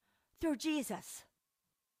through Jesus.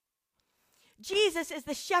 Jesus is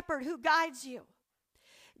the shepherd who guides you.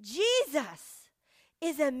 Jesus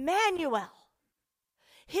is Emmanuel.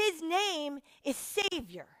 His name is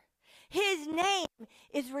Savior. His name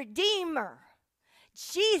is Redeemer.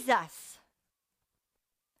 Jesus.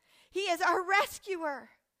 He is our rescuer.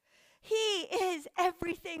 He is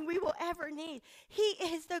everything we will ever need. He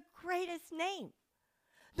is the greatest name.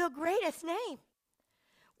 The greatest name.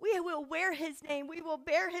 We will wear his name. We will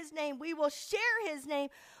bear his name. We will share his name.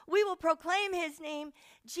 We will proclaim his name,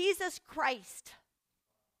 Jesus Christ.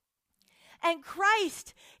 And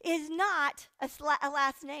Christ is not a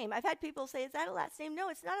last name. I've had people say, is that a last name? No,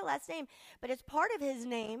 it's not a last name, but it's part of his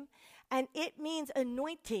name, and it means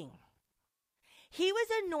anointing. He was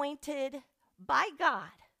anointed by God.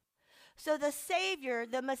 So the Savior,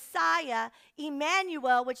 the Messiah,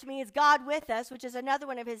 Emmanuel, which means God with us, which is another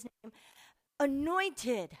one of his name,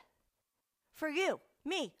 anointed for you,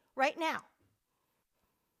 me, right now.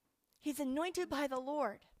 He's anointed by the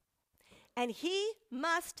Lord, and he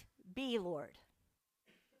must be Lord.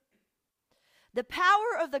 The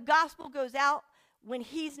power of the gospel goes out when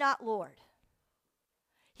he's not Lord.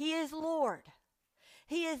 He is Lord.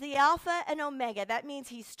 He is the Alpha and Omega. That means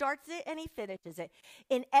he starts it and he finishes it.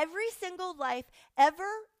 In every single life, ever,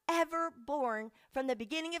 ever born from the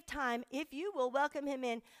beginning of time. If you will welcome him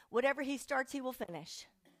in, whatever he starts, he will finish.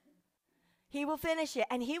 He will finish it,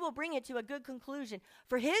 and he will bring it to a good conclusion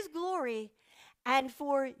for his glory and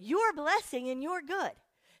for your blessing and your good.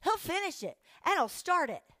 He'll finish it, and he'll start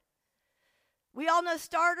it. We all know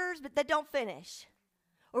starters, but that don't finish.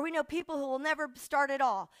 Or we know people who will never start at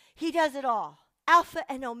all. He does it all. Alpha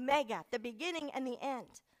and Omega, the beginning and the end.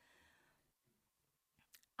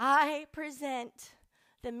 I present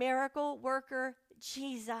the miracle worker,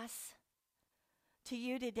 Jesus, to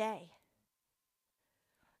you today.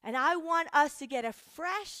 And I want us to get a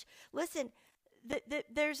fresh, listen,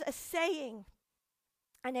 there's a saying,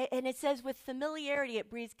 and it says, with familiarity, it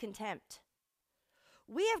breeds contempt.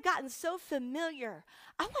 We have gotten so familiar.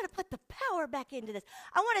 I want to put the power back into this.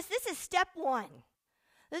 This is step one.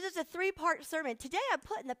 This is a 3-part sermon. Today I'm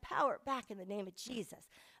putting the power back in the name of Jesus.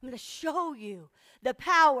 I'm going to show you the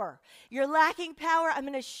power. You're lacking power. I'm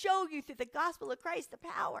going to show you through the gospel of Christ the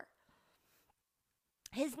power.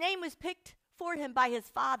 His name was picked for him by his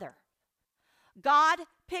Father. God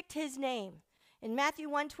picked his name. In Matthew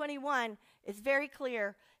 1:21, it's very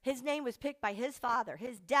clear. His name was picked by his Father.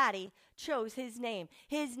 His daddy chose his name.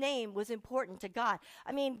 His name was important to God.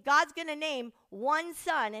 I mean, God's going to name one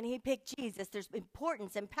son, and he picked Jesus. There's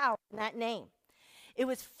importance and power in that name. It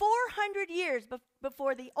was 400 years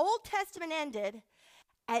before the Old Testament ended,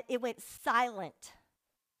 and it went silent.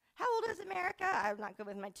 How old is America? I'm not good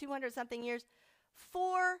with my 200-something years.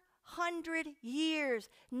 400 years,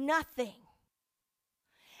 nothing.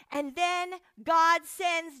 And then God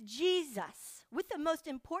sends Jesus with the most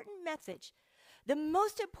important message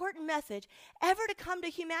ever to come to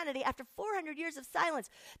humanity after 400 years of silence.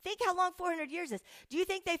 Think how long 400 years is. Do you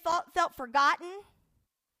think they felt forgotten,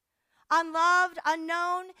 unloved,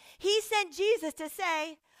 unknown? He sent Jesus to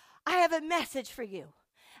say, I have a message for you.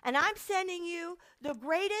 And I'm sending you the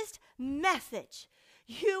greatest message.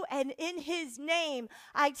 And in his name,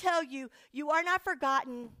 I tell you, you are not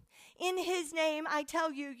forgotten. In his name, I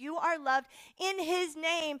tell you, you are loved. In his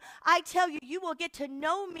name, I tell you, you will get to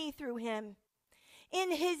know me through him.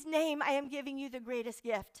 In his name, I am giving you the greatest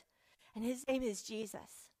gift. And his name is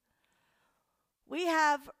Jesus. We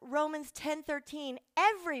have Romans 10:13.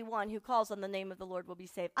 Everyone who calls on the name of the Lord will be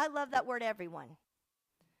saved. I love that word, everyone.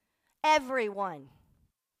 Everyone.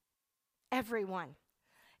 Everyone.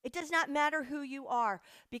 It does not matter who you are,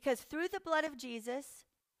 because through the blood of Jesus,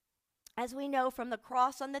 as we know from the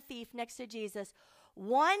cross on the thief next to Jesus,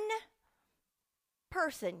 one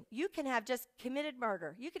person, you can have just committed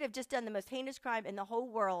murder. You could have just done the most heinous crime in the whole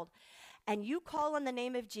world, and you call on the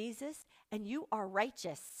name of Jesus, and you are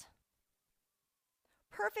righteous.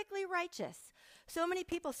 Perfectly righteous. So many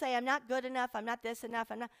people say, I'm not good enough, I'm not this enough,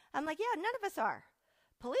 I'm like, yeah, none of us are.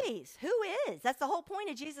 Please, who is? That's the whole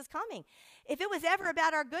point of Jesus coming. If it was ever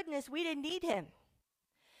about our goodness, we didn't need him.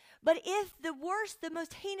 But if the worst, the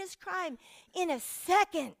most heinous crime, in a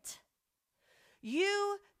second,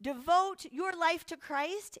 you devote your life to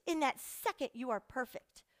Christ, in that second you are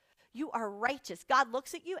perfect. You are righteous. God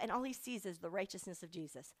looks at you and all he sees is the righteousness of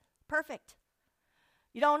Jesus. Perfect.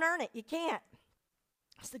 You don't earn it. You can't.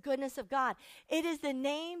 It's the goodness of God. It is the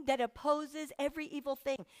name that opposes every evil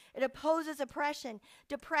thing. It opposes oppression,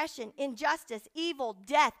 depression, injustice, evil,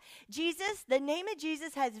 death. Jesus, the name of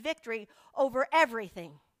Jesus has victory over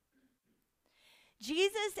everything.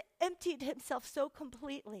 Jesus emptied himself so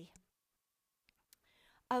completely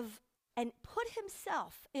and put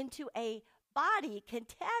himself into a body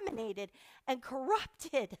contaminated and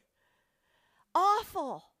corrupted.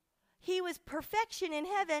 Awful. He was perfection in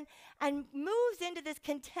heaven and moves into this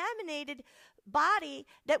contaminated body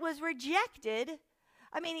that was rejected.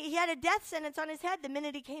 I mean, he had a death sentence on his head the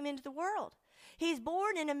minute he came into the world. He's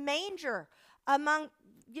born in a manger among,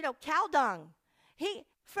 cow dung. He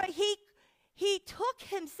took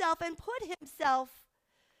himself and put himself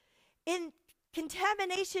in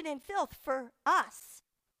contamination and filth for us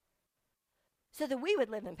so that we would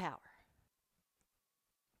live in power.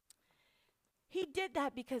 He did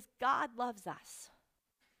that because God loves us.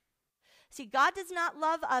 See, God does not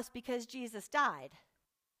love us because Jesus died.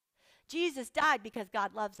 Jesus died because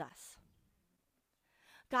God loves us.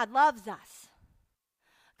 God loves us.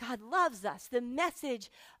 God loves us. The message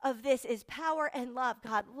of this is power and love.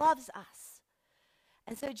 God loves us.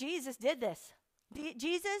 And so Jesus did this.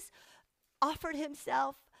 Jesus offered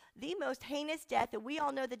himself the most heinous death, and we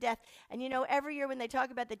all know the death. And every year when they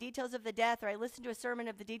talk about the details of the death, or I listen to a sermon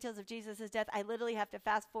of the details of Jesus' death, I literally have to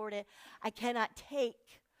fast forward it. I cannot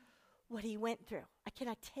take what he went through. I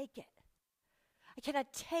cannot take it. I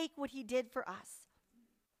cannot take what he did for us.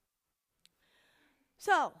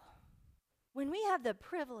 So, when we have the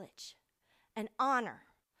privilege and honor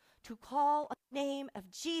to call on the name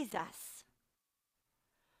of Jesus,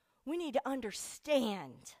 we need to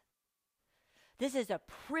understand this is a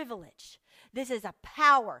privilege. This is a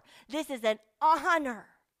power. This is an honor.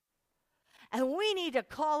 And we need to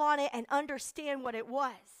call on it and understand what it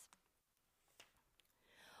was.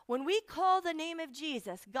 When we call the name of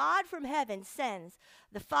Jesus, God from heaven sends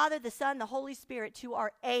the Father, the Son, the Holy Spirit to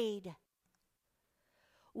our aid.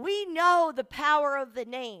 We know the power of the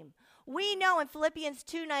name. We know in Philippians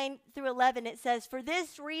 2:9-11 it says, "For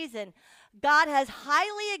this reason God has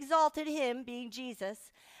highly exalted him," being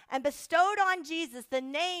Jesus, "and bestowed on Jesus the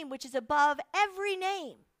name which is above every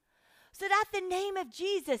name, so that at the name of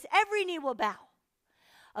Jesus every knee will bow,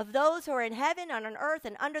 of those who are in heaven and on earth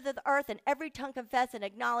and under the earth, and every tongue confess and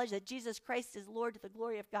acknowledge that Jesus Christ is Lord, to the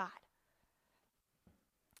glory of God."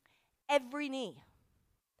 Every knee,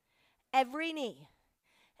 every knee,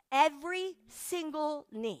 every single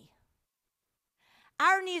knee.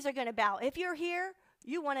 Our knees are going to bow. If you're here,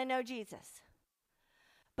 you want to know Jesus.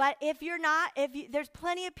 But if you're not, there's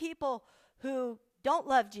plenty of people who don't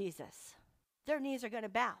love Jesus. Their knees are going to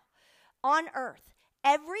bow. On earth,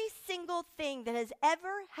 every single thing that has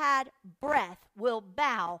ever had breath will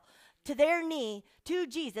bow to their knee to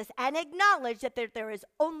Jesus and acknowledge that there is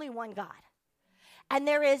only one God. And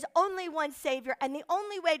there is only one Savior, and the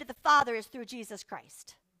only way to the Father is through Jesus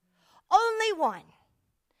Christ. Only one.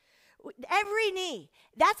 Every knee.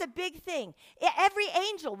 That's a big thing. Every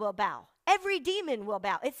angel will bow. Every demon will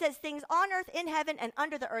bow. It says things on earth, in heaven, and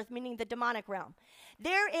under the earth, meaning the demonic realm.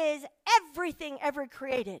 There is everything ever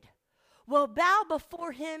created will bow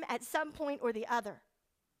before him at some point or the other.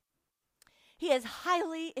 He is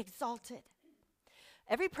highly exalted.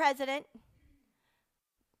 Every president,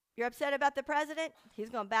 you're upset about the president, he's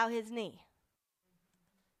going to bow his knee.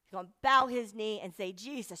 He's going to bow his knee and say,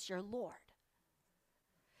 "Jesus, you're Lord."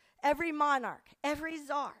 Every monarch, every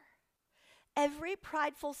czar, every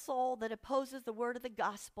prideful soul that opposes the word of the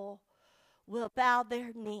gospel will bow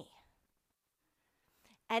their knee.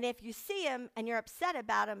 And if you see him and you're upset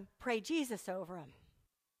about him, pray Jesus over him.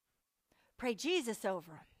 Pray Jesus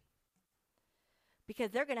over him.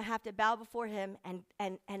 Because they're going to have to bow before him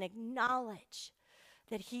and acknowledge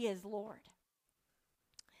that he is Lord.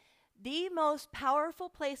 The most powerful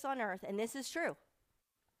place on earth, and this is true.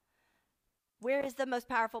 Where is the most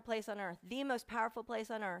powerful place on earth? The most powerful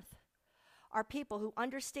place on earth are people who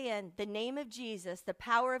understand the name of Jesus, the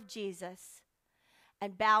power of Jesus,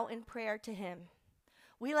 and bow in prayer to him.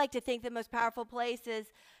 We like to think the most powerful place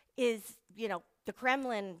is the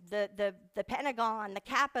Kremlin, the Pentagon, the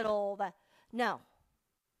Capitol. No.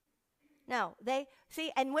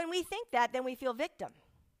 And when we think that, then we feel victim.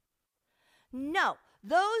 No.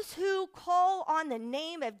 Those who call on the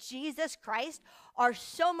name of Jesus Christ are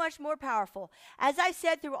so much more powerful. As I've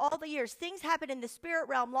said through all the years, things happen in the spirit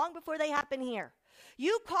realm long before they happen here.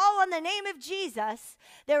 You call on the name of Jesus,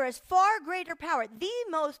 there is far greater power. The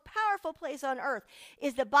most powerful place on earth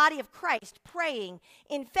is the body of Christ praying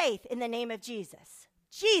in faith in the name of Jesus.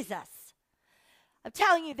 Jesus. I'm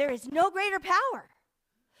telling you, there is no greater power.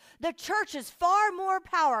 The church is far more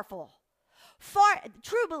powerful.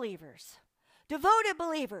 True believers, devoted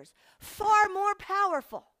believers, far more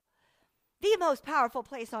powerful. The most powerful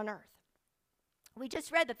place on earth. We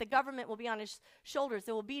just read that the government will be on his shoulders.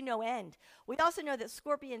 There will be no end. We also know that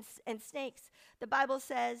scorpions and snakes, the Bible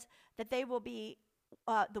says that they will be,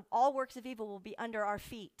 all works of evil will be under our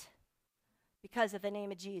feet because of the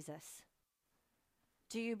name of Jesus.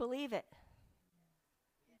 Do you believe it?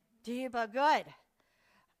 Do you? But good.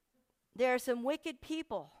 There are some wicked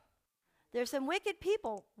people. There's some wicked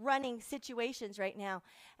people running situations right now.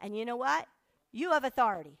 And you know what? You have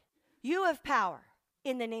authority. You have power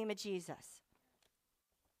in the name of Jesus.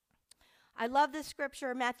 I love this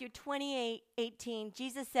scripture, Matthew 28:18.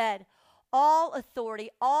 Jesus said, "All authority,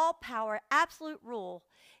 all power, absolute rule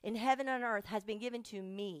in heaven and earth has been given to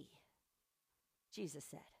me." Jesus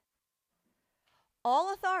said.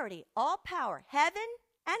 All authority, all power, heaven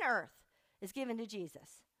and earth is given to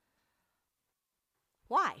Jesus.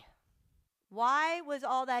 Why? Why was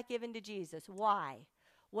all that given to Jesus? Why?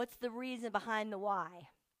 What's the reason behind the why?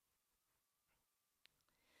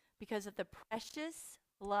 Because of the precious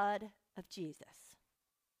blood of Jesus.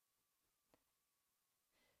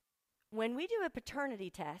 When we do a paternity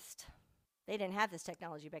test, they didn't have this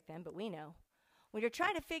technology back then, but we know. When you're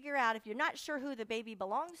trying to figure out if you're not sure who the baby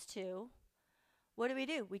belongs to, what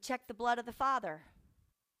do? We check the blood of the father.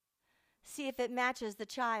 See if it matches the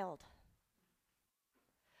child.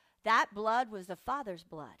 That blood was the Father's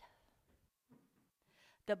blood.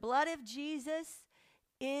 The blood of Jesus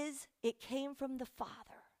it came from the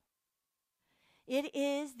Father. It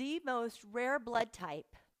is the most rare blood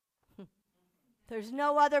type There's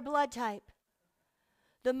no other blood type.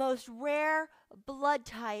 The most rare blood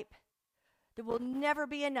type. There will never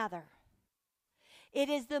be another. It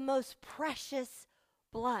is the most precious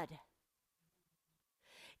blood.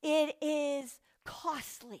 It is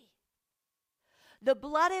costly. The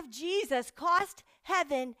blood of Jesus cost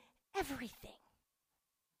heaven everything.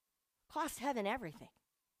 Cost heaven everything.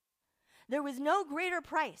 There was no greater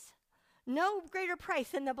price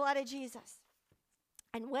than the blood of Jesus.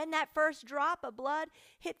 And when that first drop of blood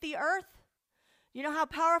hit the earth, you know how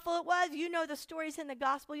powerful it was? You know the stories in the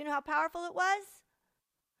gospel. You know how powerful it was?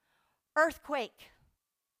 Earthquake.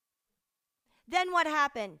 Then what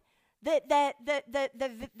happened?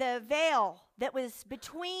 The veil that was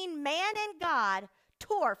between man and God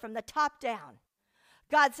tore from the top down.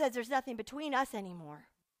 God says there's nothing between us anymore.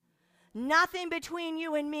 Nothing between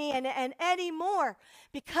you and me and anymore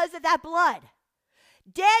because of that blood.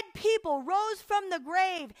 Dead people rose from the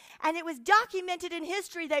grave, and it was documented in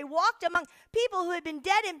history. They walked among people who had been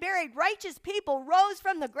dead and buried. Righteous people rose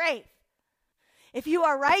from the grave. If you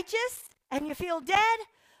are righteous and you feel dead,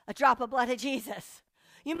 a drop of blood of Jesus.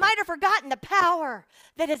 You might have forgotten the power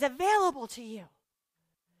that is available to you.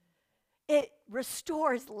 It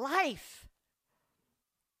restores life.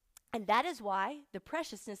 And that is why the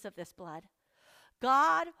preciousness of this blood,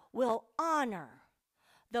 God will honor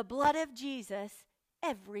the blood of Jesus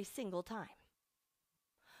every single time.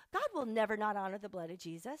 God will never not honor the blood of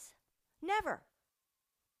Jesus. Never.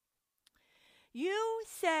 You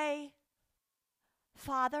say,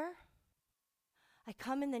 Father, I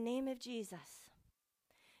come in the name of Jesus.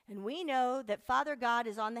 And we know that Father God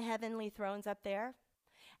is on the heavenly thrones up there.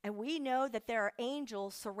 And we know that there are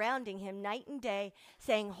angels surrounding him night and day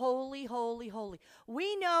saying, holy, holy, holy.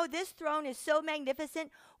 We know this throne is so magnificent,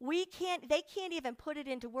 they can't even put it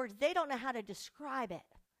into words. They don't know how to describe it.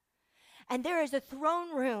 And there is a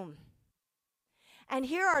throne room. And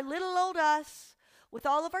here are little old us with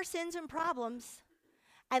all of our sins and problems.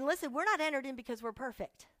 And listen, we're not entered in because we're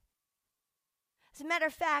perfect. As a matter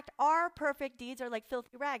of fact, our perfect deeds are like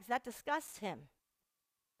filthy rags. That disgusts him.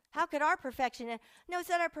 How could our perfection? No, it's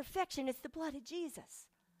not our perfection. It's the blood of Jesus.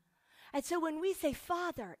 And so when we say,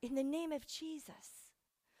 Father, in the name of Jesus,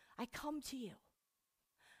 I come to you.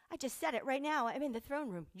 I just said it right now. I'm in the throne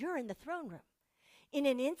room. You're in the throne room. In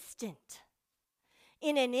an instant,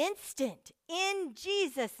 in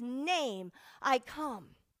Jesus' name, I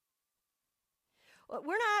come.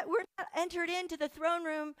 We're not entered into the throne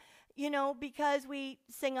room, because we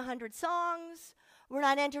sing 100 songs. We're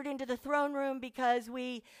not entered into the throne room because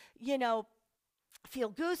we, feel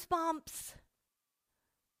goosebumps.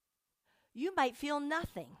 You might feel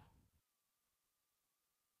nothing.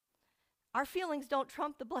 Our feelings don't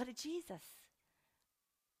trump the blood of Jesus.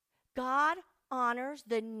 God honors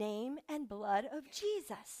the name and blood of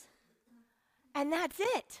Jesus. And that's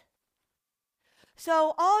it.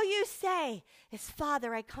 So all you say is,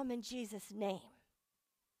 Father, I come in Jesus' name.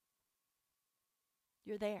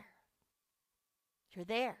 You're there. You're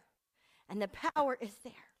there. And the power is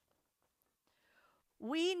there.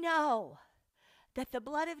 We know that the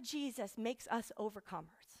blood of Jesus makes us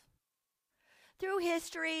overcomers. Through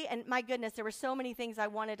history, and my goodness, there were so many things I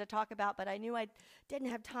wanted to talk about, but I knew I didn't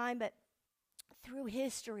have time. But through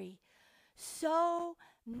history, so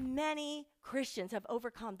many Christians have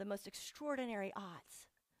overcome the most extraordinary odds.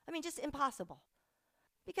 I mean, just impossible.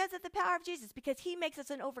 Because of the power of Jesus, because he makes us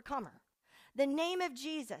an overcomer. The name of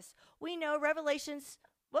Jesus. We know Revelations.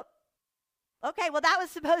 Okay, well, that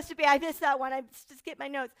was supposed to be, I missed that one. I just skipped my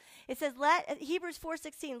notes. It says, Hebrews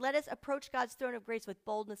 4:16, let us approach God's throne of grace with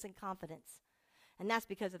boldness and confidence. And that's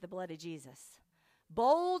because of the blood of Jesus.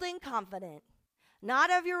 Bold and confident.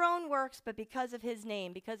 Not of your own works, but because of his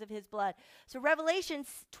name, because of his blood. So Revelation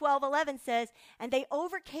 12:11 says, and they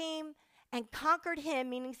overcame and conquered him,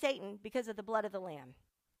 meaning Satan, because of the blood of the Lamb.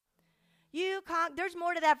 There's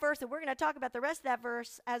more to that verse, and we're going to talk about the rest of that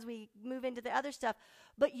verse as we move into the other stuff.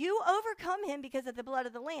 But you overcome him because of the blood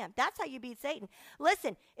of the Lamb. That's how you beat Satan.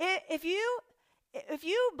 Listen, if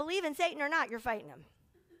you believe in Satan or not, you're fighting him.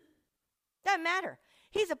 Doesn't matter.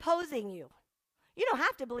 He's opposing you. You don't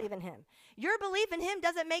have to believe in him. Your belief in him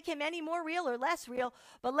doesn't make him any more real or less real.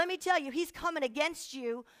 But let me tell you, he's coming against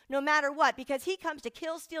you no matter what, because he comes to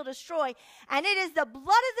kill, steal, destroy. And it is the blood of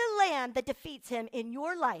the Lamb that defeats him in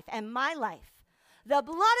your life and my life. The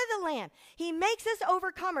blood of the Lamb. He makes us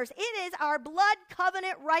overcomers. It is our blood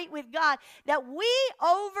covenant right with God that we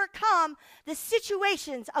overcome the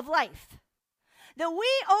situations of life. That we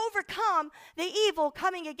overcome the evil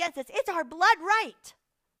coming against us. It's our blood right.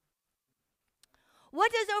 What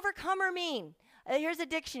does overcomer mean? Here's a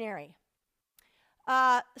dictionary.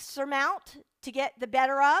 Surmount, to get the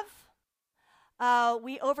better of.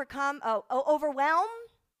 We overwhelm,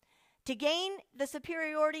 to gain the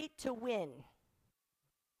superiority, to win.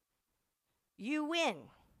 You win.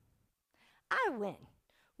 I win.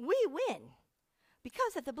 We win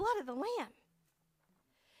because of the blood of the Lamb.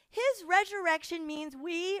 His resurrection means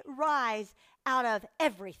we rise out of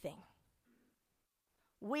everything.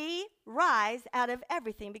 We rise out of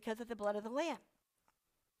everything because of the blood of the Lamb.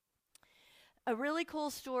 A really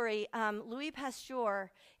cool story, Louis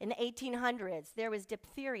Pasteur in the 1800s, there was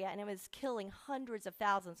diphtheria and it was killing hundreds of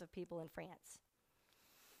thousands of people in France.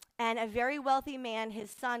 And a very wealthy man,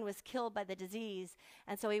 his son was killed by the disease.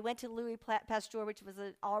 And so he went to Louis Pasteur, which was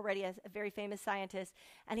already a very famous scientist,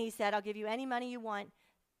 and he said, I'll give you any money you want,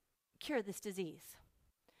 cure this disease.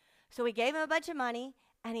 So he gave him a bunch of money,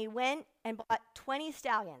 and he went and bought 20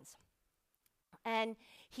 stallions. And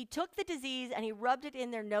he took the disease and he rubbed it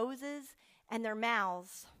in their noses and their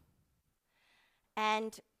mouths,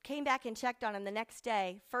 and came back and checked on them the next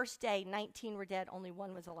day. First day, 19 were dead, only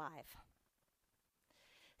one was alive.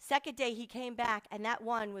 Second day, he came back, and that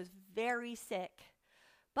one was very sick,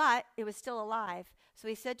 but it was still alive. So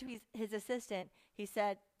he said to his assistant, he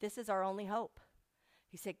said, this is our only hope.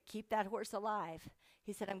 He said, keep that horse alive.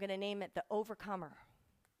 He said, I'm going to name it the Overcomer.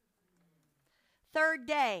 Third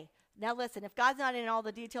day, now listen, if God's not in all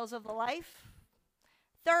the details of the life,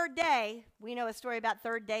 third day, we know a story about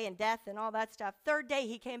third day and death and all that stuff. Third day,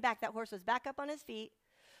 he came back. That horse was back up on his feet,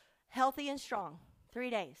 healthy and strong, 3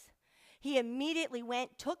 days. He immediately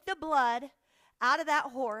went, took the blood out of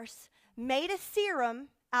that horse, made a serum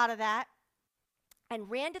out of that,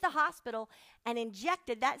 and ran to the hospital and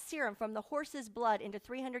injected that serum from the horse's blood into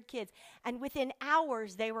 300 kids. And within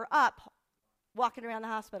hours, they were up walking around the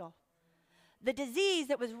hospital. The disease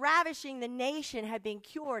that was ravishing the nation had been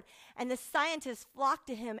cured, and the scientists flocked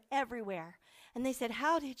to him everywhere. And they said,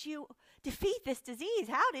 how did you defeat this disease?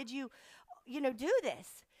 How did you do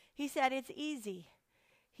this? He said, it's easy.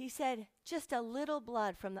 He said, just a little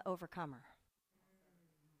blood from the Overcomer.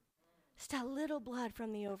 Just a little blood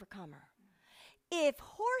from the Overcomer. If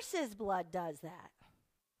horse's blood does that,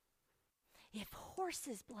 we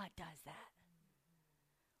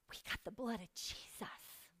got the blood of Jesus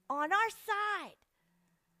on our side.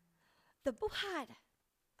 The blood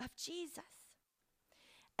of Jesus.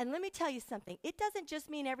 And let me tell you something. It doesn't just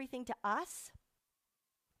mean everything to us.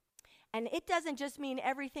 And it doesn't just mean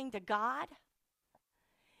everything to God.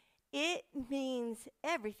 It means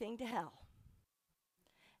everything to hell.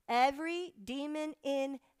 Every demon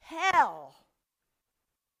in hell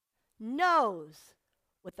knows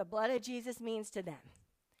what the blood of Jesus means to them.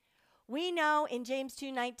 We know in James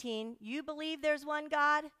 2:19, you believe there's one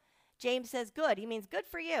God? James says good. He means good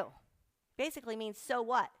for you. Basically means so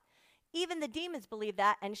what? Even the demons believe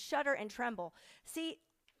that and shudder and tremble. See,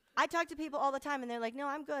 I talk to people all the time and they're like, no,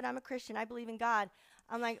 I'm good. I'm a Christian. I believe in God.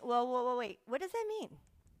 I'm like, well, wait. What does that mean?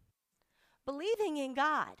 Believing in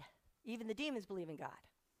God, even the demons believe in God.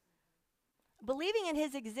 Believing in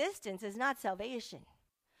his existence is not salvation.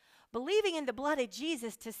 Believing in the blood of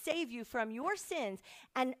Jesus to save you from your sins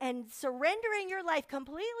and surrendering your life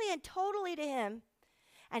completely and totally to him.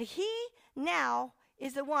 And he now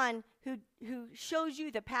is the one who shows you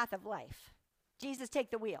the path of life. Jesus, take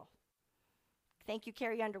the wheel. Thank you,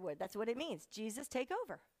 Carrie Underwood. That's what it means. Jesus, take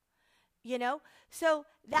over. So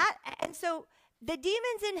the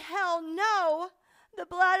demons in hell know the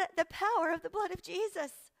power of the blood of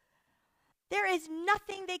Jesus. There is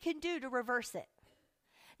nothing they can do to reverse it.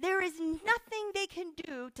 There is nothing they can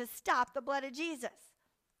do to stop the blood of Jesus.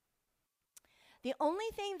 The only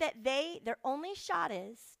thing that their only shot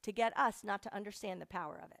is to get us not to understand the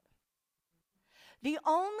power of it. The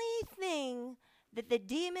only thing that the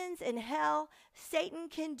demons in hell, Satan,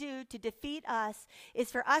 can do to defeat us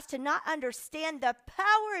is for us to not understand the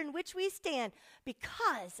power in which we stand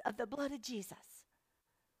because of the blood of Jesus.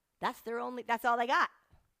 That's all they got.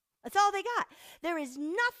 That's all they got. There is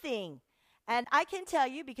nothing, and I can tell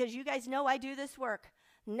you, because you guys know I do this work,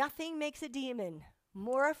 nothing makes a demon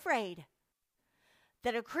more afraid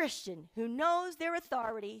than a Christian who knows their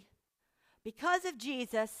authority because of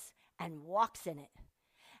Jesus and walks in it.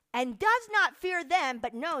 And does not fear them,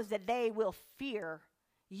 but knows that they will fear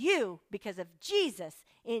you because of Jesus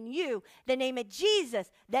in you, the name of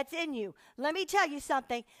Jesus that's in you. Let me tell you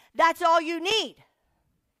something. That's all you need.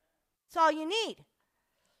 That's all you need.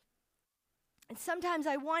 And sometimes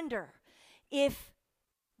I wonder if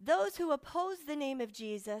those who oppose the name of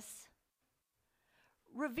Jesus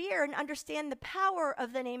revere and understand the power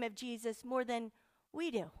of the name of Jesus more than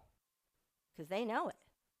we do, because they know it.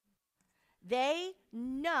 They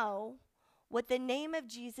know what the name of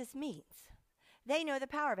Jesus means. They know the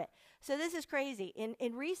power of it. So this is crazy.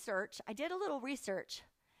 In research, I did a little research,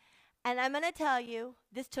 and I'm going to tell you,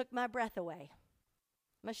 this took my breath away.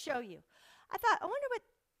 I'm going to show you. I thought, I wonder what,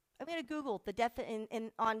 I'm going to Google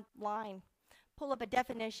the online, pull up a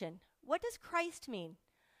definition. What does Christ mean?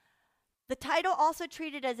 The title also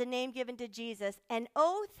treated as a name given to Jesus, an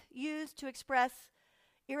oath used to express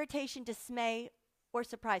irritation, dismay, or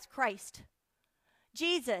surprise. Christ.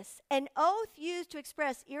 Jesus, an oath used to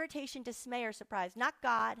express irritation, dismay, or surprise. Not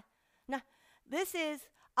God. No, this is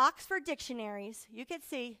Oxford Dictionaries. You can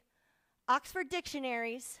see Oxford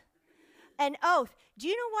Dictionaries. An oath. Do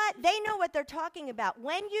you know what? They know what they're talking about.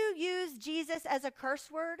 When you use Jesus as a curse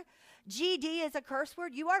word, GD as a curse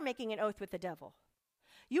word, you are making an oath with the devil.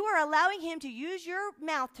 You are allowing him to use your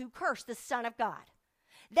mouth to curse the Son of God.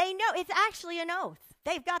 They know it's actually an oath.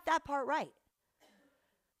 They've got that part right.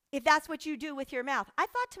 If that's what you do with your mouth. I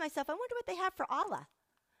thought to myself, I wonder what they have for Allah.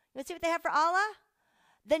 Let's see what they have for Allah.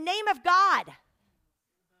 The name of God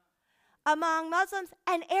among Muslims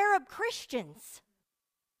and Arab Christians.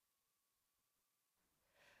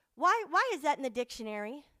 Why is that in the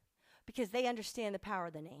dictionary? Because they understand the power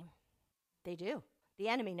of the name. They do. The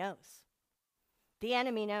enemy knows. The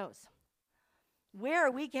enemy knows. Where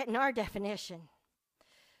are we getting our definition?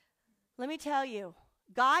 Let me tell you,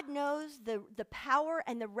 God knows the power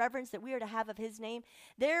and the reverence that we are to have of his name.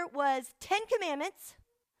 There was 10 commandments.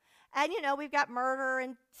 And, we've got murder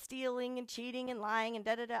and stealing and cheating and lying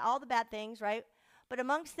and all the bad things, right? But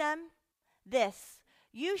amongst them, this,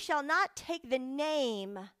 you shall not take the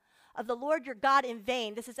name of the Lord your God in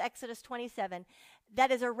vain. This is Exodus 27.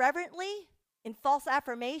 That is irreverently, in false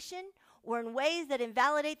affirmation, or in ways that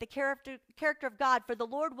invalidate the character of God. For the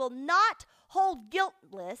Lord will not hold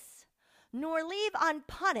guiltless, nor leave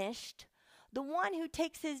unpunished the one who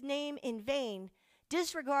takes his name in vain,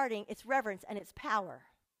 disregarding its reverence and its power.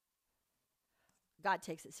 God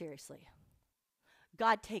takes it seriously.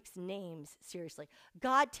 God takes names seriously.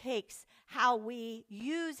 God takes how we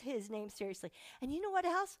use his name seriously. And you know what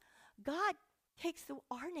else? God takes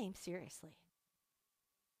our name seriously.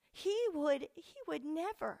 He would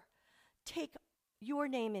never take your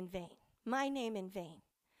name in vain, my name in vain.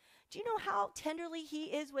 Do you know how tenderly he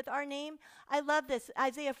is with our name? I love this.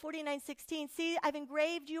 Isaiah 49:16. See, I've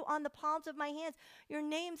engraved you on the palms of my hands. Your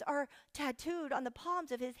names are tattooed on the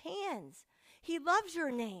palms of his hands. He loves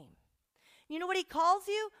your name. You know what he calls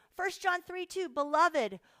you? 1 John 3:2.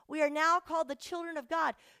 Beloved, we are now called the children of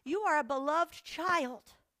God. You are a beloved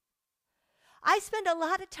child. I spend a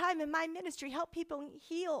lot of time in my ministry help people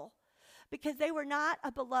heal because they were not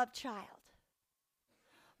a beloved child.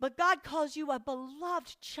 But God calls you a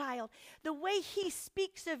beloved child. The way he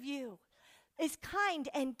speaks of you is kind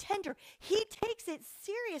and tender. He takes it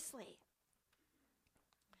seriously.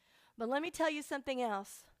 But let me tell you something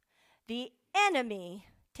else. The enemy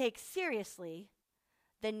takes seriously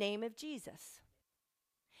the name of Jesus.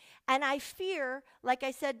 And I fear, like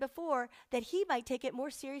I said before, that he might take it more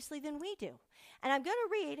seriously than we do. And I'm going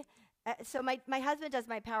to read. So my husband does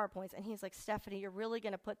my PowerPoints, and he's like, Stephanie, you're really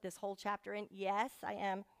going to put this whole chapter in? Yes, I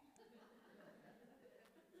am.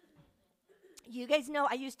 You guys know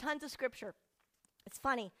I use tons of scripture. It's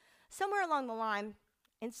funny. Somewhere along the line,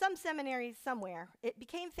 in some seminaries somewhere, it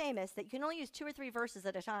became famous that you can only use 2 or 3 verses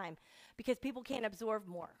at a time because people can't absorb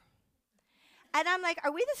more. And I'm like,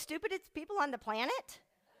 are we the stupidest people on the planet?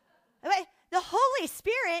 The Holy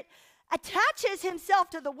Spirit attaches himself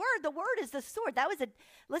to the word. The word is the sword.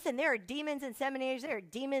 Listen, there are demons in seminaries. There are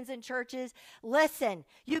demons in churches. Listen,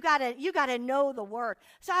 you gotta know the word.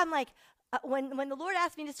 So I'm like, when the Lord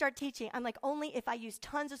asked me to start teaching, I'm like, only if I use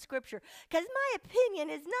tons of scripture, because my opinion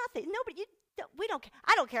is nothing.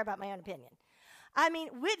 I don't care about my own opinion. I mean,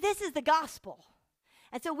 this is the gospel.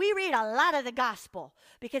 And so we read a lot of the gospel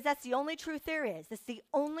because that's the only truth there is. That's the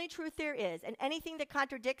only truth there is. And anything that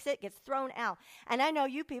contradicts it gets thrown out. And I know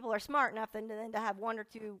you people are smart enough then to have 1 or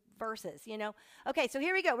 2 verses, Okay, so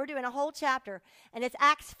here we go. We're doing a whole chapter, and it's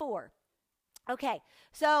Acts 4. Okay,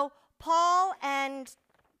 so Paul and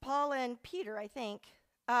Peter, I think,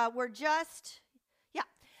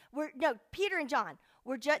 Peter and John,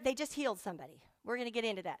 they just healed somebody. We're going to get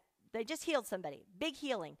into that. They just healed somebody. Big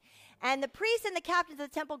healing. And the priests and the captains of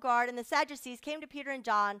the temple guard and the Sadducees came to Peter and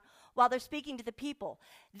John while they're speaking to the people.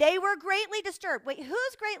 They were greatly disturbed. Wait,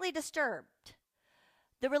 who's greatly disturbed?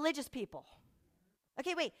 The religious people.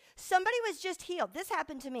 Okay, wait. Somebody was just healed. This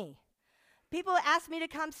happened to me. People asked me to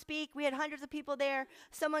come speak. We had hundreds of people there.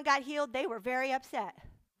 Someone got healed. They were very upset.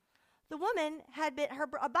 The woman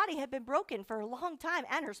her body had been broken for a long time,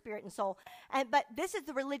 and her spirit and soul. But this is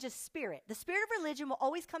the religious spirit. The spirit of religion will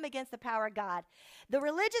always come against the power of God. The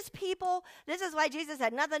religious people, this is why Jesus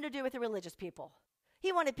had nothing to do with the religious people.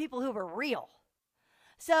 He wanted people who were real.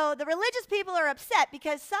 So the religious people are upset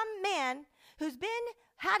because some man who's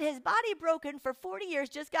had his body broken for 40 years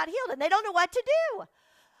just got healed, and they don't know what to do.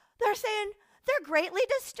 They're saying they're greatly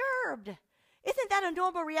disturbed. Isn't that a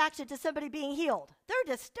normal reaction to somebody being healed?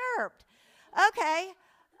 They're disturbed. Okay.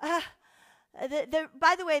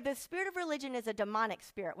 By the way, the spirit of religion is a demonic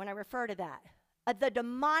spirit when I refer to that. The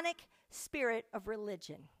demonic spirit of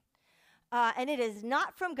religion. And it is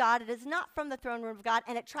not from God. It is not from the throne room of God.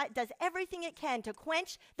 And it does everything it can to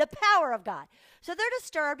quench the power of God. So they're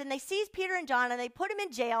disturbed, and they seize Peter and John, and they put them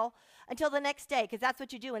in jail until the next day, because that's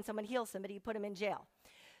what you do when someone heals somebody. You put them in jail.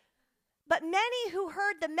 But many who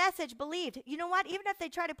heard the message believed. You know what? Even if they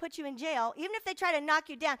try to put you in jail, even if they try to knock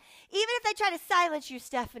you down, even if they try to silence you,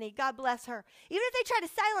 Stephanie, God bless her, even if they try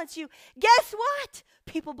to silence you, guess what?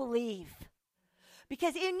 People believe.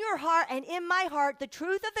 Because in your heart and in my heart, the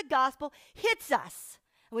truth of the gospel hits us.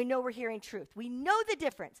 And we know we're hearing truth. We know the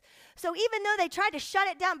difference. So even though they tried to shut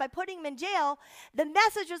it down by putting him in jail, the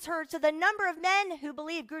message was heard. So the number of men who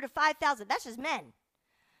believed grew to 5,000. That's just men.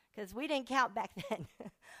 Because we didn't count back then.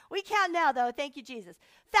 We count now, though. Thank you, Jesus.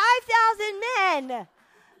 5,000 men.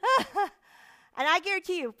 And I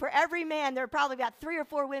guarantee you, for every man, there are probably about 3 or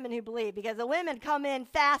 4 women who believe, because the women come in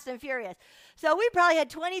fast and furious. So we probably had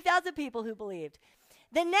 20,000 people who believed.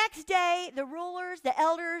 The next day, the rulers, the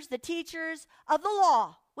elders, the teachers of the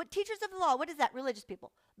law. What teachers of the law? What is that? Religious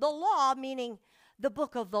people. The law, meaning the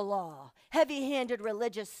book of the law. Heavy-handed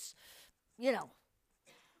religious,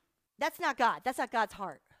 That's not God. That's not God's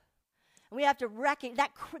heart. And we have to reckon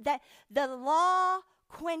that the law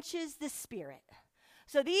quenches the spirit.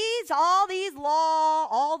 So all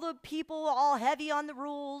the people, all heavy on the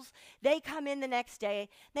rules, they come in the next day.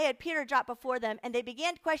 They had Peter drop before them, and they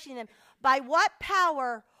began questioning them, by what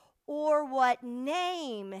power or what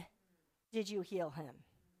name did you heal him?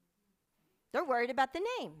 They're worried about the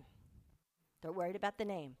name. They're worried about the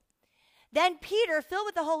name. Then Peter, filled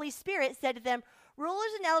with the Holy Spirit, said to them,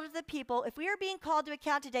 rulers and elders of the people, if we are being called to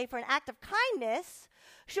account today for an act of kindness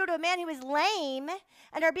shown to a man who was lame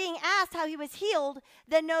and are being asked how he was healed,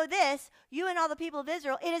 then know this, you and all the people of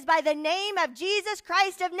Israel, it is by the name of Jesus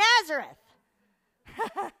Christ of Nazareth.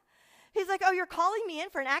 He's like, oh, you're calling me in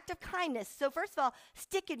for an act of kindness. So first of all,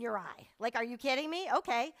 stick in your eye. Like, are you kidding me?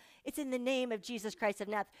 Okay. It's in the name of Jesus Christ of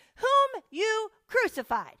Nazareth, whom you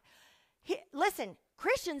crucified. Listen,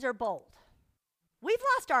 Christians are bold. We've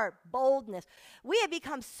lost our boldness. We have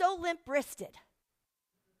become so limp-wristed.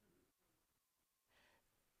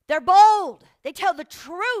 They're bold. They tell the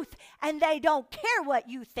truth, and they don't care what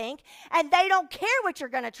you think, and they don't care what you're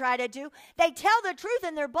going to try to do. They tell the truth,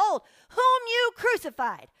 and they're bold. Whom you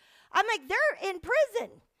crucified. I'm like, they're in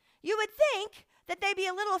prison. You would think that they'd be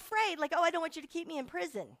a little afraid, like, oh, I don't want you to keep me in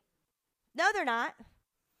prison. No, they're not.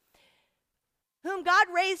 Whom God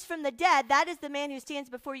raised from the dead, that is the man who stands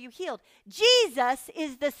before you healed. Jesus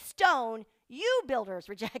is the stone you builders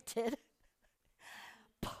rejected.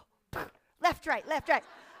 Left, right.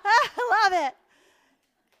 I love it.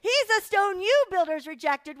 He's the stone you builders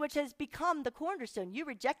rejected, which has become the cornerstone. You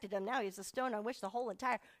rejected him. Now he's the stone on which the whole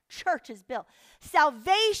entire church is built.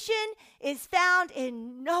 Salvation is found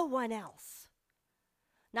in no one else.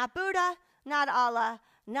 Not Buddha, not Allah,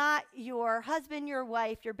 not your husband, your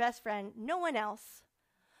wife, your best friend, no one else.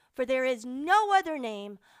 For there is no other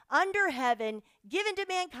name under heaven given to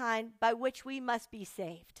mankind by which we must be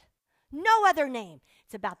saved. No other name.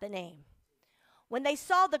 It's about the name. When they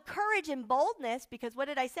saw the courage and boldness, because what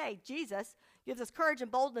did I say? Jesus gives us courage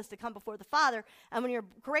and boldness to come before the Father. And when you're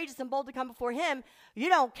courageous and bold to come before him, you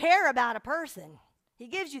don't care about a person. He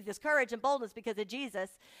gives you this courage and boldness because of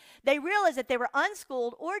Jesus. They realized that they were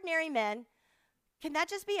unschooled, ordinary men. Can that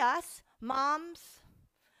just be us? Moms,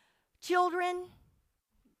 children,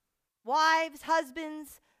 wives,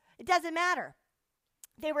 husbands. It doesn't matter.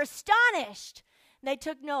 They were astonished. They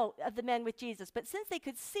took note of the men with Jesus. But since they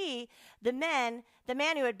could see the man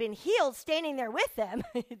who had been healed standing there with them,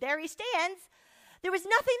 there he stands, there was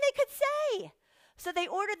nothing they could say. So they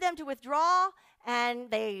ordered them to withdraw,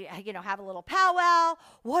 and they, have a little powwow.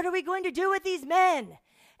 What are we going to do with these men?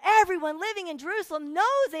 Everyone living in Jerusalem knows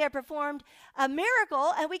they have performed a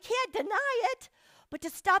miracle, and we can't deny it. But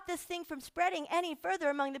to stop this thing from spreading any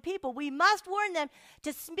further among the people, we must warn them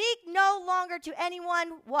to speak no longer to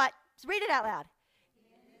anyone what? Read it out loud.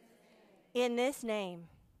 In this name.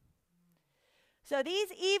 So these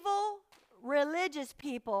evil religious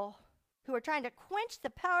people who are trying to quench the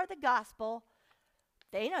power of the gospel,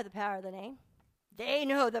 They know the power of the name. They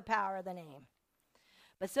know the power of the name.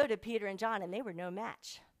 But so did Peter and John, and they were no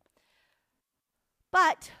match.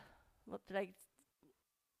 But,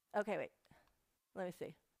 okay, wait. Let me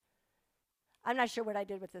see. I'm not sure what I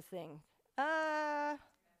did with this thing.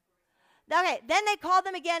 Okay, then they called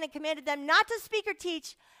them again and commanded them not to speak or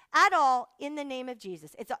teach at all in the name of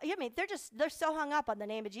Jesus. They're so hung up on the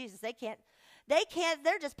name of Jesus.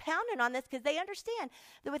 They're just pounding on this because they understand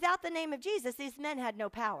that without the name of Jesus, these men had no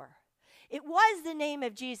power. It was the name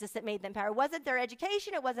of Jesus that made them power. It wasn't their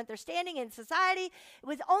education. It wasn't their standing in society. It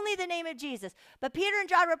was only the name of Jesus. But Peter and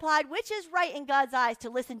John replied, which is right in God's eyes, to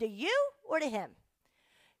listen to you or to him?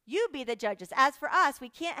 You be the judges. As for us, we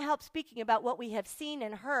can't help speaking about what we have seen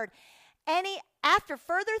and heard. After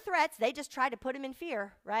further threats, they just try to put him in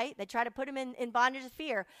fear, right? They try to put him in bondage of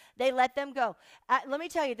fear. They let them go. Let me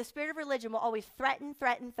tell you, the spirit of religion will always threaten,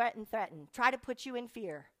 try to put you in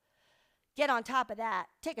fear. Get on top of that.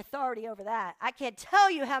 Take authority over that. I can't tell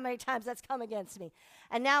you how many times that's come against me.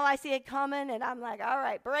 And now I see it coming, and I'm like, all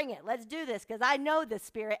right, bring it. Let's do this, because I know this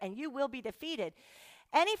spirit, and you will be defeated.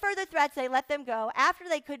 Any further threats, they let them go. After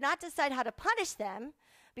they could not decide how to punish them,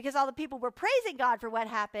 because all the people were praising God for what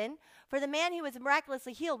happened, for the man who was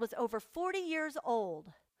miraculously healed was over 40 years old.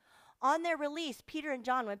 On their release, Peter and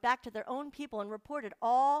John went back to their own people and reported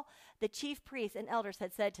all the chief priests and elders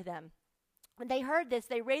had said to them. When they heard this,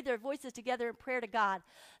 they raised their voices together in prayer to God.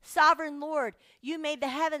 Sovereign Lord, you made the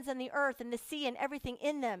heavens and the earth and the sea and everything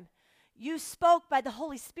in them. You spoke by the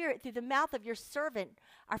Holy Spirit through the mouth of your servant,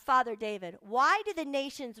 our father David. Why do the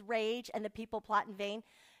nations rage and the people plot in vain?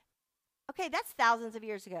 Okay, that's thousands of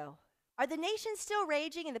years ago. Are the nations still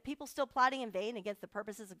raging and the people still plotting in vain against the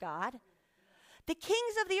purposes of God? The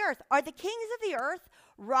kings of the earth, are the kings of the earth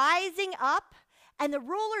rising up and the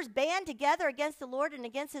rulers band together against the Lord and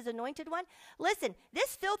against his anointed one? Listen,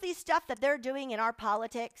 this filthy stuff that they're doing in our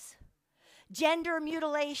politics, gender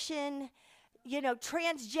mutilation,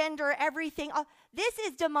 transgender, everything, this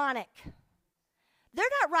is demonic. They're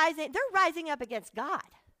not rising, they're rising up against God.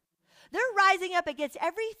 They're rising up against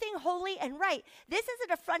everything holy and right. This is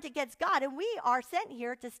an affront against God, and we are sent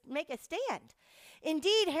here to make a stand.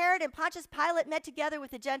 Indeed, Herod and Pontius Pilate met together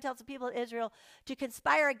with the Gentiles and people of Israel to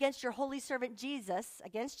conspire against your holy servant Jesus,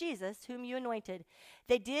 against Jesus, whom you anointed.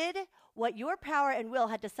 They did what your power and will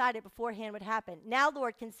had decided beforehand would happen. Now,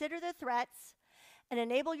 Lord, consider the threats and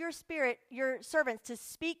enable your servants to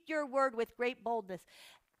speak your word with great boldness.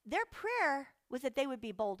 Their prayer was that they would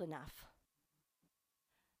be bold enough.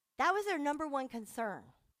 That was their number one concern.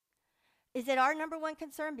 Is it our number one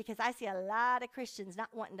concern? Because I see a lot of Christians not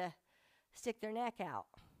wanting to stick their neck out.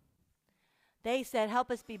 They said,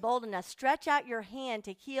 help us be bold enough. Stretch out your hand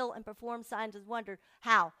to heal and perform signs and wonders.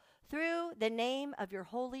 How? Through the name of your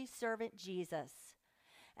holy servant Jesus.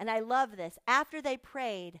 And I love this. After they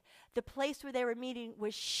prayed, the place where they were meeting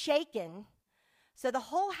was shaken. So the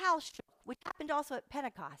whole house shook, which happened also at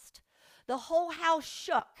Pentecost. The whole house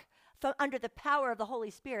shook from under the power of the Holy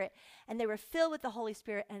Spirit, and they were filled with the Holy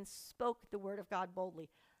Spirit and spoke the word of God boldly.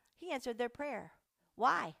 He answered their prayer.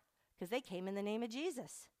 Why? Because they came in the name of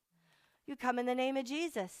Jesus. You come in the name of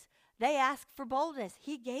Jesus. They asked for boldness.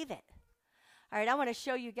 He gave it. All right, I want to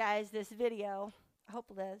show you guys this video. I hope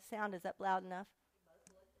the sound is up loud enough.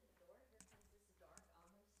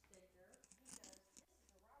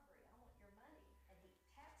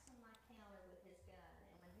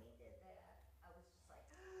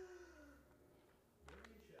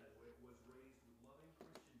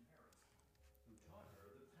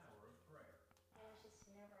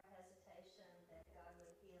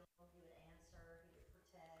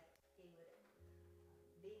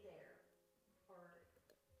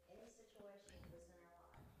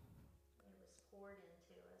 Poured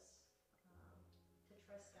into us to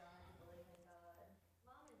trust God, to believe in God.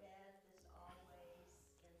 Mom and Dad just always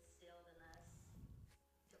instilled in us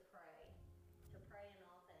to pray in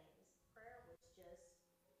all things. Prayer was just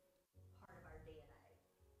part of our DNA.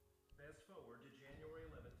 Fast forward to January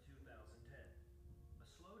 11th, 2010. A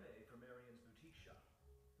slow day for Marion's boutique shop.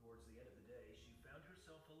 Towards the end of the day, she found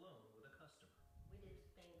herself alone with a customer. We did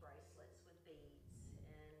thing bracelets with beads,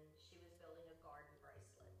 and she was building a garden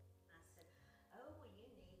bracelet. I said, oh, well, you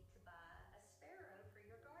need to buy a sparrow for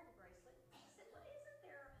your garden bracelet. She said, well, isn't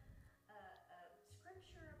there a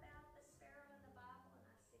scripture about the sparrow in the Bible? And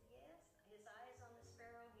I said, yes. His eye is on the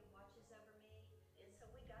sparrow. He watches over me. And so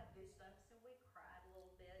we got goosebumps, and we cried a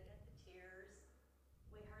little bit, got the tears.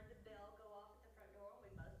 We heard the bell go off at the front door, and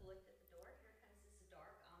we both looked at the door. Here comes this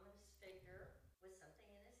dark, ominous figure with something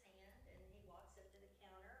in his hand, and he walks up to the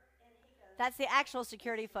counter, and he goes... That's the actual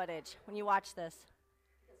security footage when you watch this.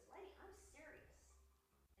 He goes, lady, I'm serious.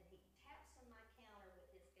 And he taps on my counter with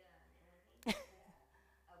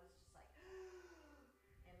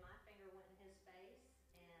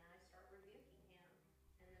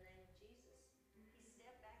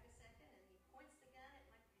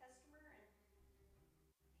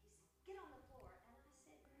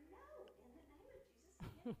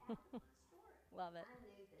Love it. I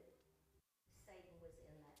knew that